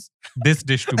chose this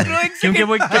dish to me क्योंकि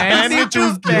वो एक pan ने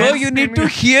choose किया. Bro, you need to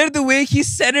hear the way he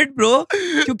said it, bro.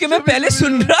 क्योंकि मैं पहले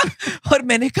सुन रहा और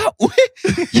मैंने कहा ओए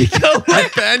ये क्या हुआ?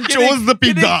 Pan chose the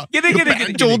pizza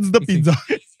pan chose the pizza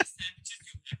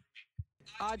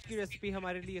आज की रेसिपी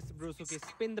हमारे लिए ब्रोसो के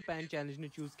स्पिन द पैन चैलेंज ने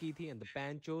चूज की थी एंड द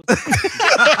पैन चोज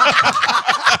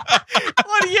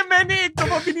और ये मैंने एक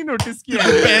दफा भी नहीं नोटिस किया.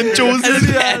 Pan chose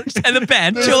And the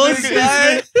pan chose.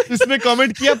 इसने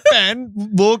कमेंट किया पैन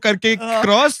वो करके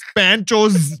क्रॉस पैन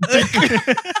chose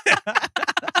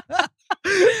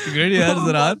Good यार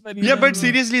ज़रात. या बट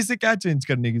सीरियसली इसे क्या चेंज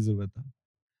करने की जरूरत है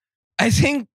I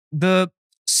think the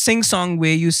sing-song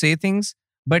way you say things,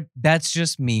 but that's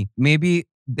just me. Maybe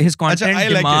his content I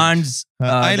like it. demands. I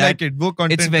that like it वो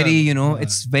content It's very, you know,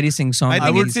 it's very sing-song.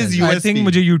 I would say I think USP.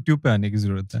 मुझे YouTube पे आने की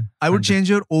जरूरत है. I would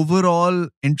change your overall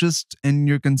interest in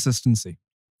your consistency.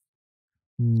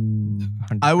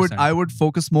 I 100%. would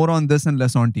focus more on this and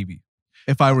less on TV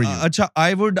if I were you. अच्छा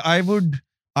I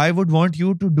would want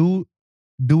you to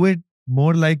do it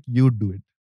more like you do it.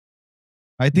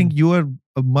 I think you are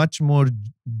a much more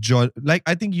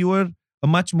I think you are a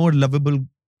much more lovable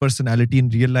personality in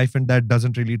real life and that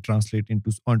doesn't really translate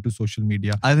onto social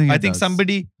media. I think I think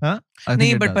somebody I think नहीं,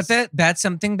 it but does. पता है, that's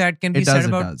something that can be It does, said it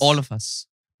about does. all of us.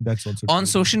 that's also On true.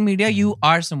 social media, you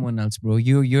are someone else, bro.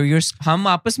 You're हम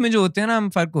आपस में जो होते हैं ना, हम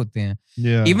फर्क होते हैं.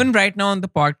 Yeah. Even right now on the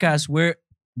podcast, we're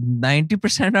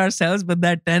 90% ourselves, but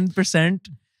that 10%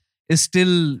 is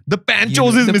still the pan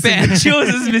chose is the missing. pan chose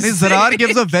is missing. Zarar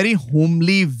gives a very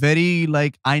homely, very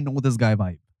like I know this guy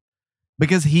vibe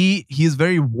because he's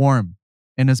very warm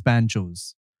in his panchos.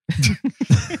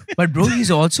 But bro,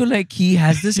 he's also like he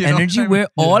has this You know energy what I mean? where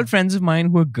all friends of mine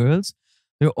who are girls,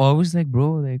 they're always like, bro,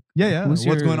 like Yeah. who's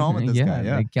What's your- going on with this guy?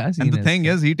 Yeah. Like, kya scene And the hai thing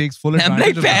iska? is, he takes full I'm advantage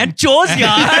like of that. panchos,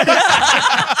 yaar.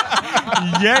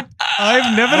 Yet I've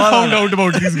never found out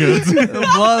about these girls.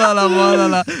 बहुत आला.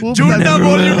 झूठा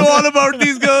बोल you know all about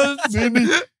these girls. नहीं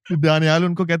दानियाल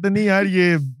उनको कहते नहीं यार ये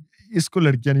इसको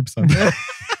लड़कियां नहीं पसंद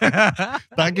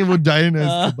ताकि वो जाए ना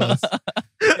इसके पास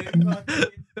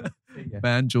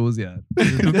Panchos, yeah.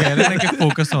 तू कह रहा है कि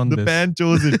focus on the this. pan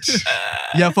chose it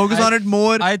Yeah, focus on it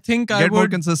more. I think I Get more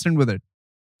would. consistent with it.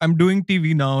 I'm doing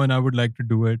TV now and I would like to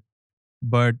do it,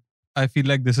 but I feel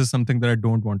like this is something that I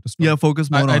don't want to stop. Yeah, focus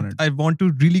more I on it. I want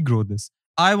to really grow this.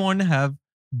 I want to have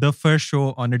the first show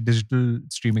on a digital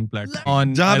streaming platform on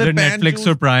Jahan pe either pan Netflix choose-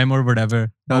 or Prime or whatever.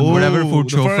 Oh, Whatever food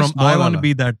the show first from. I want to wala.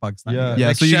 be that Pakistani. Yeah. Yeah,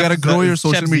 Like so you Chef gotta grow your Chef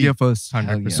social Z. media first.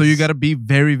 100%. So you gotta be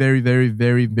very, very, very,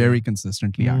 very, very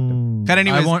consistently active. But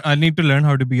anyways, I need to learn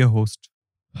how to be a host.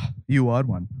 you are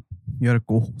one. You're a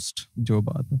co-host. जो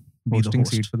बात है. Be the Hosting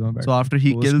host. seat for the So after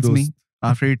he Host, kills me, ghost.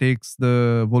 after he takes the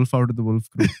wolf out of the wolf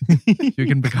crew, you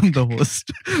can become the host.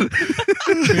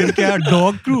 फिर क्या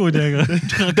dog crew हो जाएगा?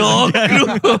 Dog crew.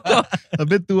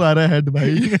 अबे तू आ रहा है head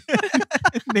भाई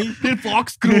नहीं फिर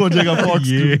फॉक्स क्रू हो जाएगा fox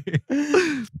crew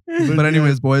But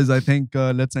anyways, boys, I think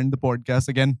let's end the podcast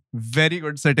again. Very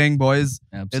good sitting, boys.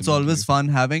 It's always fun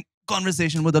having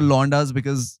conversation with the Laundas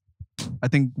because I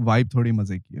think vibe थोड़ी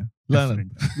मजे की है. Different.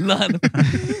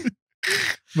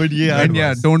 But ये And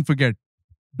yeah, don't forget,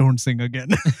 don't sing again.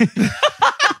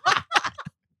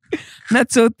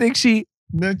 Not so thick, she.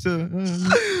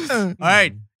 All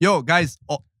right, yo guys,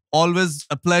 always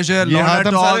a pleasure. ये हाथ Launda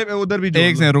हम Talk. सारे उधर भी जोड़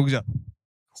एक लो। सेकंड रुक जा.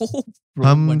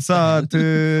 हम साथ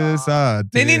साथ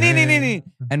Nee.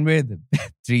 And we're the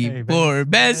 3-4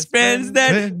 best friends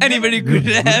that anybody could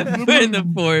have. We're the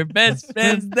 4 best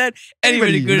friends that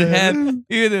anybody could have.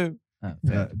 You're the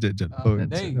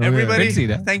Everybody, Good see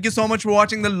that. thank you so much for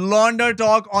watching the Launda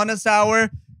Talk Honest Hour.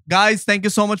 Guys, thank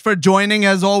you so much for joining.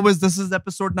 As always, this is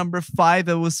episode number 5.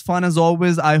 It was fun as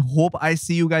always. I hope I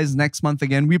see you guys next month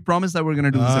again. We promise that we're going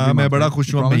to do this every month. मैं बड़ा right?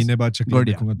 खुश We हुआ promise? महीने बाद शक्ल Good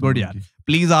देखूंगा यार, good यार.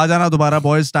 Please आ जाना दोबारा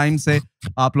boys time से.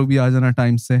 आप लोग भी आ जाना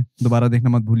time से. दोबारा देखना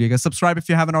मत भूलिएगा. Subscribe if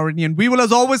you haven't already. And we will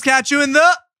as always catch you in the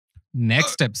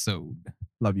Next episode.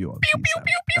 love you all. Peace out.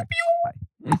 Bye.